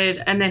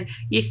destroyed, and then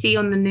you see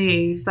on the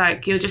news,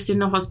 like you're just in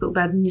a hospital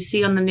bed and you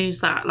see on the news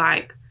that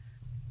like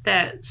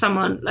that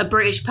a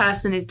British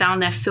person is down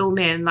there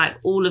filming like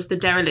all of the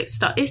derelict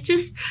stuff. It's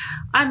just,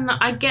 and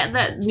I get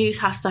that news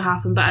has to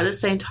happen, but at the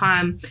same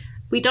time,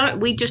 we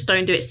just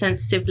don't do it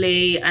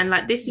sensitively, and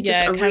like this is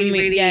just a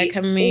really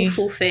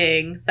awful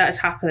thing that has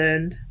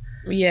happened.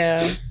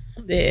 Yeah,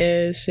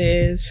 it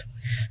is,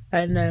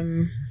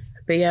 and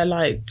but yeah,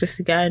 like just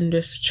again,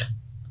 just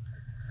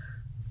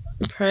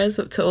prayers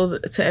up to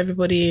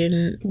everybody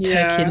in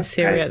Turkey and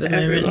Syria at the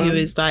moment who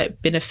is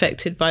like been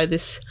affected by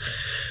this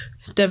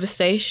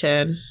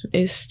devastation.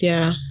 It's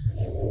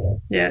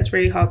it's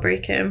really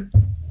heartbreaking.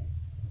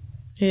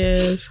 It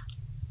is.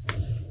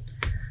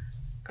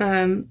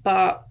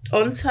 But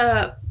onto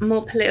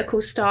more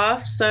political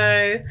stuff.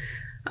 So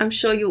I'm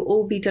sure you'll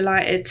all be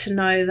delighted to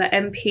know that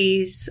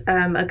MPs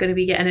are going to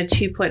be getting a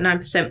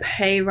 2.9%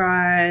 pay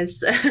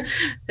rise.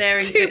 Their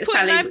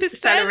 2.9%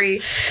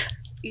 salary.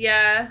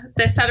 Yeah,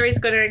 their salary is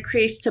going to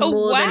increase to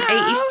more than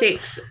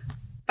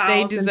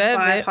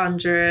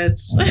 86,500.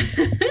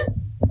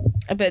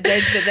 But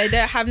they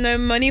don't have no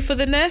money for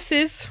the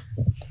nurses.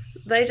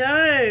 They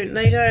don't.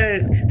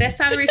 Their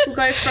salaries will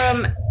go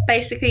from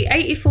basically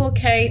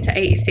 84k to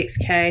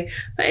 86k.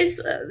 But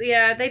it's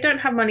they don't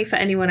have money for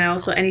anyone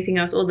else or anything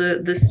else, or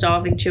the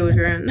starving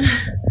children.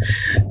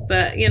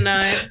 But you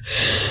know,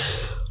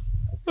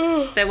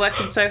 they're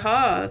working so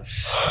hard.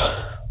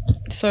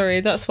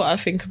 Sorry, that's what I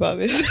think about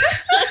this.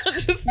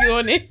 Just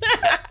yawning.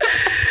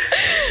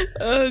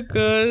 Oh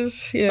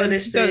gosh, yeah.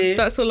 Honestly,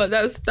 that's all.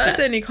 That's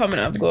the only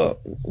comment I've got.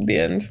 At the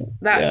end.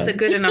 That's a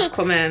good enough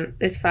comment.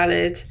 It's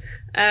valid.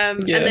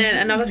 And then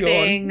another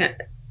thing,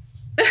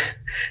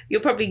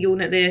 you'll probably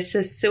yawn at this,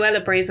 as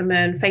Suella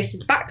Braverman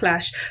faces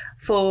backlash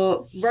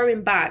for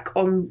rowing back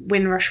on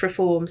Windrush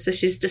reform. So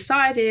she's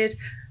decided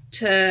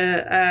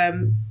to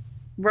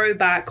row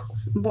back.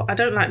 I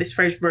don't like this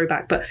phrase, row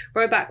back, but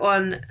row back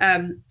on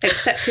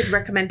accepted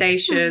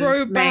recommendations.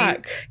 Row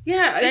back.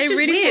 Yeah, it's they just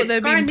really weird.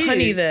 thought they'd been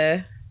punny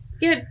there.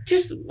 Yeah,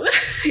 just.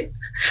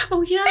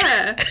 Oh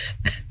yeah.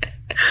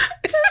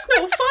 That's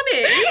not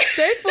funny.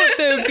 They thought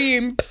they were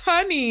being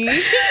punny.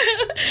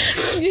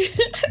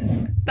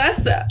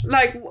 That's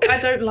like, I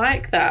don't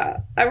like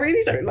that. I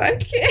really don't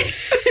like it.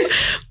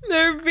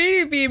 They're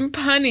really being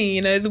punny,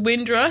 you know, the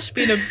Windrush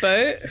being a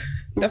boat.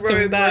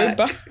 Row back.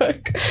 I don't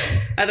like it.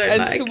 And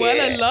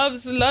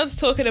Suella loves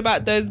talking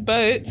about those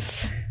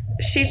boats.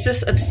 She's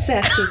just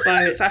obsessed with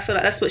boats. I feel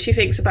like that's what she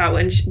thinks about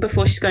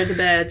before she's going to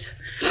bed.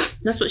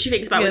 That's what she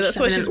thinks about when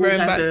she's rowing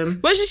back.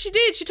 Well, she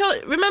did.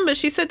 Remember,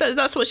 she said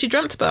that's what she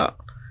dreamt about.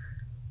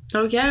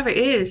 Oh, yeah, it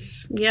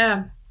is.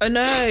 Yeah. Oh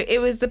no,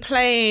 it was the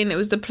plane. It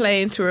was the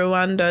plane to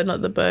Rwanda,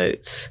 not the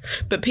boats.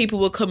 But people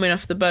were coming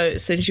off the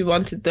boats, and she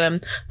wanted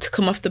them to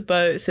come off the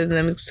boats and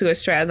then to go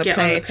straight on the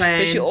plane.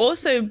 But she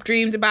also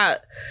dreamed about.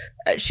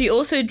 She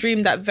also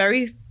dreamed that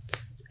very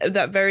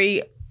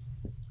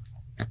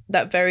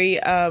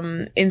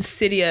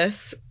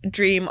insidious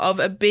dream of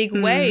a big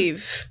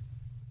wave.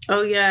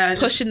 Oh yeah,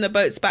 pushing the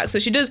boats back. So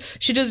she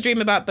does dream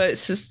about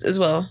boats as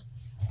well.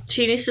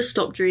 She needs to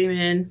stop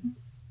dreaming.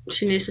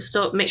 She needs to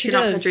stop mixing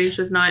up her dreams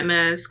with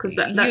nightmares, because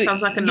that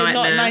sounds like a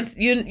nightmare.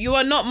 You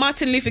are not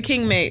Martin Luther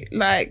King, mate.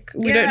 Like,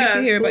 we don't need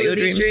to hear about your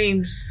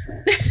dreams.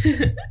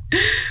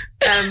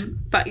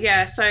 But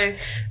yeah, so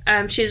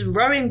she's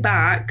rowing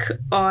back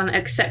on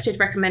accepted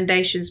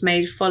recommendations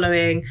made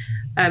following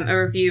a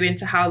review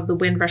into how the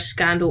Windrush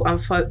scandal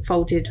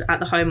unfolded at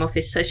the Home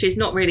Office. So she's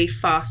not really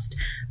fussed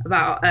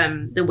about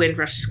the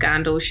Windrush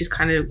scandal.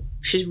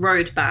 She's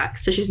rowed back,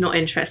 so she's not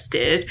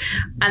interested.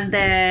 And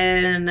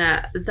then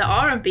the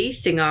R&B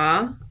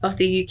singer of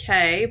the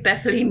UK,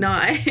 Beverly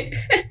Knight,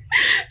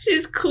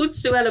 she's called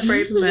Suella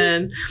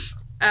Braverman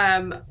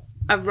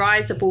a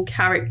risible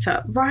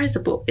character.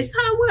 Risible, is that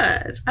a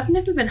word? I've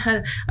never been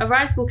heard. A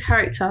risible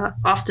character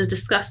after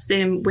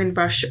discussing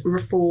Windrush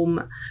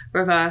reform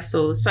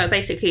reversals. So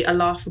basically a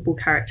laughable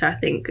character, I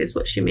think, is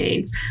what she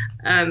means.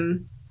 Okay.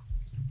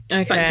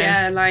 But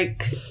yeah,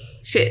 like,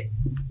 shit,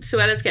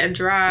 Suella's getting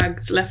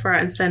dragged left,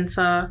 right and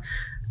centre.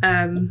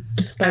 By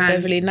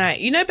Beverly Knight.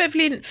 You know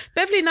Beverly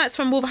Knight's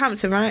from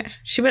Wolverhampton, right?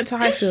 She went to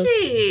Highfield.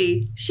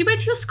 Is she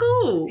went to your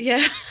school?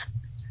 Yeah.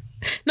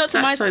 Not to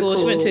That's my so school.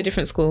 cool. She went to a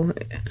different school.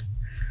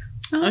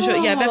 Oh, I'm sure.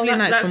 Yeah, Beverly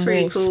Knight's that's from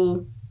really Wolves.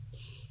 cool.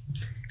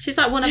 She's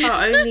like one of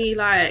our only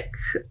like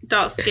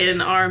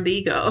dark-skinned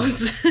R&B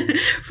girls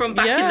from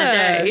back in the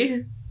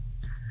day.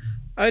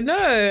 I know,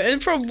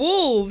 and from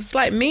Wolves,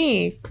 like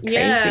me. Crazy.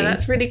 Yeah,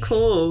 that's really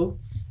cool.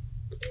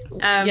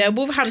 Yeah,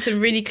 Wolverhampton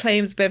really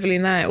claims Beverly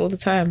Knight all the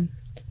time.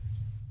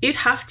 You'd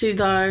have to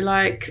though.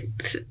 Like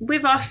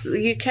with us,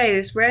 the UK,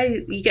 it's rare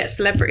you get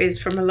celebrities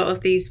from a lot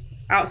of these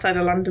outside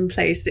of London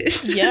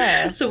places.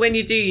 Yeah. So when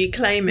you do, you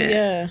claim it.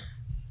 Yeah.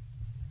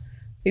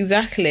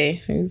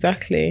 Exactly.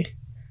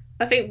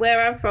 I think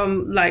where I'm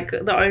from, like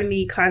the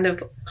only kind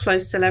of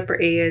close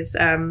celebrity is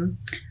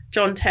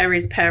John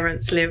Terry's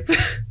parents live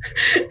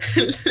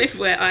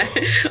where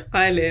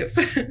I live,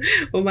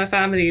 or my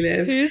family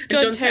live. Who's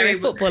John Terry,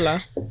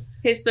 footballer?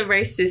 He's the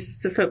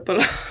racist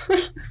footballer.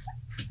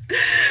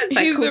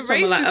 He's a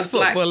racist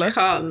footballer.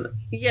 Cunt.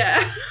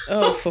 Yeah.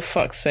 Oh, for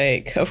fuck's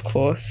sake! Of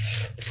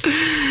course.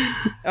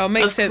 Oh,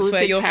 makes sense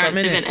where you're from,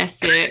 live in innit?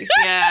 Essex.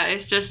 Yeah,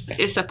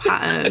 it's a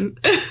pattern.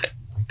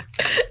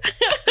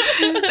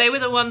 They were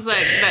the ones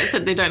that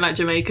said they don't like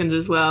Jamaicans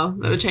as well.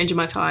 They were changing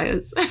my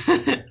tyres.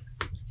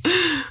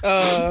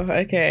 Oh,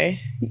 okay.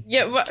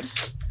 Yeah,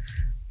 but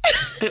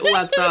it all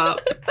adds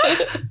up.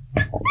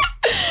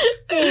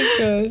 Oh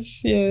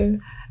gosh, yeah.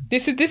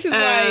 This is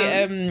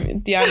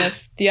why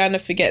Diana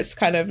forgets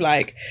kind of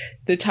like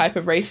the type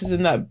of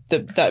racism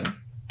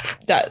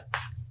that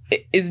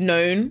is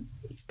known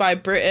by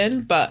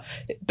Britain, but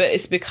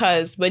it's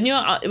because when you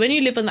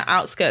live on the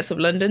outskirts of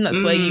London,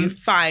 that's where you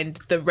find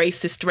the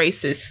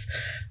racist.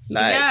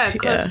 Like, yeah,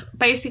 because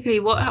basically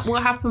what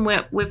happened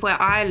with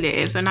where I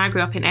live, and I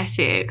grew up in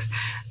Essex,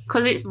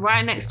 because it's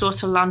right next door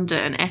to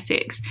London,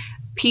 Essex.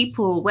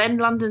 People, when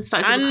London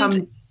started to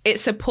become,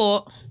 it's a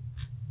port.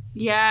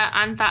 Yeah,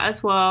 and that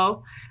as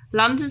well.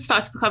 London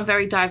started to become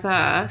very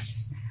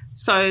diverse.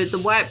 So the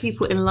white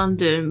people in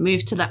London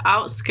moved to the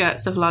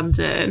outskirts of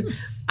London,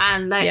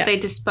 and they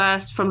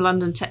dispersed from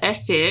London to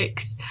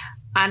Essex.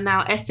 And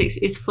now Essex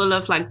is full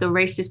of like the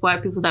racist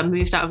white people that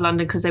moved out of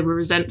London because they were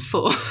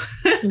resentful.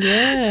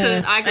 Yeah. So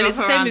then I grew up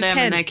around them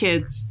and their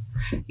kids.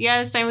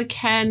 Yeah, same with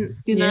Kent,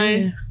 you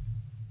know.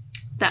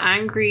 The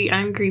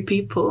angry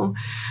people.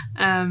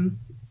 But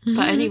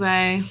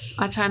anyway,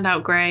 I turned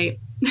out great.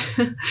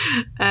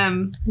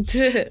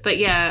 But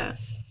yeah,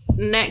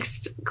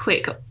 next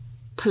quick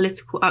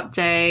political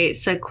update.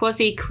 So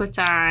Kwasi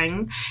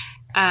Kwarteng,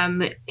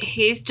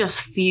 he's just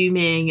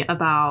fuming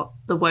about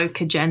the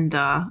woke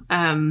agenda.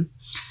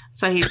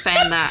 So he's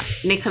saying that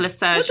Nicola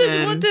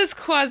Sturgeon... What does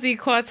Kwasi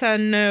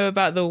Kwarteng know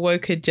about the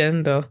woke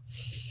agenda?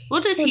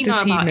 What does he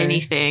know about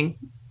anything?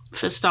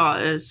 For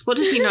starters, what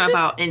does he know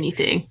about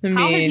anything?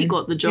 How has he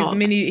got the job?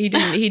 He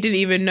didn't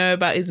even know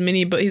about his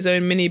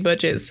own mini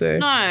budget. So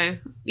no,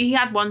 he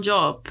had one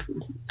job,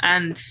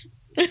 and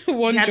he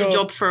had a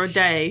job for a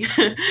day,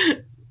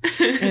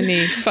 and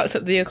he fucked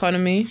up the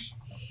economy.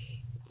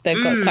 They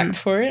got sacked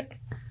for it.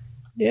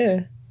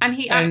 Yeah, and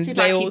he acted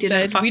like he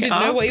didn't fuck it up. We didn't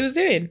know what he was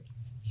doing.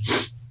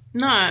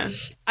 No,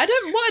 I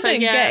don't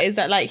get is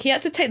that like he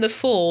had to take the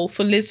fall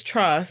for Liz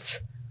Truss,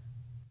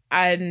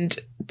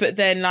 but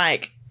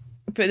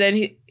then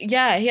he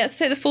had to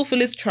take the fall for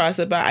Liz Truss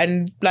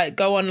and like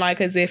go on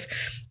like as if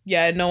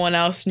no one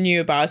else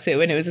knew about it,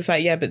 when it was just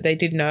like but they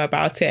did know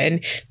about it,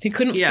 and he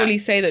couldn't fully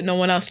say that no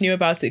one else knew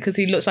about it because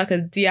he looks like a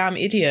damn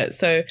idiot.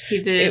 So he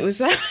did. It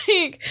was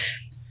like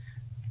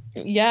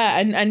Yeah,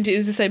 and it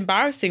was just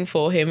embarrassing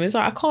for him. It was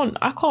like,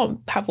 I can't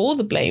have all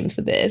the blame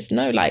for this.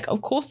 No, like,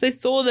 of course they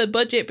saw the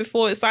budget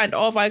before it signed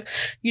off. Like,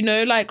 you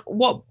know, like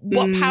what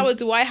power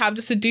do I have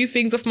just to do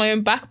things off my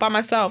own back by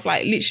myself?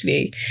 Like,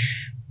 literally.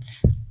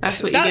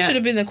 That's what that should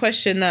have been the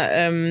question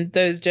that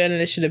those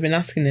journalists should have been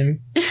asking him.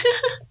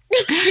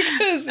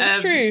 Because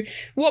it's true.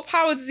 What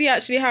power does he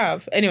actually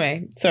have?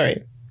 Anyway,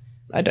 sorry.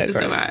 I don't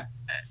know. Right.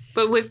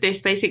 But with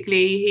this,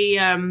 basically,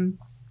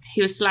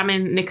 he was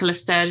slamming Nicola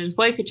Sturgeon's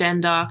woke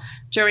agenda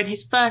during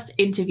his first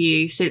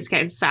interview since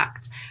getting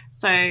sacked.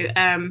 So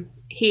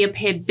he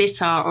appeared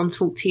bitter on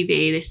Talk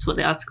TV. This is what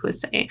the article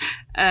is saying.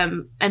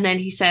 And then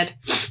he said,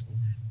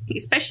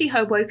 especially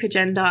her woke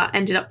agenda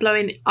ended up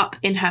blowing up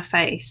in her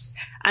face.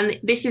 And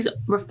this is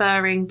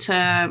referring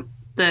to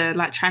the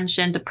like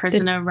transgender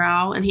prisoner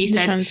row. And he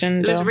said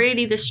it was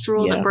really the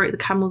straw that broke the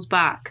camel's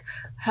back.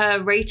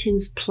 Her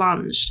ratings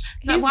plunged.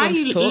 Like, why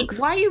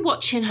are you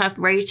watching her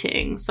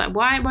ratings? Like,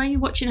 why are you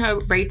watching her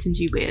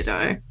ratings, you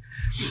weirdo?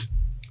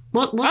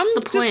 What's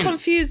the point? I'm just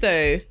confused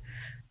though.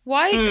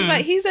 Why? Because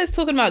like he says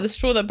talking about the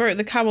straw that broke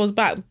the camel's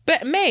back,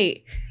 but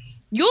mate,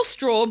 your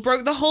straw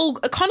broke the whole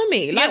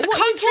economy. Like, what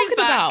are you talking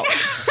about?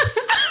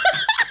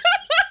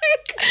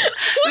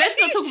 Let's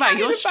not talk about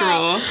your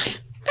straw.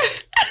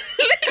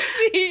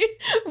 Literally,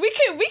 we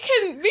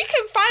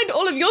can find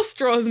all of your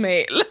straws,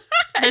 mate.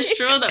 The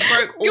straw that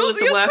broke all of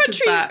the workers'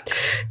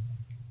 backs.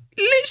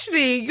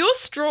 Literally, your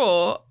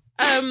straw.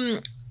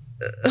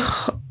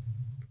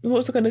 What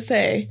was I going to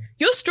say?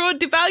 Your straw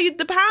devalued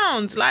the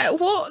pound. Like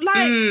what?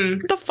 Like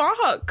the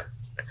fuck?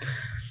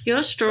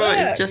 Your straw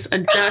is just a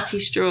dirty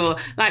straw.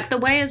 Like the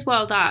way as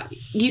well that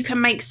you can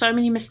make so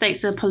many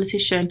mistakes as a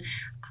politician,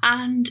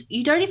 and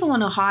you don't even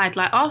want to hide.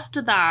 Like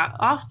after that,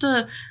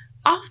 after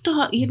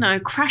you know,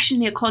 crashing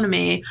the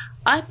economy,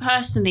 I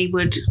personally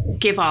would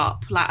give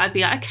up. Like I'd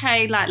be like,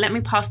 okay, like let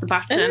me pass the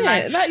baton.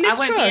 Like I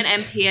won't be an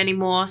MP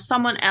anymore.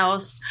 Someone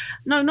else.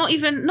 No, not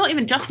even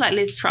just like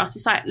Liz Truss.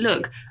 It's like,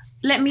 look,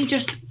 let me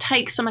just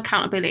take some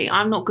accountability.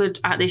 I'm not good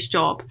at this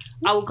job.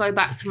 I will go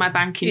back to my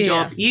banking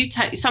job.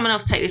 Someone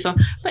else take this on.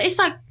 But it's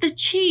like the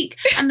cheek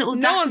and the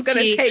audacity. No one's going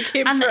to take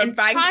him for a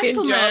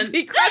banking job.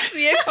 He crashed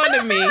the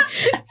economy.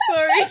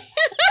 Sorry.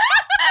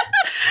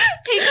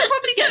 He could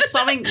probably get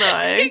something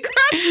though. He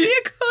crashed the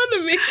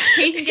economy.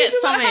 He can get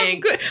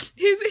something. But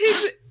his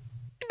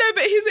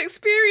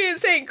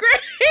experience ain't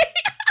great.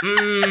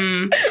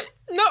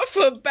 Not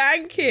for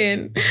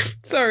banking.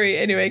 Sorry.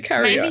 Anyway,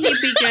 carry on. Maybe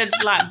he'd be good,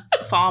 like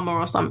farmer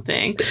or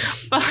something.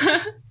 But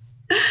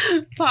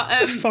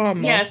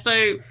farmer. Yeah.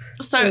 So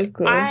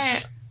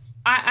I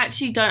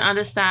actually don't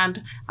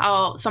understand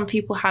how some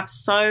people have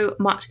so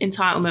much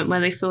entitlement where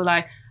they feel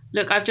like,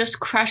 look, I've just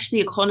crashed the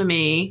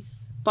economy,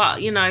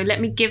 but you know, let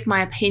me give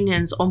my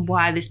opinions on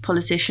why this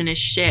politician is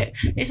shit.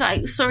 It's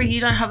like, sorry, you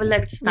don't have a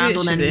leg to stand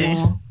on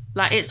anymore.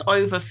 Like it's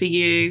over for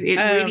you.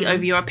 It's really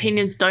over. Your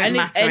opinions don't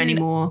matter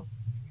anymore.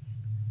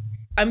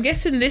 I'm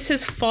guessing this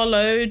has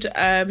followed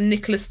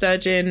Nicola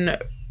Sturgeon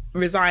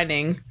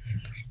resigning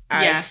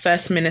as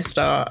First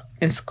Minister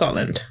in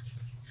Scotland.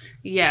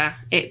 Yeah,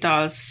 it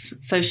does.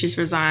 So she's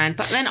resigned.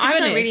 But then I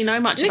don't really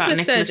know much about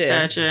Nicola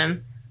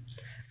Sturgeon.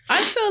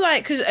 I feel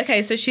like,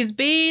 so she's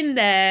been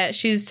there.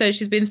 She's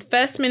been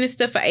First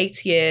Minister for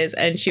 8 years,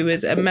 and she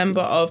was a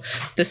member of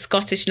the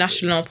Scottish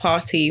National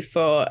Party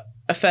for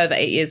a further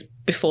 8 years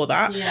before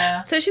that.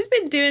 Yeah. So she's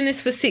been doing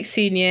this for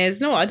 16 years.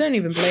 No, I don't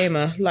even blame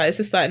her. Like, it's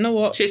just like, you know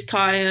what? She's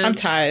tired. I'm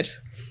tired.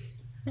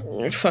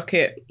 Fuck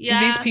it. Yeah.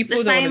 These people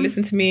don't want to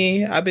listen to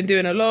me. I've been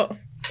doing a lot.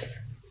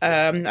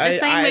 The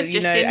same with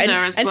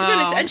Jacinda as well. And to be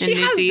honest, and she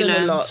has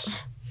done a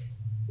lot.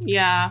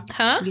 Yeah.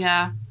 Huh?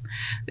 Yeah.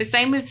 The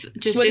same with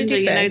Jacinda,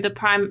 you know, the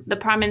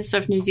Prime Minister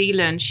of New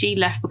Zealand, she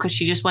left because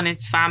she just wanted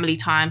family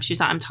time. She's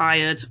like, I'm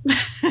tired.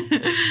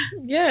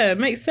 Yeah, it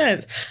makes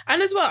sense.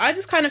 And as well, I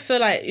just kind of feel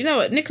like, you know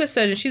what, Nicola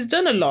Sturgeon, she's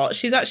done a lot.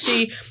 She's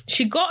actually,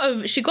 she got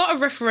a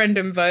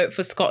referendum vote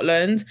for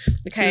Scotland.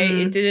 Okay,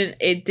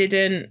 it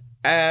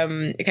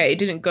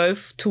didn't go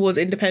towards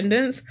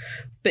independence.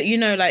 But, you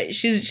know, like,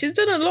 she's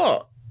done a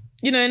lot,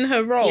 you know, in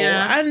her role.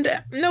 Yeah.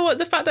 And you know what,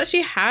 the fact that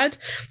she had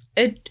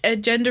a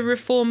gender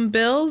reform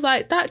bill,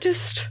 like, that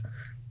just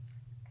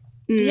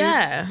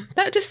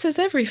that just says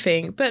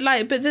everything. But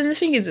then the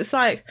thing is, it's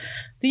like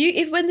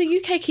when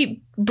the UK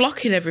keep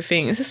blocking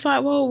everything, it's just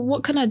like, well,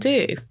 what can I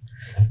do?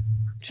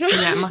 Do you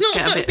know it must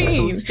get a bit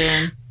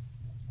exhausting.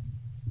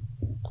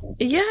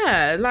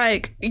 Yeah,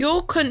 like,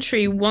 your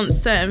country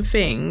wants certain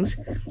things,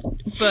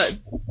 but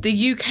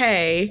the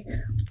UK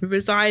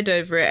reside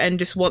over it and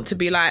just want to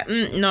be like,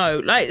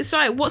 no. Like, it's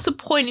like, what's the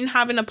point in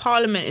having a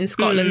parliament in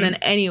Scotland then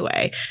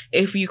anyway,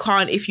 if you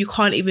can't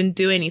even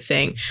do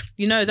anything?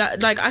 You know,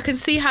 that, like, I can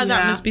see how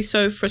that must be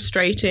so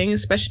frustrating,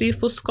 especially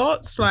for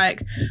Scots.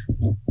 Like,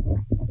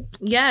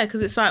 yeah,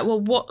 because it's like, well,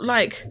 what,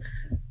 like,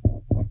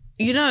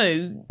 you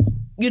know,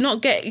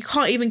 you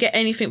can't even get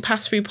anything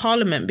passed through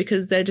parliament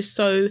because they're just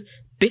so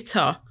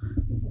bitter.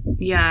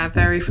 Yeah,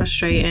 very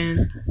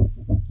frustrating.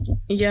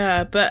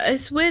 Yeah, but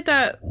it's weird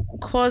that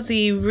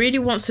Kwasi really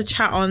wants to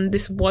chat on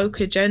this woke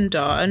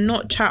agenda and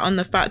not chat on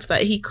the fact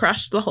that he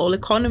crashed the whole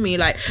economy.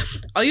 Like,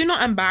 are you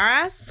not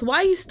embarrassed? Why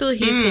are you still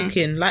here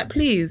talking? Like,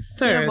 please,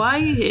 sir. Yeah, why are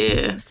you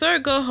here? Sir,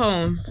 go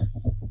home.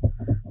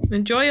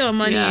 Enjoy your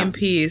money in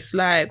peace.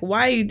 Like,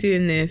 why are you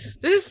doing this?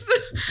 This,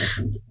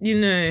 you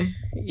know,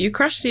 you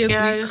crashed the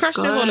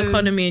whole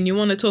economy, and you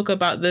want to talk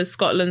about the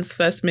Scotland's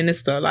first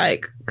minister.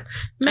 Like,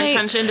 mate,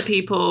 and transgender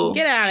people,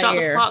 get out shut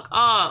of here. The fuck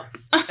up.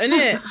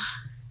 Innit?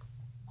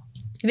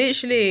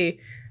 Literally,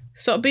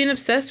 stop being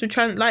obsessed with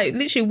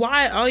literally,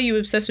 why are you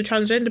obsessed with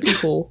transgender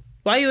people?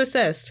 Why are you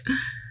obsessed?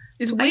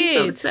 It's weird. Why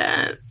are you so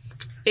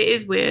obsessed? It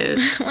is weird.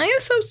 Why are you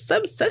so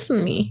obsessed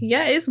with me?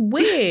 Yeah, it's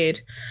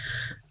weird.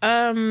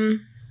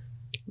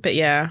 But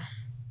yeah,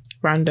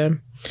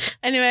 random.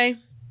 Anyway,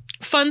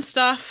 fun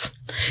stuff.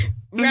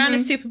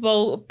 Rihanna's Super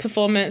Bowl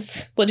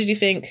performance. What did you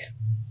think?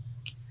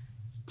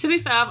 To be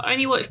fair, I've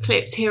only watched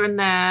clips here and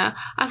there.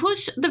 I've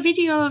watched the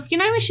video of, you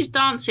know, when she's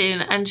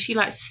dancing and she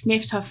like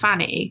sniffs her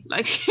fanny,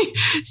 like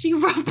she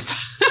rubs.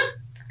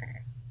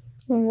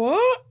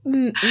 What?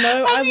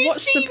 No, I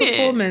watched the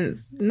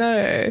performance.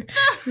 No,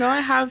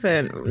 I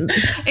haven't.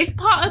 It's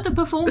part of the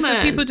performance. So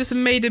people just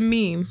made a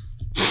meme.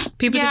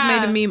 People just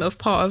made a meme of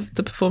part of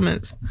the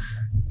performance.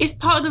 It's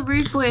part of the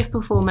Rude Boy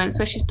performance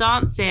where she's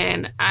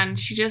dancing and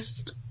she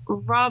just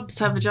rubs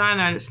her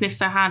vagina and sniffs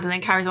her hand and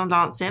then carries on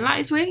dancing. Like,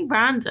 it's really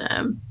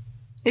random.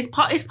 It's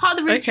part of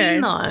the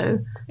routine though.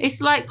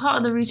 It's like part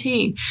of the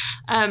routine.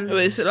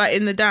 It's like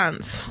in the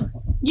dance.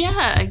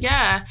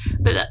 Yeah.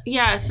 But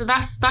yeah, so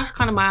that's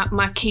kind of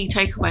my key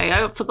takeaway.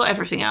 I forgot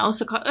everything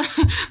else.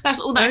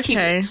 That's all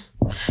that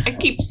I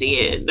keep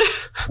seeing.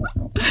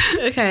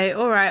 Okay,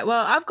 all right.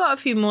 Well, I've got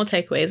a few more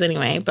takeaways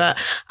anyway, but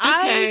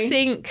I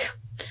think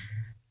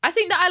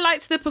that I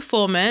liked the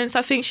performance.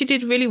 I think she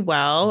did really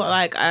well.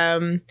 Like,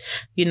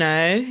 you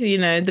know,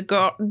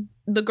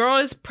 the girl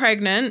is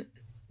pregnant.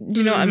 Do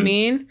you know what I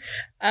mean?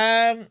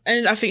 And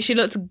I think she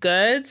looked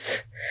good.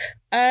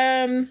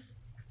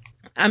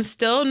 I'm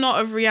still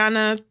not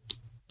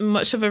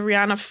much of a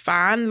Rihanna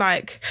fan.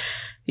 Like,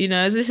 you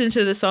know, I was listening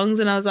to the songs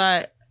and I was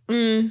like,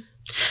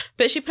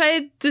 But she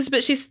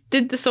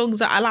did the songs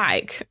that I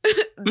like.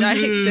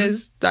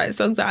 There's like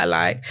songs that I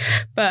like.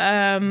 But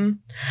and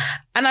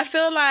I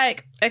feel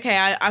like,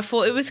 okay, I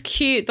thought it was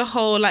cute. The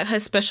whole, like, her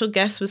special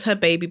guest was her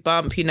baby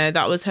bump, you know,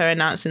 that was her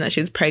announcing that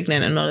she was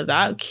pregnant and all of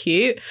that.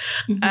 Cute.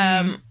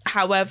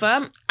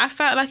 However, I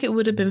felt like it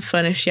would have been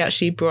fun if she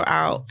actually brought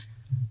out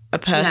a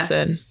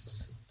person.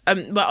 Yes.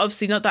 But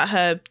obviously not that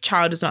her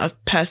child is not a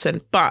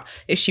person, but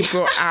if she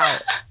brought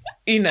out,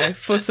 you know,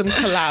 for some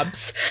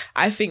collabs,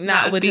 I think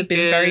that would have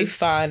been very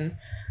fun.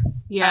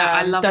 Yeah,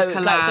 I love a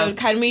collab.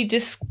 Can we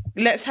just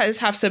let's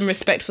have some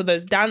respect for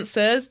those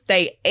dancers?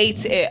 They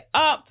ate it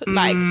up.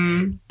 Like,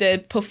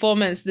 the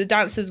performance, the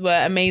dancers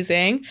were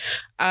amazing.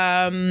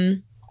 Yeah,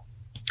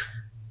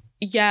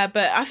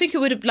 but I think it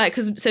would have, like,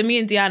 so me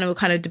and Deanna were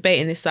kind of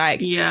debating this,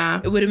 like,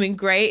 it would have been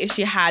great if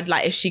she had,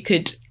 like, if she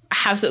could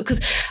have, so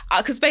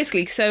because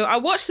basically, so I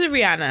watched the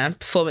Rihanna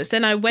performance,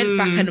 then I went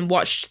back and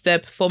watched the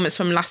performance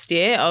from last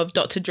year of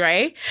Dr.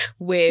 Dre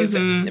with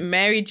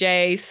Mary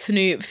J,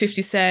 Snoop,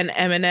 50 Cent,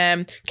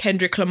 Eminem,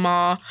 Kendrick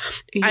Lamar,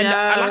 and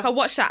I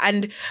watched that,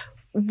 and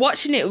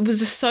watching it was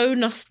just so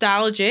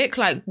nostalgic,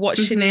 like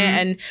watching it,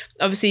 and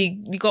obviously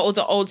you got all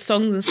the old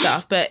songs and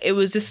stuff, but it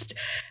was just,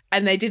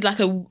 and they did like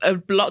a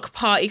block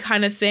party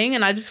kind of thing,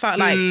 and I just felt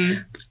like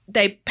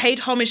they paid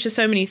homage to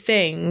so many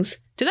things.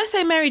 Did I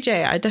say Mary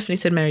J? I definitely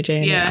said Mary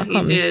J. Yeah,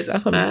 you did. I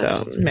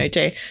promised Mary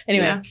J.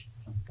 Anyway,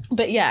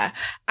 but yeah,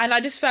 and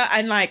I just felt,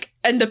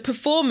 and the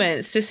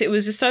performance, just, it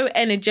was just so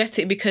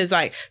energetic because,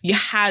 like, you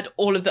had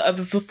all of the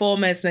other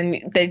performers and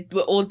then they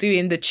were all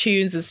doing the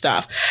tunes and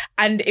stuff,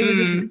 and it was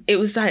just, it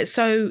was like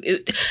so.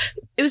 It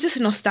was just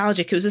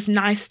nostalgic. It was just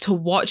nice to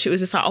watch. It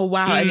was just like, oh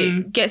wow, and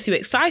it gets you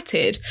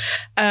excited.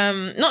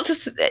 Not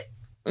to.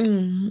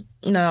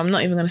 No, I'm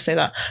not even going to say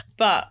that,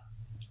 but.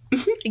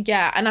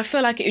 Yeah, and I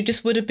feel like it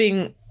just would have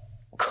been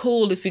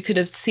cool if we could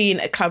have seen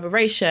a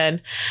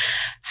collaboration.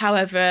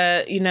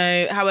 However,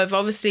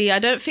 obviously I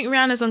don't think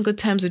Rihanna's on good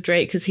terms with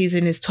Drake because he's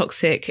in his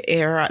toxic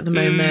era at the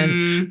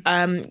moment.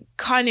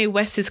 Kanye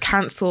West is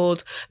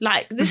cancelled.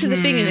 Like, this is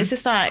the thing, and it's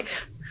just like,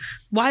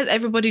 why is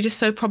everybody just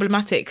so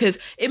problematic? Because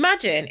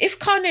imagine if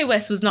Kanye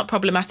West was not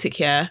problematic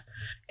here.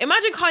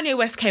 Imagine Kanye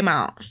West came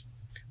out.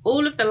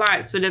 All of the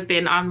lights would have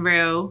been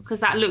unreal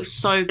because that looks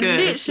so good.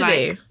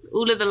 Literally. Like,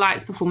 all of the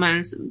lights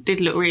performance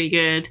did look really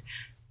good.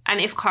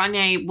 And if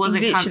Kanye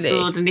wasn't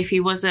cancelled and if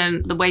he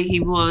wasn't the way he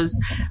was,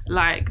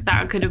 like,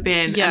 that could have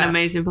been an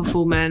amazing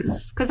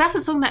performance. Because that's a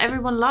song that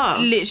everyone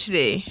loves.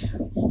 Literally.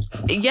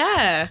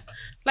 Yeah.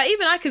 Like,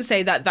 even I can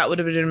say that would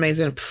have been an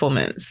amazing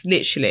performance.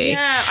 Literally.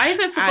 Yeah, I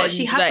even forgot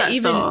she had that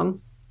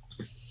song.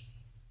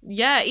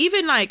 Yeah,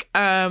 even like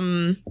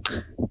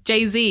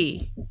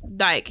Jay-Z.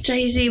 Like,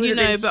 Jay-Z would have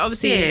been but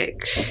obviously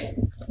sick.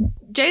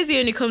 Jay-Z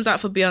only comes out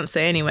for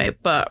Beyonce anyway,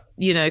 but,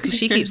 you know, because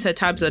she keeps her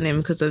tabs on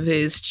him because of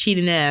his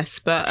cheating ass,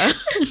 but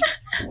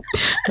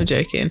I'm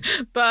joking.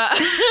 But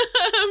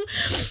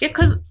yeah,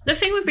 because the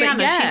thing with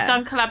Rihanna, she's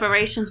done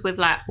collaborations with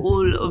like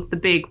all of the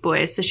big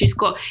boys. So she's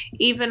got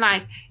even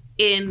like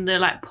in the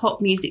like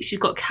pop music, she's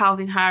got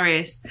Calvin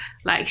Harris,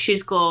 like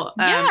she's got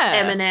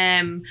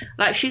Eminem,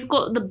 like she's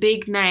got the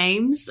big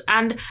names,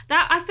 and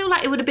that I feel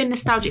like it would have been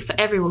nostalgic for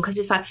everyone because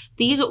it's like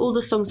these are all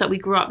the songs that we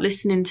grew up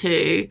listening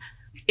to.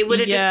 It would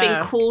have just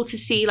been cool to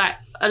see like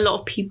a lot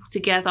of people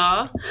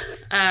together.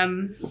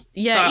 Even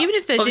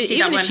if they did,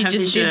 even if she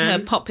just did her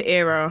pop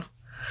era.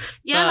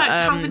 Yeah, like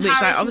Calvin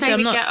Harris and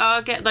David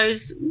Guetta, get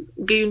those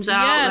goons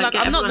out. Yeah, like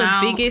I'm not the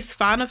biggest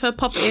fan of her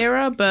pop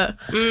era, but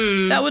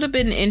that would have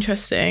been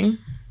interesting,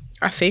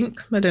 I think.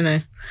 I don't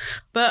know.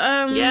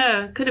 But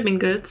yeah, could have been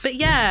good. But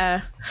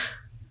yeah.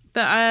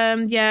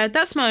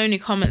 That's my only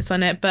comments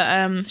on it.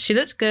 But she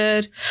looked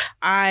good.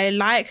 I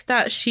like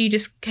that she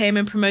just came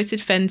and promoted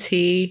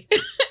Fenty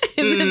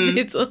in the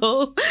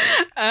middle.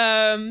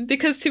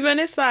 Because to be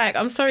honest, like,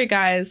 I'm sorry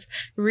guys,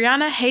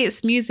 Rihanna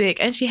hates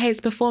music and she hates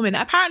performing.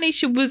 Apparently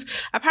she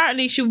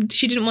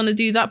didn't want to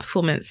do that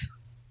performance.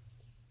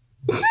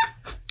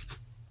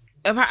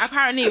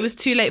 Apparently it was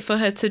too late for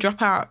her to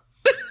drop out.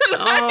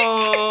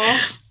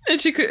 And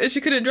she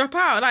couldn't drop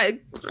out.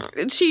 Like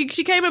she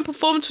came and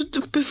performed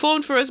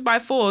for us by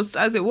force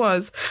as it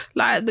was.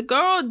 Like the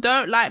girl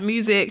don't like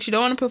music. She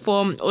don't want to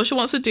perform. All she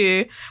wants to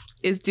do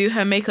is do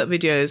her makeup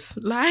videos.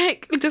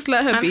 Like just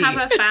let her be.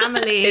 Have a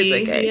family. It's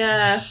okay.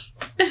 Yeah.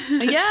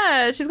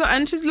 Yeah,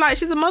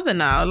 she's a mother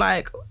now.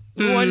 Like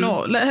why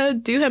not? Let her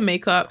do her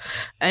makeup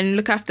and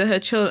look after her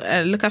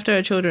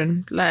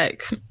children.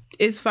 Like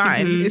it's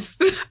fine.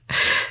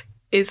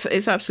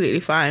 It's absolutely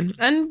fine,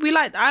 and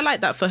I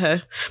like that for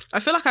her. I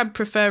feel like I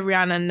prefer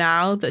Rihanna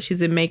now that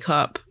she's in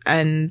makeup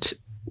and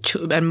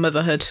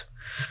motherhood,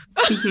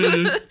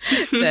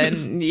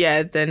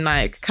 than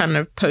like kind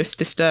of post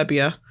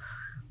Disturbia.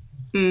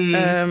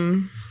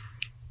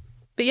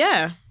 But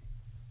yeah.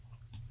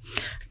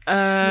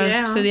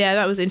 So yeah,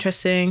 that was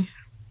interesting.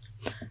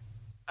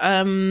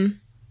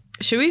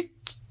 Should we?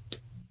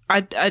 I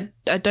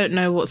don't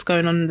know what's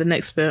going on in the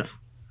next bit.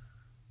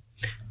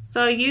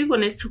 So you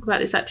wanted to talk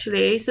about this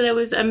actually. So there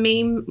was a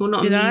meme, well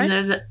not a meme,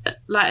 there's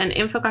like an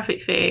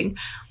infographic thing.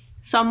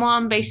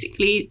 Someone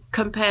basically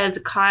compared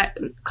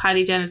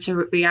Kylie Jenner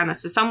to Rihanna.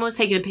 So someone was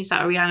taking a piss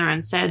out of Rihanna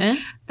and said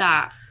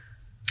that,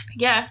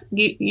 yeah,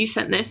 you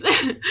sent this.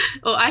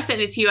 Or I sent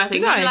it to you, I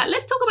think. Like,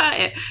 let's talk about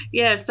it.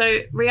 Yeah,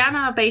 so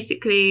Rihanna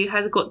basically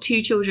has got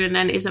 2 children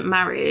and isn't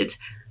married.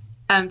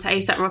 To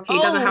A$AP Rocky,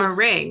 doesn't have a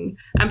ring,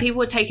 and people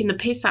were taking the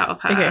piss out of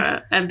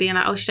her and being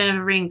like, "Oh, she doesn't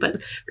have a ring."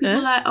 But people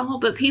were like, "Oh,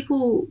 but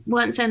people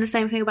weren't saying the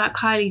same thing about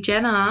Kylie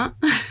Jenner."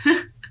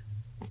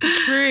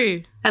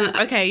 True. And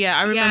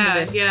I remember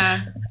this.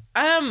 Yeah.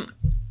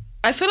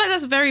 I feel like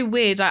that's very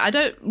weird. Like,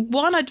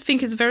 I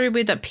think it's very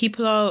weird that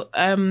people are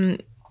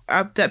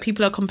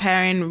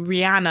comparing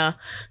Rihanna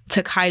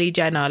to Kylie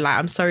Jenner. Like,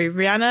 I'm sorry,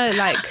 Rihanna,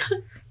 like.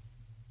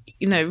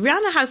 You know,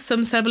 Rihanna has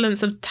some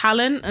semblance of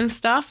talent and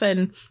stuff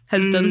and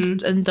has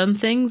done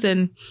things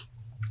and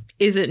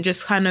isn't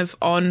just kind of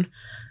on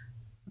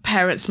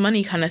parents'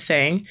 money kind of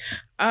thing.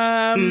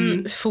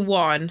 For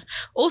one.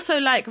 Also,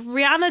 like,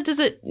 Rihanna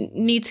doesn't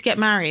need to get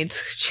married.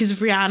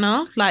 She's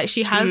Rihanna. Like,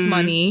 she has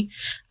money.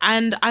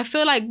 And I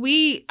feel like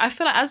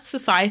as a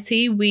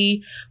society,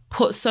 we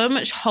put so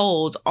much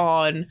hold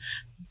on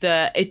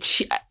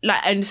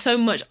and so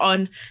much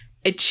on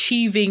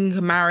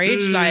achieving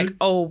marriage, like,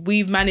 oh,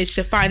 we've managed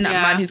to find that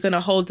man who's going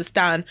to hold us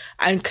down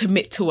and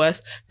commit to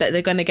us that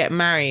they're going to get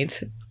married.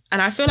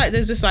 And I feel like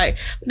there's just like,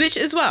 which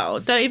as well,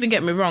 don't even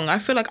get me wrong, I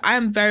feel like I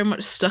am very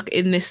much stuck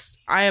in this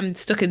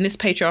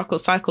patriarchal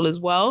cycle as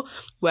well,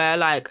 where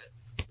like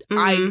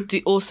I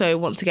do also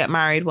want to get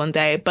married one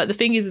day. But the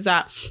thing is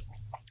that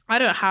I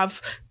don't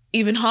have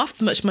even half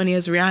as much money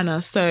as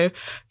Rihanna. So,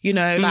 you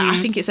know, like, I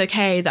think it's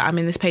okay that I'm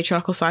in this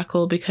patriarchal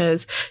cycle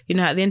because, you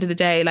know, at the end of the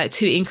day, like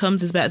 2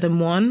 incomes is better than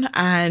 1.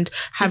 And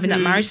having that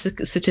marriage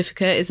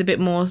certificate is a bit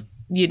more,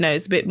 you know,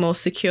 it's a bit more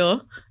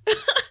secure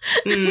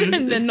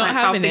than not like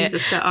having it.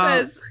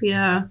 Whereas,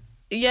 yeah.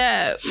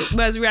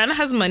 Whereas Rihanna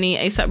has money,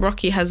 A$AP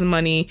Rocky has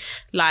money.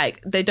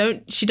 Like,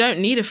 she don't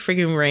need a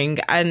frigging ring.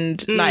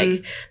 And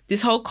like,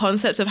 this whole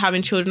concept of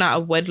having children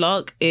out of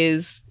wedlock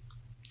is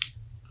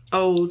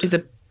old.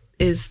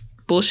 Is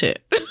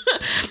bullshit.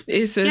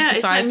 It's a societal...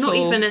 It's like not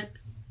even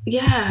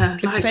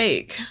it's like,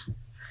 fake.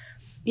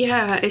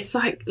 Yeah, it's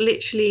like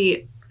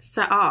literally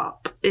set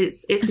up.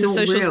 It's not a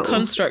social real.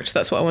 Construct.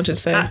 That's what I wanted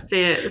to say. That's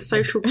it. A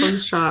social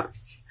construct.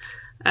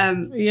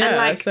 And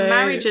like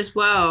marriage as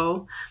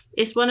well.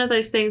 It's one of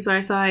those things where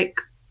it's like,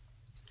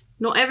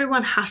 not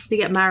everyone has to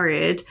get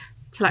married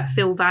to like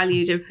feel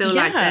valued and feel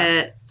like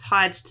they're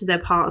tied to their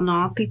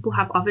partner. People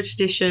have other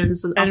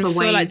traditions and other ways,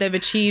 feel like they've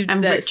achieved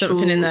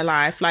something in their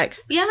life. Like,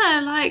 and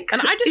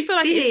I just feel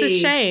like it's a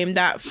shame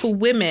that for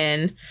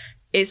women,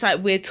 it's like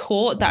we're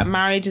taught that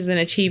marriage is an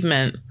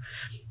achievement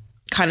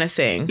kind of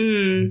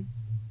thing.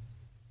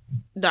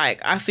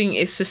 Like, I think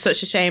it's just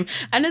such a shame.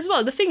 And as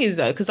well, the thing is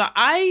though, because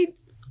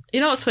you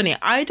know what's funny?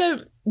 I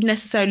don't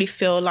necessarily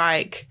feel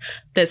like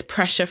there's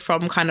pressure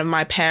from kind of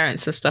my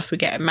parents and stuff for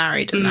getting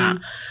married and that.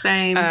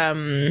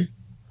 Same.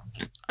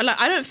 like,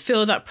 I don't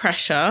feel that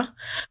pressure,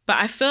 but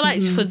I feel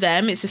like for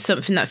them it's just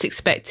something that's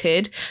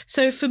expected.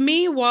 So for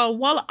me,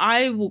 while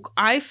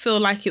I feel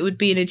like it would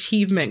be an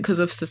achievement because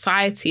of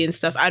society and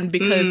stuff, and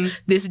because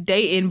this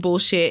dating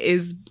bullshit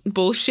is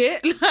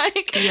bullshit,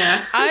 like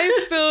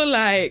I feel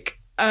like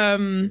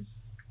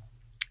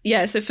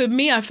so for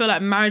me, I feel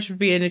like marriage would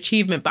be an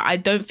achievement, but I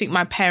don't think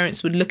my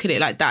parents would look at it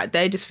like that.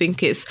 They just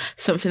think it's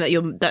something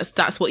that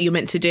that's what you're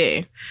meant to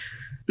do.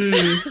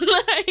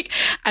 Like,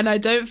 and I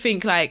don't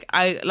think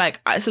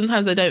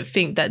sometimes I don't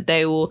think that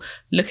they will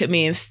look at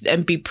me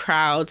and be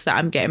proud that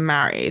I'm getting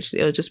married.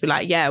 It'll just be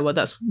like, yeah,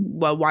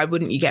 well, why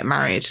wouldn't you get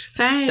married?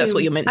 Same. That's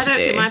what you're meant to do. I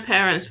don't think my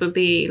parents would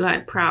be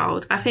like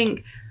proud. I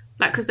think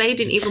like because they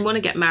didn't even want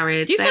to get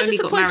married. They only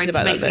got married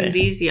to make things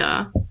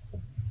easier.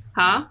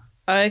 Huh?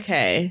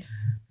 Okay.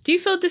 Do you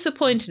feel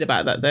disappointed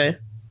about that though?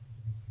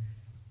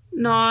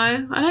 No,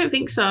 I don't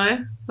think so.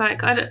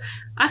 Like I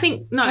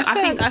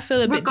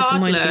feel a bit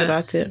disappointed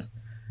about it.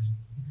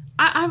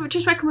 I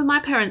just reckon with my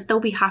parents,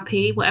 they'll be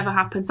happy whatever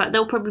happens. Like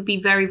they'll probably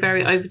be very,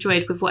 very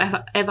overjoyed with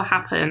whatever ever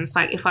happens.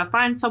 Like if I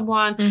find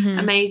someone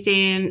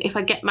amazing, if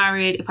I get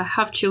married, if I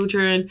have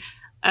children,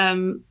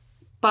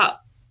 but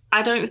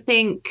I don't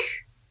think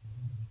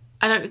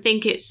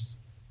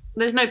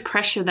there's no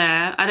pressure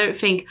there. I don't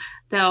think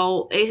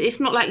it's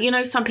not like, you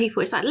know, some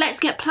people, it's like, let's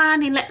get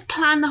planning, let's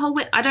plan the whole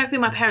way. I don't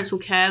think my parents will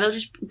care. They'll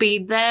just be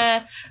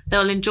there.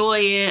 They'll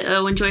enjoy it.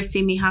 They'll enjoy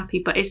seeing me happy.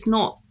 But it's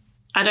not,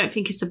 I don't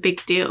think it's a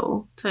big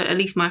deal to at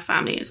least my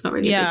family. It's not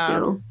really a big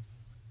deal.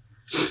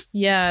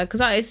 Yeah, because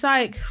it's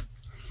like,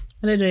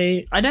 I don't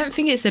know. I don't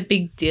think it's a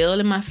big deal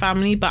in my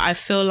family, but I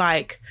feel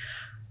like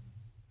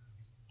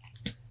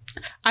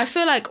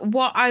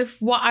what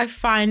I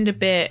find a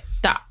bit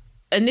that,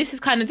 and this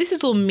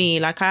is all me,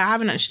 like I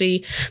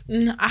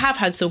have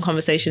had some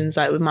conversations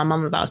like with my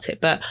mum about it,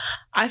 but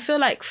I feel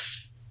like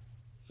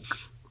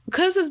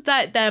because of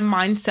that, their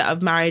mindset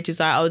of marriage is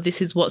like, oh,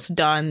 this is what's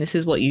done, this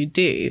is what you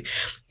do.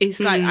 It's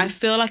like, I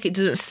feel like it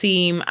doesn't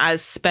seem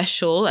as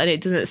special, and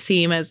it doesn't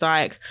seem as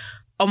like,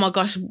 oh my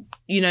gosh,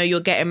 you know, you're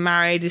getting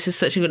married, this is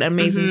such an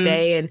amazing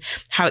day, and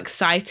how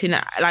exciting.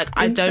 Like,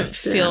 I don't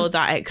feel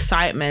that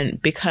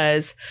excitement,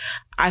 because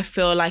I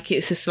feel like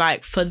it's just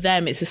like, for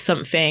them, it's just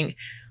something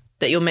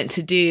that you're meant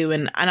to do.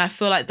 And I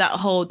feel like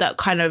that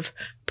kind of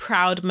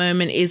proud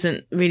moment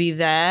isn't really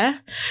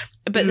there.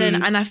 But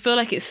then, and I feel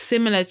like it's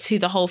similar to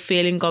the whole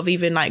feeling of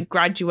even like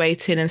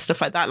graduating and stuff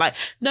like that. Like,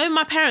 no,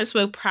 my parents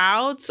were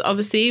proud,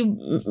 obviously,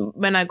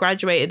 when I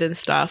graduated and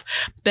stuff.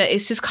 But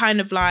it's just kind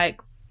of like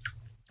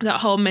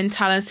that whole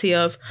mentality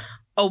of,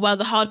 oh, well,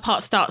 the hard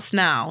part starts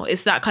now.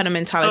 It's that kind of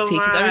mentality.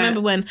 Because I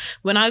remember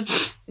when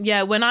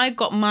I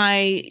got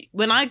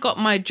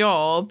my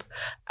job,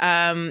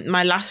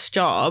 my last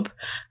job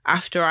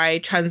after I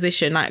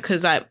transitioned, like,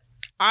 because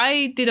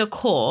I did a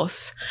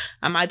course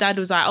and my dad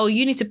was like, oh,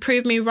 you need to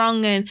prove me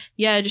wrong, and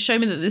just show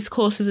me that this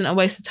course isn't a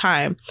waste of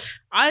time.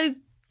 I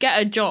get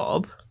a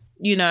job,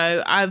 you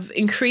know, I've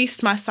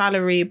increased my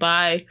salary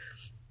by,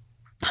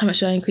 how much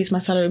did I increase my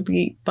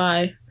salary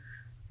by?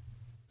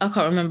 I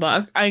can't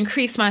remember. I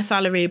increased my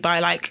salary by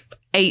like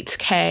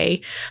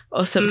 8k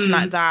or something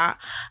like that.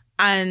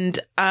 And,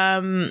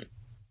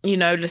 you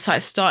know, just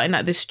like starting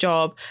at this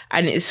job,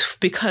 and it's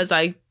because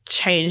I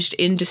changed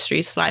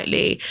industry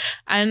slightly.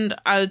 And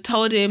I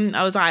told him,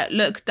 I was like,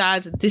 look,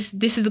 Dad, this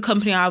is the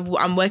company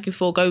I'm working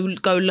for, go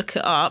look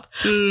it up.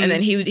 And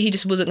then he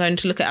just wasn't going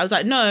to look at it. I was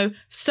like, no,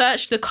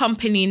 search the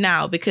company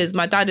now, because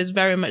my dad is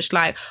very much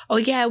like, oh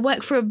yeah, I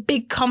work for a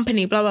big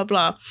company, blah blah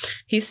blah.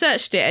 He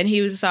searched it and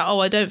he was like, oh,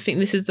 I don't think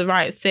this is the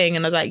right thing.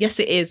 And I was like, yes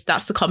it is,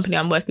 that's the company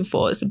I'm working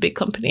for, it's a big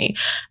company.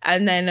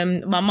 And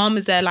then my mom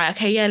is there like,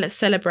 okay, yeah, let's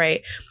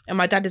celebrate. And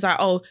my dad is like,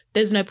 oh,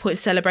 there's no point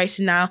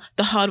celebrating now,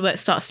 the hard work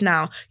starts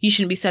now, you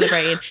shouldn't be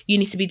celebrating, you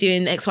need to be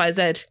doing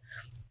XYZ.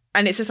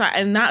 And it's just like,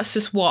 and that's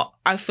just what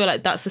I feel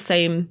like, that's the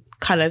same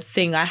kind of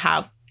thing I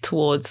have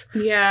towards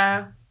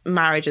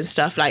marriage and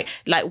stuff. Like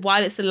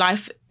while it's a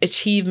life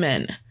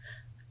achievement,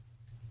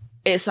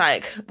 it's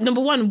like,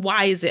 number one,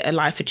 why is it a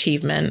life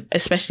achievement,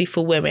 especially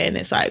for women?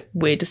 It's like,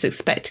 we're just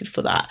expected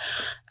for that.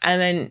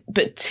 And then,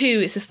 but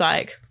two, it's just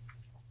like,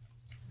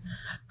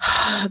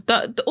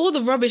 all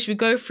the rubbish we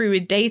go through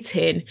with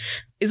dating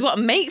is what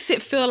makes it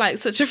feel like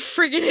such a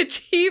frigging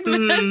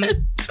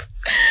achievement.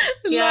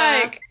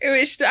 Like,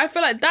 which I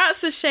feel like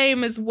that's a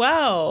shame as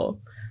well.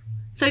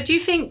 So do you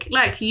think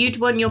like you'd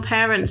want your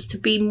parents to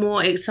be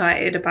more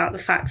excited about the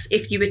fact,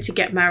 if you were to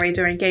get married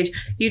or engaged,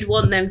 you'd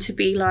want them to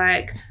be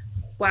like,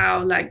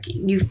 wow, like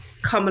you've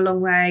come a long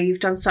way, you've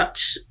done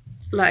such,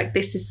 like,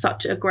 this is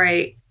such a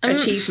great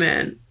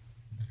achievement?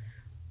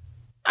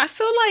 I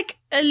feel like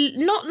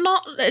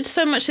not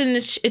so much in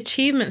the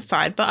achievement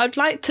side, but I'd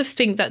like to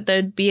think that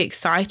they'd be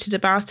excited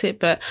about it.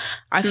 But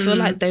I feel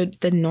like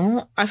they're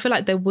not. I feel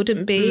like they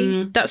wouldn't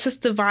be. That's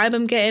just the vibe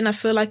I'm getting. I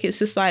feel like it's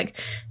just like,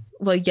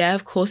 well, yeah,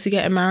 of course you're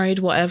getting married,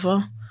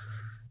 whatever.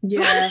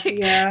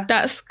 Yeah.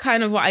 That's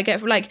kind of what I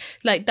get from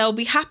like they'll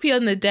be happy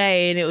on the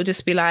day, and it will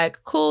just be like,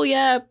 cool,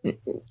 yeah,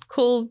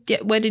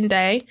 wedding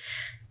day.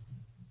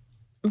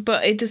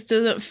 but it just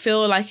doesn't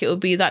feel like it would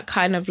be that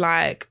kind of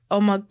like, oh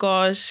my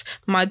gosh,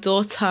 my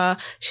daughter,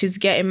 she's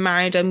getting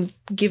married, I'm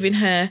giving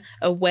her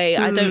away.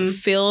 I don't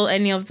feel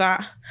any of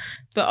that.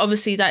 But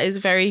obviously that is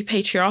very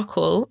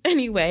patriarchal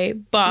anyway.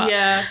 But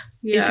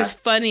it's just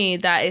funny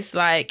that it's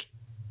like,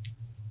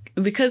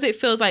 because it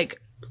feels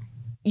like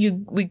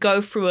we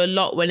go through a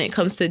lot when it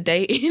comes to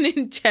dating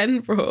in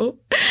general.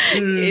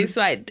 It's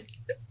like,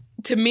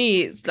 to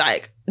me, it's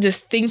like,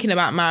 just thinking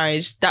about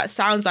marriage, that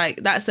sounds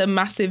like that's a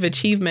massive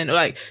achievement, or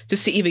like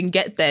just to even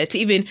get there, to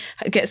even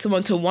get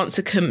someone to want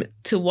to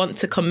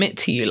commit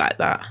to you like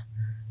that.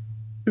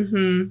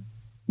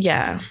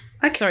 Yeah.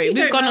 Sorry,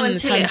 we've gone on a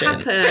tangent. It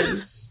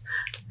happens.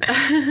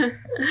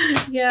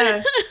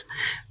 Yeah,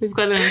 we've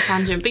gone on a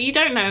tangent, but you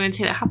don't know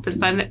until it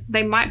happens. And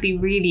they might be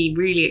really,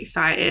 really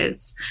excited,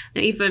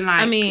 and even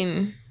like, I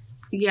mean,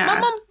 yeah, my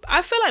mum,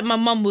 I feel like my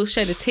mum will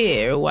shed a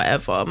tear or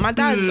whatever. My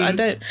dad,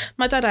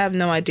 my dad, I have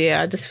no idea.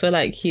 I just feel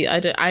like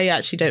I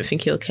actually don't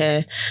think he'll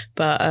care,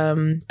 but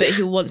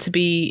he'll want to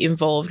be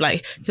involved.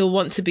 Like, he'll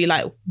want to be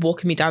like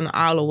walking me down the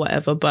aisle or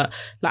whatever. But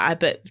I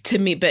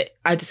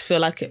just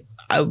feel like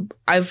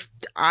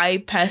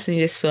I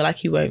personally just feel like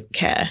he won't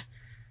care.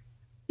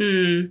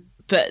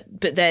 But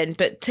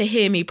to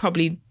him, he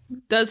probably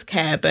does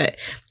care, but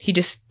he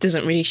just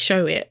doesn't really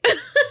show it.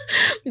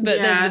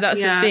 But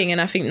that's the thing, and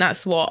I think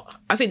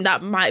that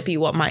might be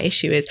what my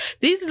issue is.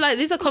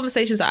 These are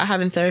conversations that I have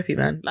in therapy,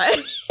 man. Like,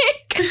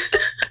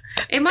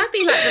 it might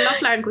be like the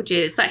love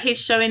languages, like he's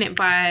showing it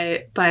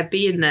by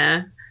being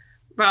there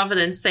rather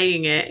than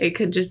saying it. It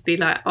could just be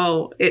like,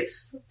 oh,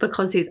 it's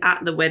because he's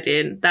at the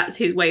wedding, that's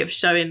his way of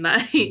showing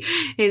that he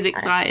is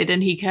excited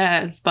and he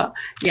cares. But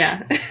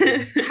yeah.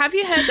 Have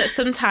you heard that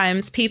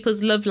sometimes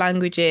people's love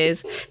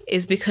languages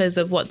is because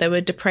of what they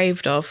were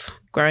depraved of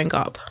growing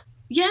up?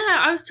 Yeah,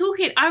 I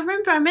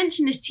remember I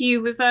mentioned this to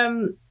you with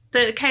the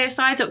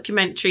KSI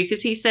documentary,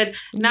 because he said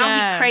now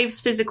he craves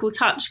physical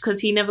touch because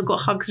he never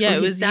got hugs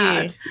from his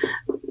dad.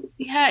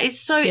 Yeah, it's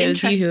so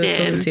interesting. It was you who was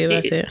talking to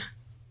about it.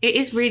 It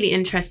is really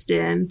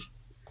interesting.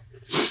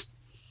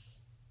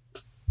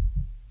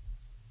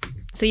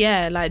 So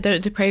yeah, like,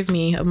 don't deprave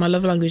me of my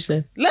love language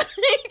then.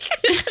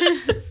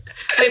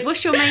 Wait,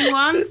 what's your main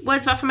one?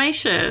 Words of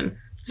affirmation.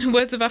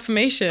 Words of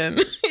affirmation.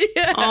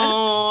 Yeah.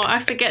 Oh, I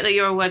forget that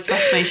you're a words of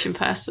affirmation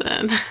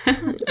person.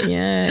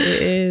 Yeah,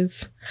 it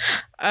is.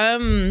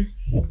 I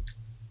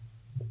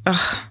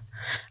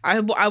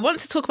want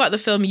to talk about the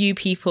film You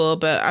People,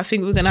 but I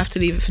think we're gonna have to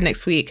leave it for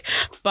next week.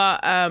 But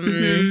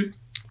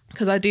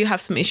because I do have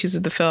some issues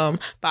with the film,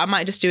 but I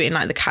might just do it in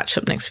like the catch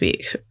up next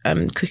week,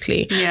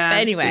 quickly. Yeah. But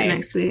anyway,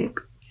 next week.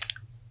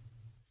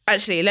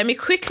 Actually, let me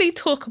quickly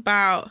talk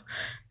about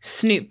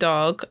Snoop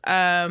Dogg,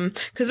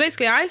 because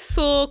basically I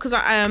saw,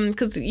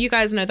 because you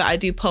guys know that I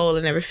do pole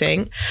and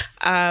everything,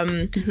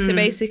 so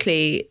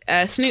basically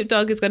Snoop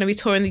Dogg is going to be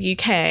touring the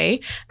UK,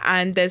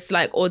 and there's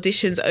like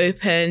auditions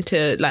open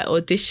to like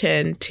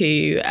audition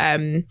to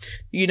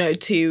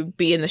to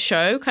be in the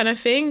show kind of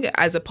thing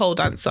as a pole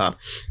dancer.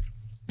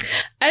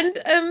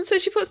 And so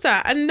she puts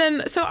that, and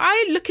then so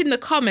I look in the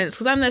comments,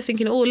 because I'm there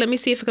thinking, oh, let me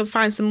see if I can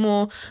find some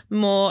more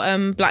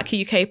Black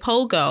UK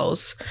pole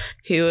girls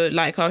who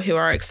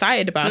are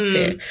excited about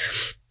it.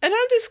 And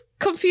I'm just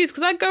confused,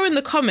 because I go in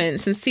the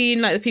comments and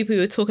seeing like the people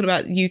who are talking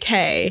about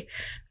UK,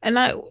 and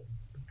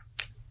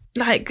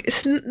like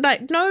it's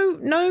like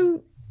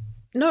no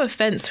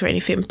offense or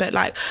anything, but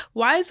like,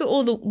 why is it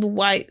all the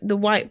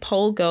white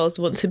pole girls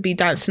want to be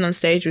dancing on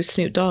stage with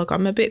Snoop Dogg?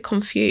 I'm a bit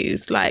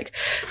confused, like,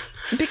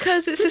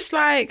 because it's just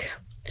like,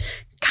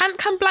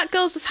 can black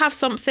girls just have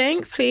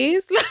something,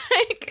 please?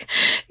 Like,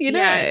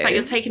 yeah, it's like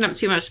you're taking up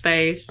too much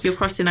space, you're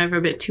crossing over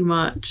a bit too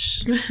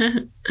much. Yeah,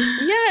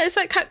 it's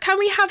like, can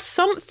we have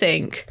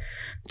something?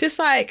 Just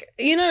like,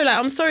 like,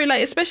 I'm sorry,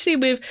 like, especially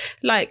with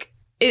like,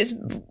 it's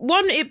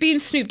one, it being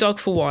Snoop Dogg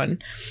for one,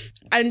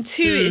 and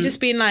two, it just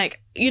being like,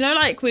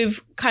 like with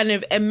kind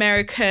of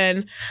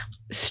American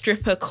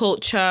stripper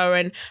culture,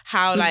 and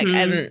how like,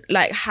 and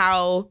like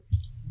how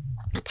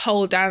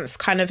pole dance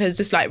kind of has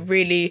just like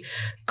really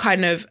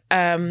kind of,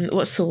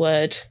 what's the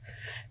word?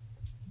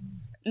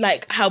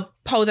 Like how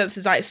pole dance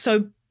is like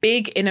so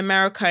big in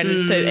America, and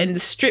and the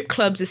strip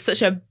clubs is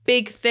such a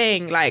big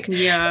thing. Like,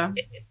 yeah,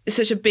 it's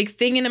such a big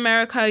thing in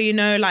America,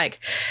 like,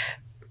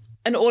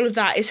 and all of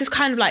that. It's just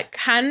kind of like,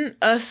 can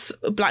us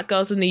black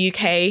girls in the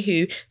UK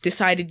who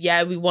decided,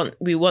 yeah, we want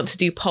to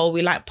do pole,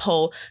 we like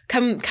pole,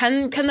 can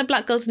the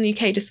black girls in the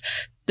UK just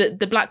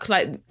the black,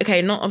 like,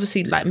 okay, not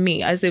obviously like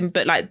me as in,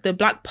 but like the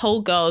black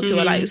pole girls who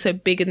are like so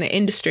big in the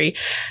industry,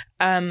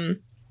 can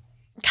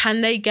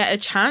they get a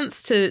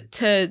chance to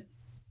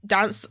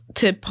dance,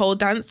 to pole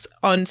dance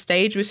on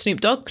stage with Snoop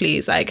Dogg,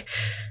 please? Like,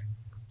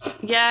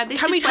 yeah, this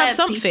can is we where have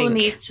something? People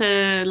need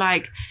to,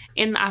 like,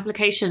 in the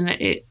application,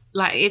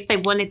 like, if they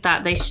wanted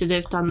that, they should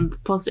have done the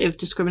positive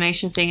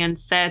discrimination thing and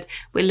said,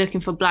 we're looking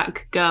for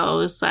black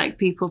girls, like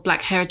people of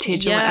black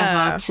heritage or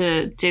whatever,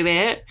 to do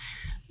it.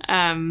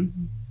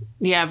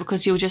 Yeah,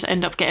 because you'll just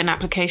end up getting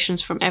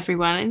applications from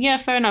everyone. And yeah,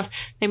 fair enough,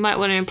 they might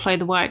want to employ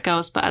the white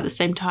girls, but at the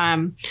same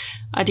time,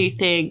 I do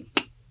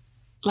think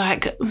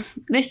like,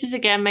 this is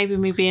again maybe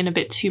me being a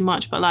bit too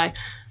much, but like,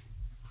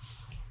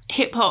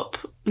 hip hop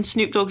and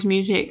Snoop Dogg's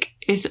music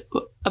is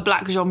a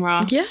black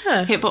genre.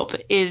 Yeah. Hip hop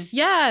is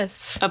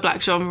a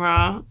black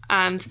genre,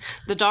 and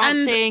the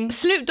dancing and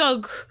Snoop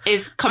Dogg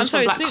comes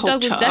from black Snoop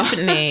culture. Dogg was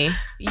definitely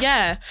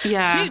yeah.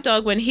 Snoop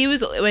Dogg when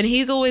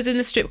he's always in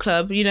the strip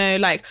club, you know,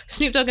 like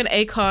Snoop Dogg and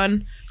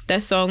Akon,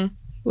 their song.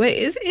 Wait,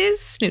 is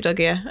Snoop Dogg,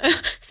 yeah.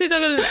 Snoop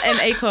Dogg and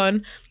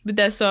Akon with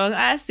their song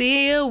I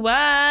See You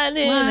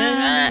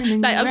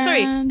Winding. Like, I'm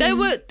sorry, they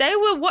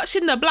were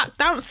watching the black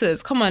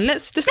dancers. Come on,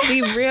 let's just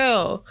be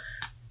real.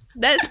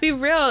 Let's be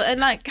real.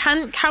 And like,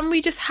 can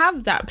we just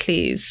have that,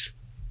 please?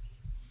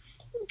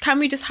 Can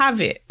we just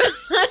have it?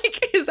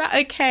 Like, is that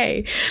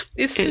okay?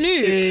 It's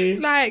Snoop. True.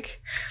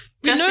 Like,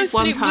 we Just know this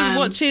one Snoop was time.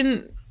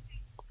 watching.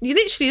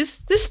 Literally,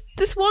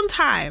 this one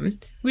time,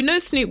 we know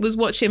Snoop was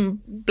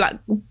watching black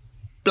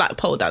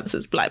pole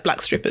dancers,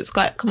 black strippers.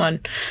 Like, come on,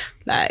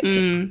 like,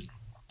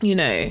 you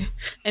know.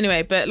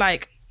 Anyway, but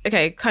like,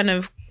 okay, kind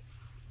of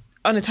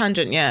on a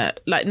tangent, yeah.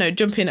 Like, no,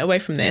 jumping away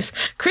from this.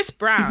 Chris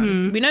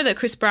Brown. We know that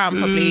Chris Brown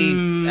probably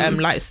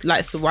likes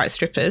the white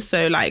strippers.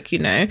 So, like, you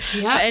know.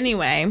 Yeah. But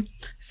anyway,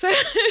 so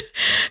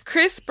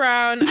Chris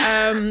Brown.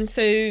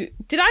 So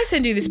did I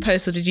send you this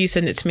post or did you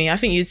send it to me? I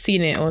think you'd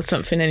seen it or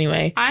something.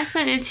 Anyway, I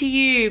sent it to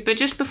you, but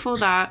just before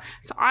that,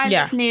 so I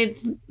live near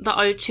the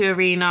O2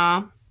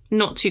 Arena.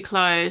 Not too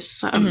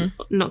close. I'm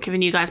not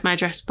giving you guys my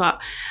address, but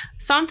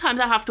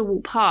sometimes I have to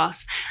walk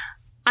past.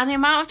 And the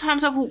amount of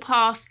times I've walked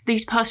past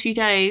these past few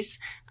days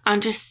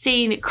and just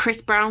seen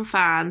Chris Brown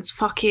fans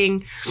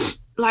fucking,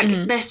 like,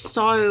 they're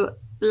so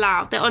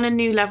loud. They're on a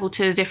new level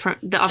to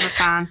the other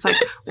fans. Like,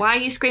 why are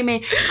you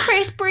screaming,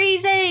 Chris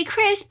Breezy,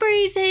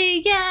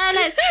 yeah,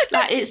 let's,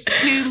 like, it's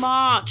too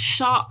much,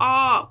 shut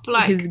up.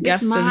 Like, He's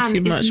this man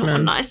too much, is not man.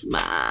 a nice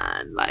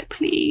man. Like,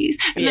 please.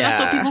 And then I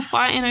saw people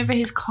fighting over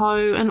his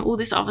coat and all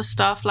this other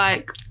stuff.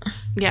 Like,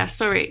 yeah,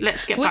 sorry,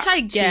 let's get back to... Which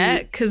I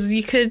get, because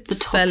you could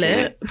sell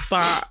it,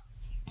 but...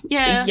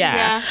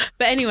 Yeah.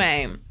 But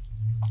anyway,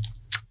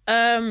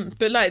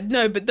 but like,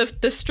 no, but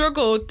the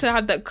struggle to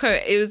have that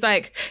coat, it was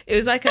like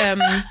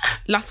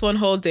last one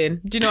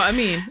holding. Do you know what I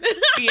mean?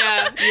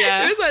 Yeah.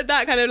 It was like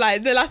that kind of,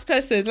 like, the last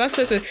person.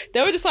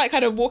 They were just like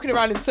kind of walking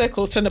around in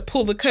circles trying to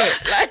pull the coat.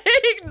 Like,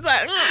 it's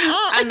like,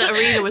 and the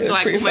arena was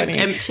like almost funny.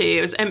 empty.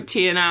 It was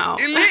emptying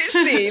out.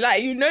 Literally,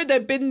 like, you know,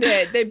 they've been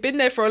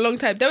there for a long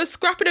time. They were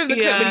scrapping over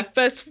the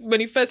coat when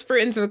he first threw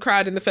it into the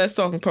crowd in the first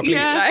song, probably.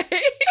 Yeah. Like,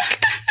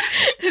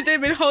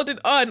 they've been holding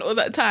on all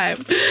that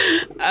time.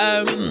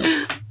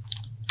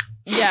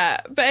 Yeah,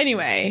 but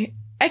anyway,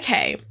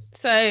 okay.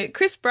 So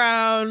Chris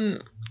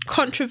Brown,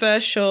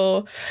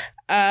 controversial.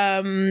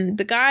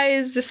 The guy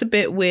is just a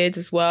bit weird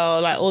as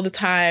well, like, all the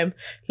time,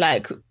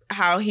 like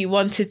how he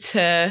wanted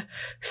to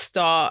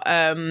start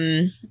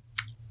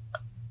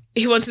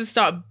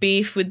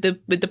beef with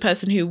the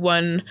person who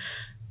won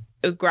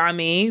a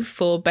Grammy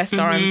for Best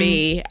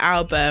R&B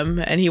album,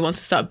 and he wanted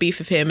to start beef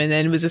with him, and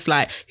then was just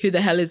like, who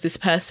the hell is this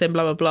person,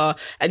 blah blah blah.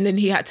 And then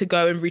he had to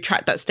go and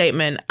retract that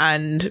statement,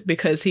 and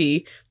because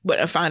he went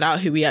and found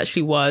out who he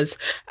actually was,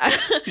 and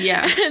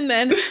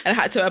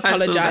had to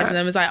apologize, and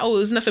then was like, oh, it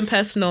was nothing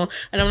personal.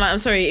 And I'm like, I'm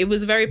sorry, it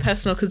was very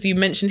personal because you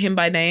mentioned him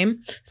by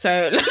name,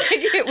 so like,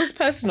 it was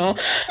personal.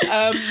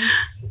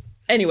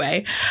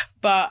 Anyway,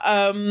 but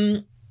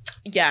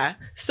yeah,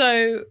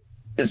 so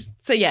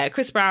yeah,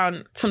 Chris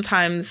Brown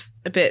sometimes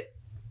a bit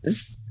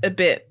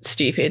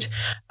stupid.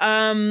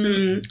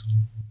 But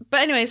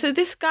anyway, so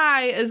this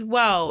guy as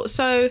well.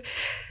 So,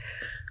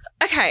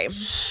 okay,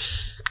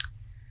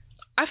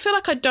 I feel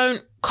like I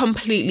don't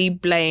completely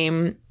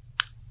blame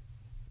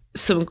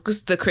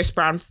the Chris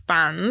Brown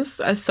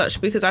fans as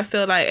such, because I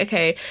feel like,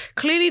 okay,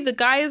 clearly the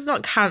guy is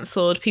not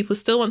cancelled. People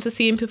still want to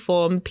see him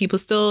perform. People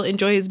still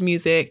enjoy his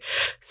music.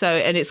 So,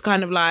 and it's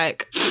kind of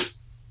like,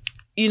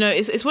 you know,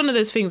 it's one of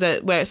those things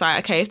where it's like,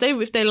 okay,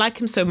 if they like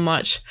him so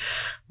much,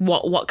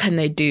 what can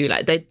they do?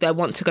 Like, they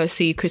want to go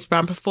see Chris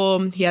Brown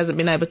perform. He hasn't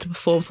been able to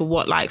perform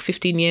for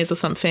 15 years or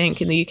something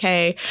in the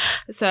UK.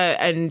 So,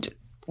 and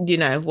you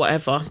know,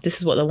 whatever. This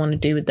is what they want to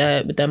do with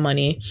their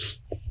money.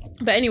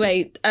 But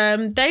anyway,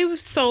 they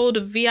sold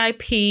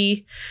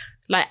VIP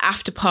like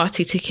after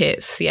party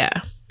tickets.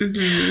 Yeah.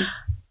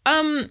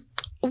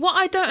 What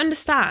I don't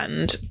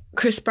understand,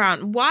 Chris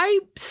Brown, why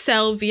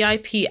sell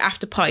VIP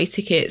after party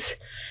tickets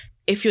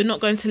if you're not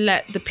going to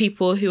let the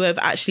people who have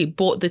actually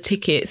bought the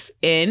tickets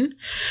in?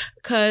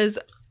 Because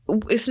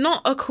it's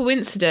not a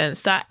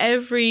coincidence that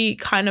every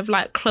kind of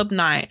like club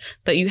night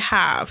that you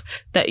have,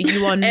 that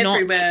you are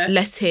not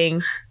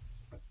letting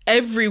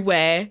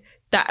everywhere,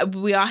 that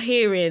we are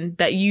hearing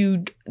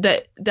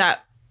that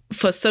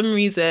for some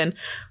reason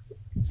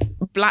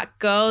black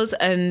girls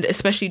and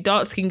especially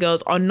dark-skinned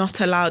girls are not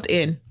allowed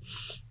in.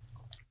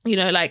 You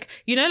know, like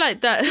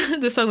that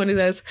the song when it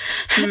says,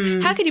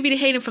 how can you be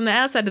hating from the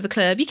outside of the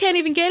club? You can't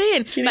even get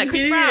in. Like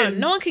Chris Brown,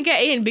 no one can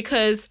get in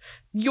because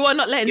you are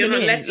not letting You're them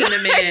not in. letting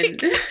them in.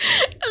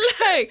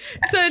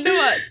 So you know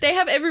what? They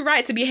have every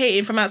right to be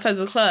hating from outside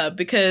the club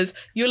because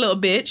you're a little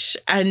bitch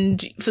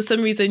and for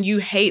some reason you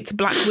hate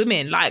black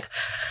women. Like,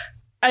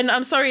 and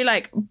I'm sorry,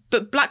 like,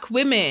 but black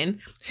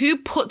women, who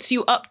puts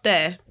you up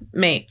there,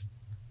 mate?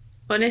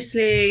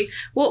 Honestly,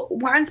 what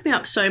winds me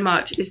up so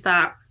much is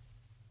that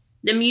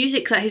the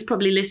music that he's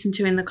probably listened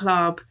to in the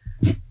club,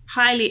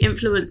 highly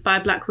influenced by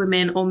black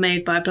women or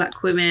made by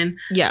black women.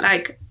 Yeah.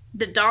 Like,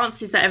 the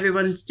dances that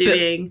everyone's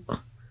doing,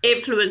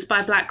 influenced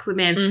by black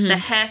women, the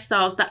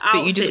hairstyles, the outfits,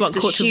 but you just want the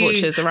culture shoes,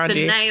 vultures around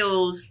the you.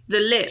 nails, the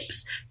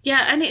lips.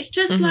 Yeah, and it's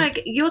just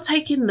like, you're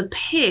taking the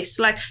piss.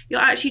 Like,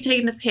 you're actually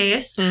taking the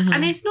piss.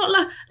 And it's not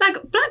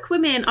like black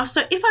women are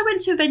so... If I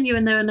went to a venue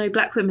and there were no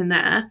black women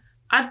there,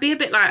 I'd be a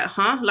bit like,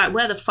 huh? Like,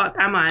 where the fuck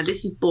am I?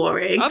 This is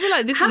boring. I'd be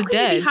like, this how is can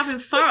dead. you be having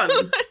fun?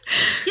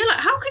 Yeah, like,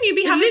 how can you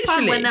be having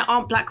fun when there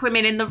aren't black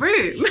women in the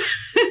room?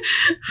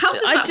 How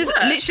does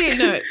that work? Literally,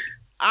 no,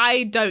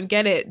 I don't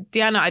get it.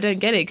 Deanna, I don't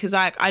get it. Because,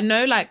 like, I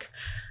know, like,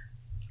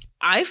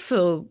 I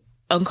feel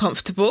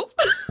uncomfortable.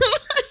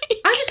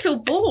 I just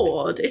feel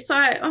bored. It's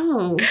like,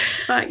 oh,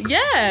 like,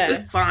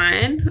 yeah,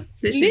 fine.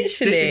 This is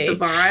the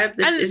vibe.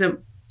 This isn't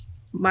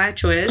my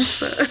choice,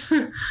 but...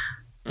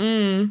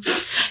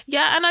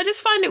 Yeah, and I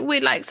just find it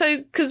weird, like, so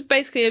because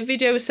basically a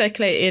video was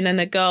circulating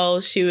and a girl,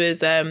 she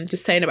was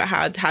just saying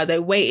about how they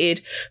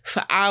waited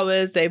for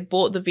hours, they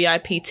bought the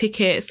VIP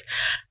tickets,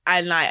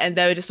 and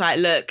they were just like,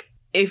 look,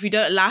 if you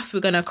don't laugh, we're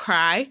gonna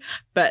cry.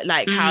 But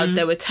like how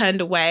they were turned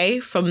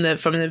away from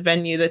the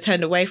venue, they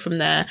turned away from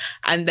there,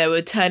 and they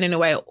were turning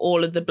away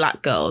all of the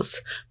black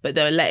girls, but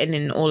they were letting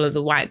in all of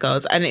the white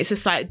girls. And it's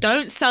just like,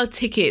 don't sell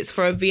tickets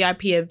for a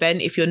VIP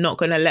event if you're not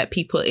gonna let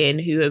people in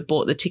who have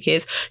bought the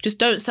tickets. Just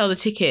don't sell the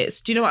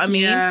tickets. Do you know what I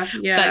mean?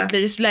 Yeah. Like,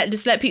 they just let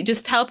people,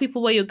 just tell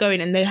people where you're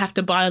going, and they have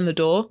to buy on the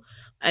door.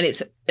 And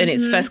it's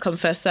first come,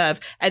 first serve,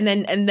 and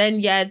then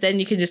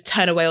you can just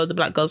turn away all the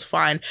black girls,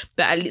 fine.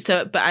 But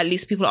at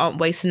least people aren't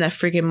wasting their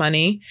frigging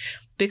money,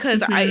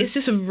 because it's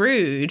just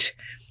rude.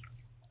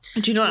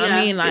 Do you know what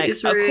I mean? Like,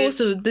 of course,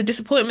 the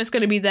disappointment's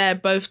going to be there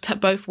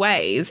both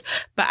ways,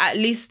 but at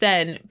least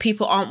then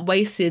people aren't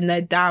wasting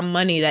their damn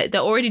money. They're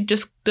already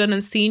just done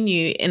and seen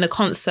you in a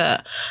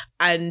concert,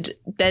 and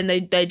then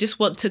they just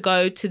want to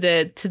go to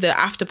the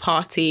after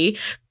party.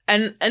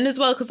 And as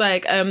well, because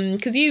like,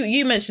 because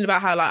you mentioned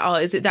about how like, oh,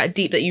 is it that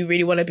deep that you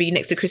really want to be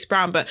next to Chris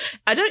Brown? But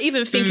I don't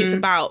even think it's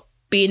about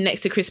being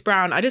next to Chris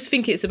Brown. I just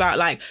think it's about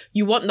like,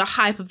 you want the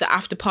hype of the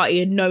after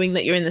party and knowing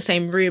that you're in the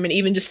same room and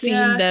even just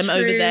seeing them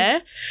over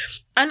there.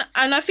 And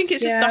I think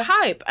it's just the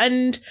hype.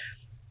 And,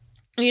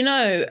 you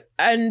know,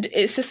 and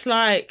it's just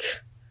like,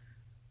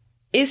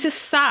 it's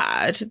just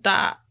sad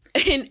that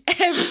in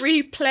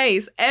every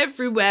place,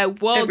 everywhere,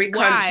 worldwide, every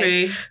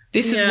country,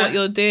 this is what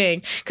you're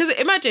doing. Because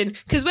imagine,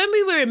 because when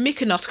we were in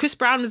Mykonos, Chris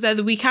Brown was there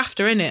the week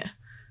after, innit?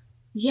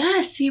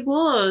 Yes, he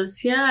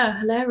was. Yeah,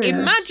 hilarious.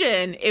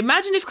 Imagine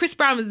if Chris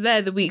Brown was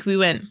there the week we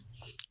went.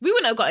 We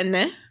wouldn't have got in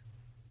there.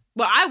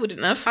 Well, I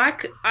wouldn't have. I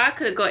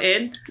could have got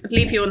in. I'd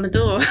leave you on the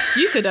door.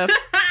 You could have.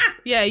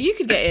 Yeah, you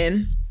could get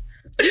in.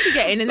 You could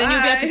get in, and then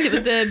you'll be able to sit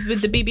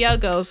with the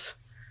BBL girls.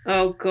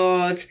 Oh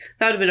God,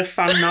 that would have been a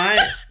fun night.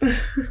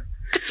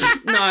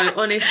 No,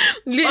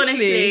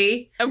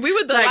 honestly, and we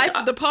were the life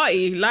of the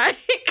party.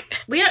 Like,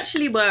 we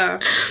actually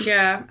were.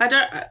 Yeah,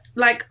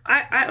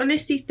 I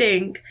honestly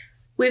think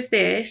with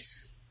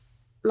this,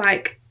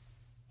 like,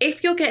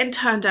 if you're getting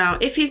turned down,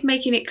 if he's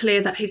making it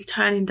clear that he's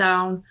turning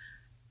down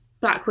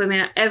black women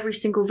at every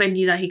single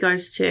venue that he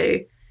goes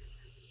to,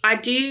 I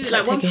do, it's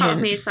like one part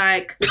of me is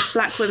like,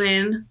 black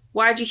women,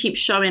 why do you keep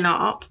showing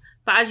up?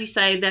 But as you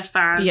say, they're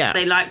fans. Yeah.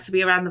 They like to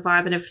be around the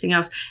vibe and everything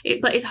else.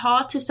 But it's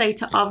hard to say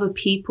to other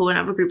people and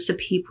other groups of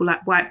people,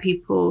 like white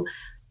people,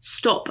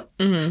 stop.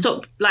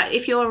 Like,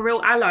 if you're a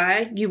real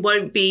ally, you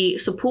won't be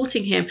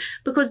supporting him,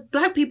 because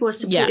black people are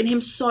supporting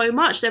him so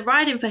much. They're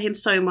riding for him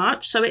so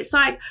much. So it's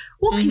like,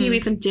 what can you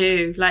even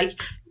do? Like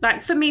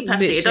for me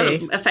personally, it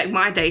doesn't affect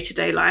my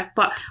day-to-day life,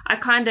 but I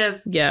kind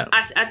of,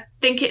 I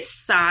think it's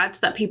sad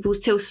that people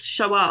still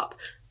show up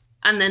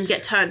and then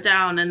get turned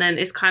down, and then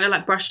it's kind of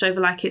like brushed over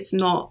like it's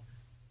not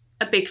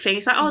a big thing.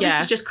 It's like, oh, this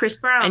is just Chris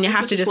Brown, and you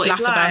have to just laugh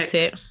about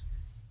it.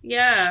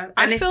 Yeah,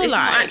 and it's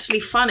not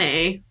actually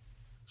funny.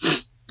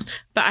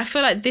 But I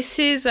feel like this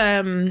is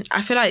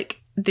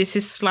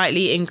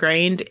slightly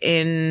ingrained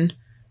in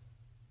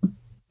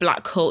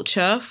black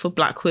culture for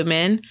black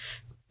women.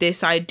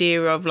 This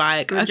idea of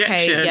like,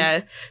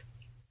 rejection.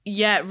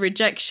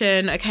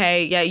 Rejection.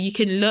 Okay, yeah, you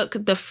can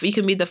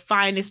be the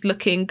finest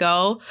looking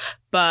girl,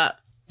 but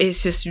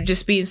it's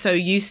just being so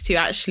used to,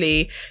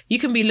 actually, you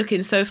can be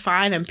looking so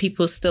fine and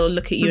people still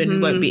look at you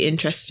and won't be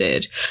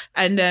interested.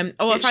 And I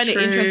find it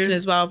interesting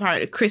as well.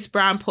 Apparently, Chris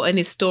Brown put in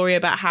his story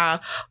about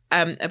how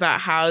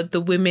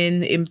the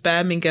women in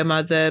Birmingham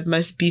are the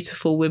most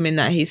beautiful women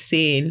that he's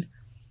seen.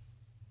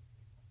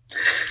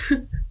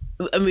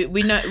 And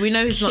we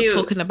know he's not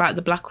talking about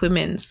the black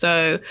women.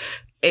 So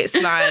it's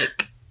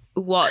like,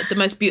 what, the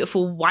most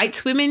beautiful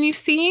white women you've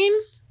seen?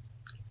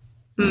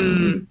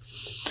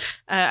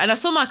 And I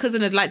saw my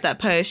cousin had liked that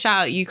post.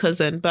 Shout out you,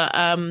 cousin. But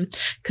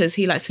because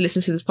he likes to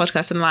listen to this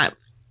podcast, and I'm like,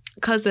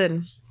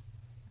 cousin,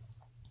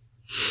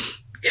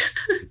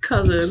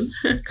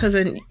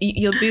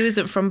 your boo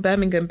isn't from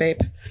Birmingham,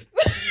 babe.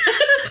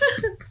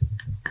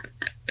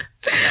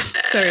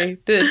 Sorry,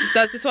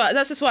 that's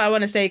just what I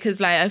want to say, because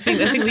like I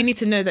think we need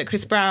to know that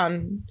Chris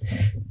Brown,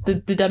 the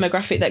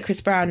demographic that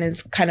Chris Brown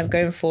is kind of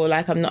going for.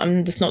 Like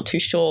I'm just not too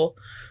sure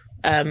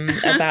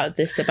about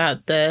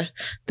the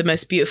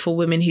most beautiful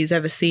women he's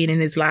ever seen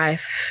in his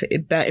life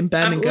in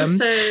Birmingham.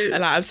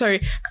 I'm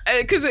sorry,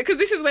 because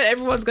this is when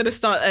everyone's gonna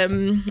start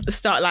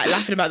like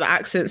laughing about the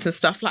accents and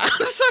stuff. Like,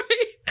 I'm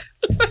sorry.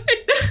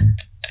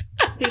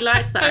 He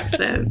likes the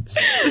accents.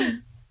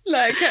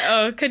 Like,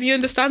 can you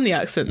understand the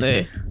accent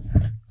though?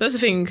 That's the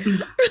thing.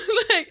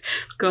 Like,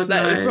 God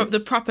knows. Knows.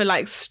 The proper,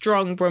 like,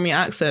 strong Brummy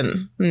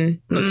accent.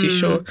 Not too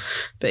sure.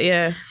 But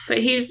yeah. But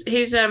he's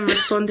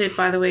responded,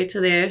 by the way, to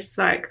this.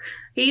 Like,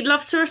 he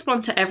loves to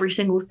respond to every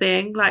single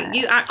thing. Like,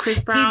 you at Chris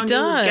Brown, you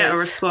will get a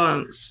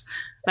response.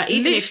 Like,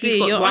 even literally, if you've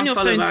got you're one on your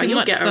follower, phone too you'll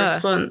much, get a sir.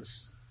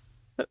 response.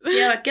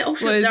 Yeah, like, get off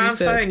your damn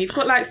phone. You've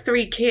got, like,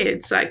 3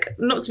 kids. Like,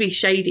 not to be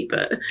shady,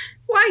 but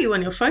why are you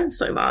on your phone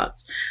so much?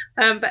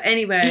 But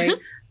anyway,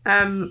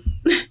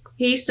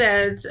 he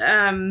said...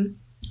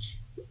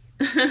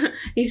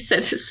 he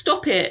said,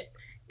 stop it.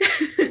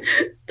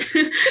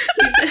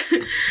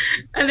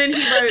 And then he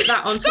wrote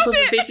that on top of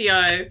a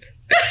video.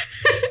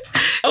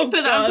 He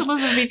put that on top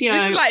of a video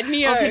like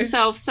of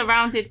himself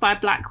surrounded by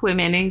black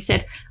women, and he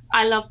said,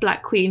 I love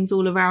black queens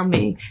all around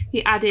me.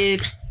 He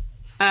added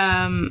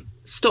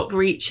stop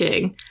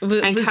reaching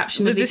and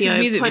captioned the video,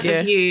 point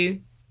of view,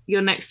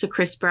 you're next to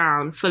Chris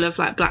Brown, full of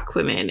like black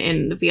women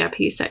in the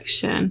VIP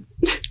section.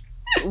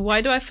 Why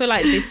do I feel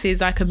like this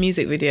is like a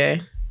music video?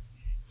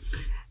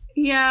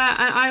 Yeah,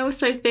 and I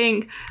also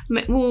think,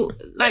 well,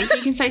 like,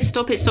 you can say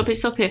stop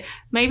it.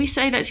 Maybe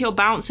say that to your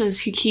bouncers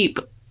who keep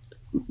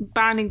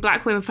banning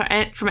black women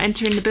from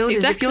entering the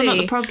buildings. Exactly. If you're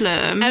not the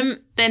problem,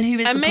 then who is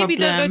the problem? And maybe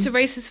don't go to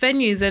racist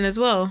venues then as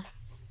well.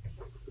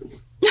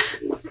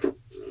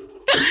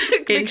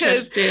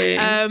 Interesting.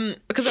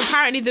 Because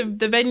apparently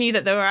the venue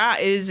that they were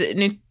at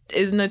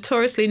is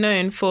notoriously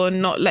known for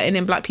not letting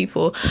in black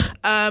people.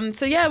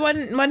 So yeah, why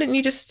don't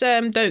you just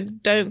don't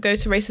go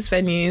to racist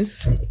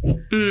venues?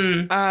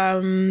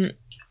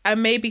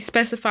 And maybe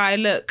specify,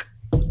 look,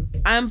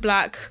 I'm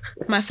black,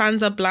 my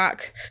fans are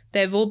black,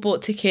 they've all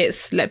bought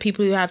tickets, let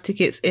people who have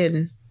tickets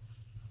in.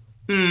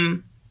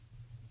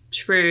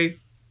 True.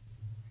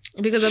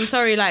 Because I'm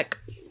sorry, like,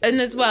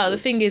 and as well, the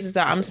thing is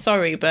that I'm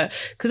sorry, but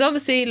because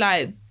obviously,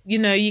 like, you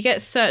know, you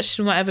get searched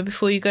and whatever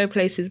before you go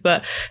places,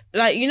 but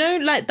like, you know,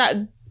 like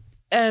that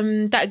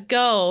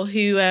girl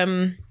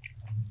who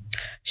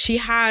she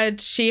had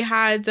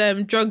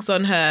drugs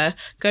on her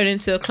going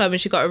into a club and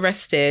she got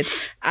arrested,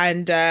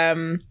 and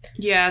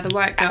the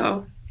white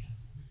girl.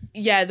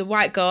 Yeah, the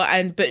white girl,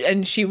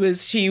 and she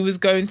was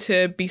going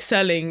to be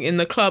selling in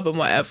the club and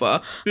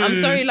whatever. I'm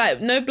sorry, like,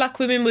 no black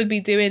women would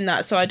be doing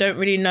that, so I don't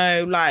really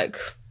know, like,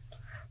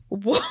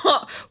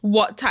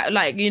 what type,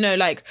 like, you know,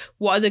 like,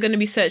 what are they going to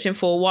be searching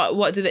for?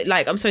 What do they,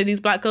 like, I'm sorry,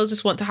 these black girls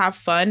just want to have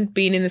fun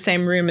being in the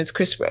same room as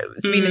Chris Brown.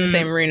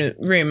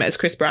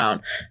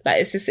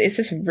 Like, it's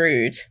just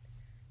rude.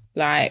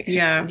 Like,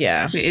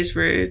 yeah, it is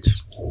rude.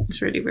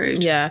 It's really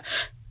rude. Yeah.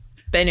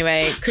 But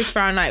anyway, Chris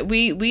Brown, like,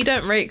 we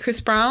don't rate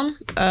Chris Brown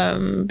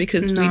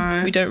because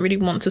we don't really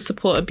want to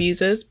support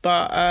abusers,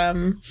 but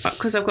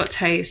because I've got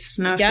taste.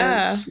 No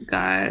offense,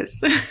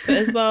 guys.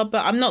 but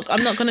I'm not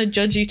gonna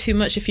judge you too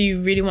much if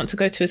you really want to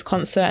go to his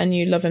concert and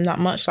you love him that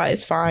much. Like,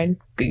 it's fine.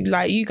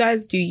 Like, you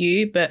guys do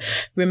you, but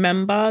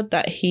remember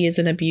that he is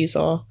an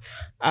abuser,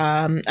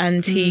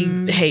 and he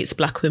hates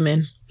black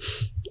women.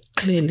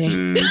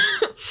 Clearly.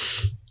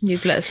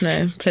 He's let us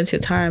know plenty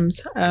of times.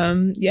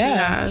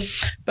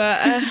 Yes.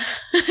 But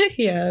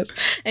yes.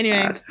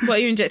 Anyway, sad. What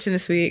are you injecting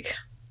this week?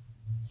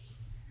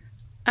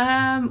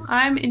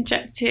 I'm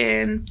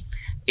injecting,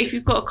 if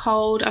you've got a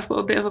cold, I've got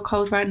a bit of a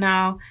cold right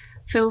now,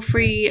 feel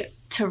free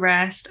to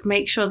rest.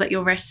 Make sure that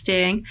you're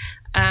resting.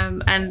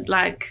 And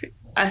like,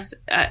 I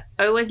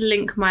always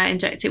link my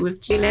inject it with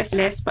to-do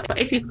list. But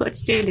if you've got a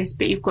to-do list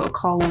but you've got a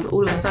cold,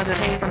 all of a sudden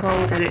it's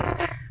cold and it's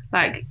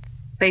like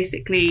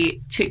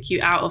basically took you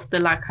out of the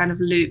like kind of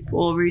loop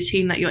or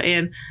routine that you're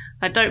in.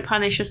 Like, don't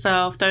punish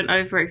yourself, don't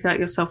overexert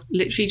yourself,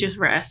 literally just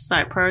rest.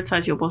 Like,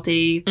 prioritize your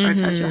body,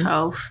 prioritize your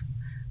health,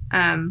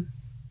 and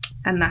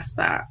that's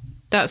that.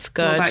 That's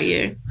good. What about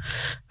you?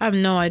 I have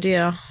no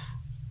idea.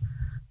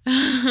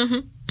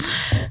 I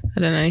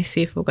don't know,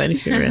 see if we've got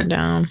anything written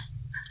down.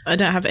 I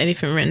don't have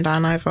anything written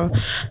down either.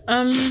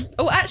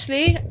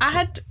 Actually, I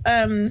had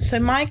so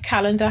my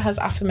calendar has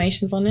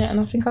affirmations on it, and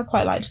I think I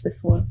quite liked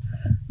this one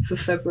for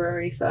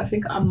February, so I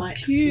think I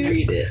might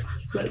read it.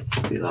 Let's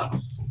do that.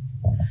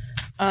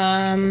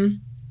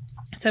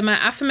 So my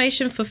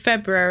affirmation for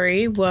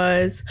February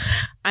was,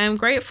 I am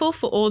grateful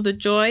for all the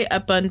joy,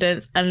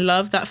 abundance, and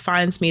love that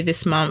finds me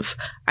this month.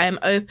 I am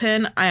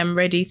open, I am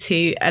ready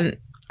to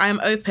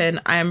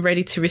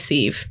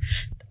receive.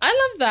 I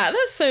love that.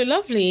 That's so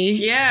lovely.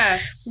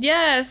 Yes.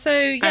 Yeah. So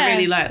yeah, I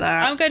really like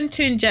that. I'm going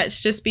to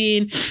inject just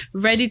being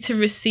ready to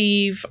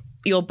receive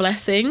your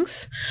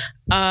blessings,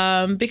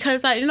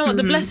 because like, you know what,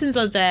 the blessings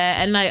are there,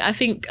 and like I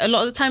think a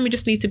lot of the time we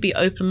just need to be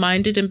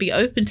open-minded and be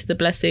open to the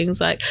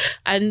blessings, like,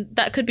 and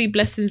that could be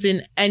blessings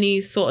in any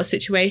sort of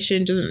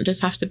situation. Doesn't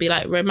just have to be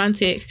like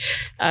romantic,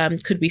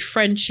 could be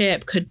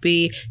friendship, could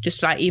be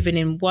just like even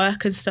in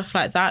work and stuff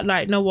like that.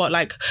 Like, you know what,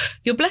 like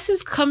your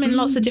blessings come in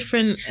lots of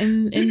different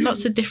in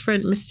lots of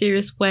different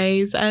mysterious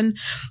ways, and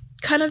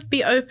kind of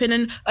be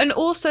open, and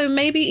also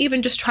maybe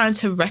even just trying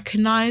to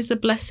recognize a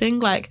blessing.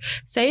 Like,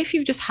 say if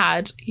you've just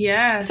had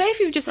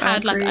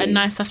like a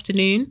nice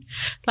afternoon,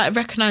 like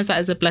recognize that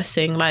as a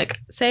blessing. Like,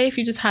 say if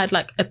you just had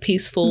like a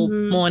peaceful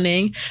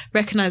morning,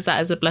 recognize that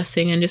as a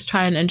blessing, and just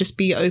try and just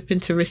be open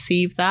to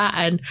receive that,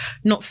 and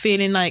not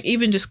feeling like,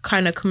 even just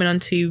kind of coming on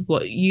to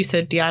what you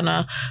said,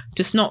 Deanna,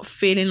 just not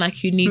feeling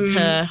like you need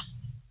to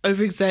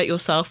overexert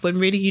yourself when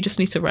really you just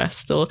need to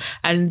rest,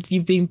 and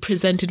you've been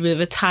presented with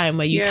a time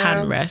where you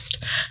can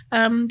rest.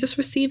 Just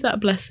receive that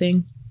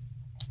blessing.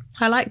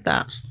 I like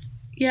that.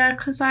 Yeah,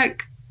 because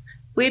like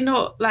we're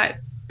not like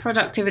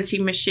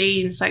productivity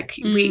machines. Like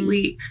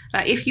we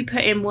like, if you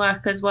put in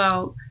work as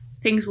well,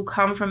 things will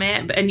come from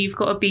it, and you've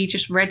got to be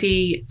just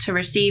ready to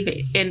receive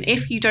it. And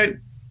if you don't,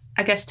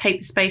 I guess, take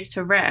the space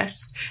to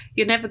rest,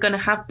 you're never going to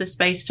have the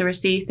space to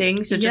receive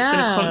things. You're just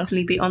going to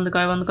constantly be on the go.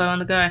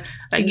 Like,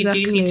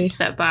 exactly. You do need to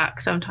step back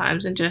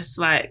sometimes and just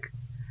like,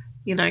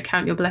 you know,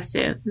 count your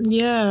blessings.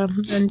 Yeah,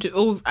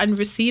 and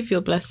receive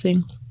your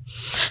blessings.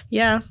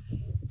 Yeah,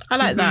 I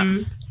like that.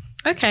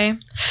 Okay,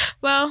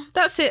 well,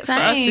 that's it for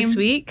us this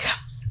week.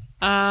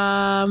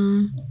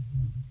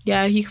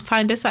 Yeah, you can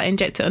find us at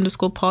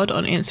injector_pod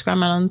on Instagram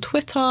and on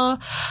Twitter.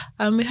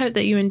 We hope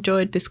that you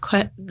enjoyed this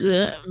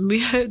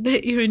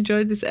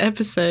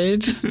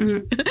episode.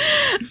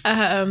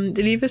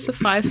 Leave us a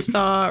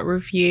 5-star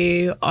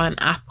review on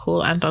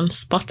Apple and on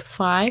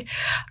Spotify.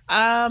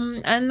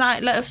 And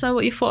like, let us know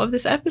what you thought of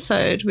this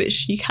episode,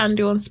 which you can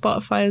do on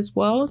Spotify as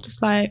well.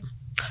 Just like,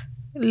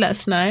 let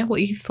us know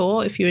what you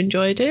thought, if you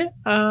enjoyed it.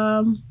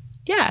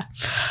 Yeah.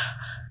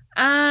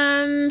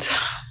 And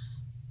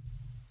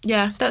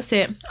yeah, that's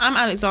it. I'm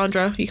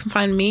Alexandra. You can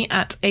find me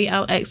at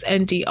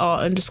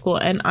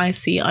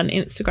ALXNDR_NIC on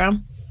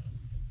Instagram.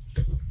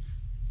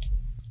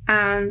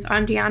 And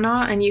I'm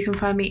Deanna, and you can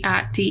find me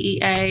at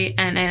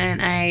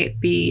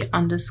DEANNNAB_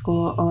 on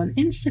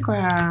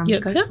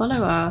Instagram. Go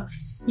follow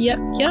us. Yep.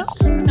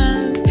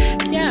 And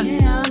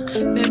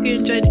we hope you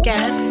enjoyed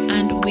again,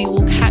 and we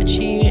will catch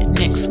you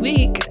next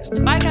week.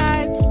 Bye, guys.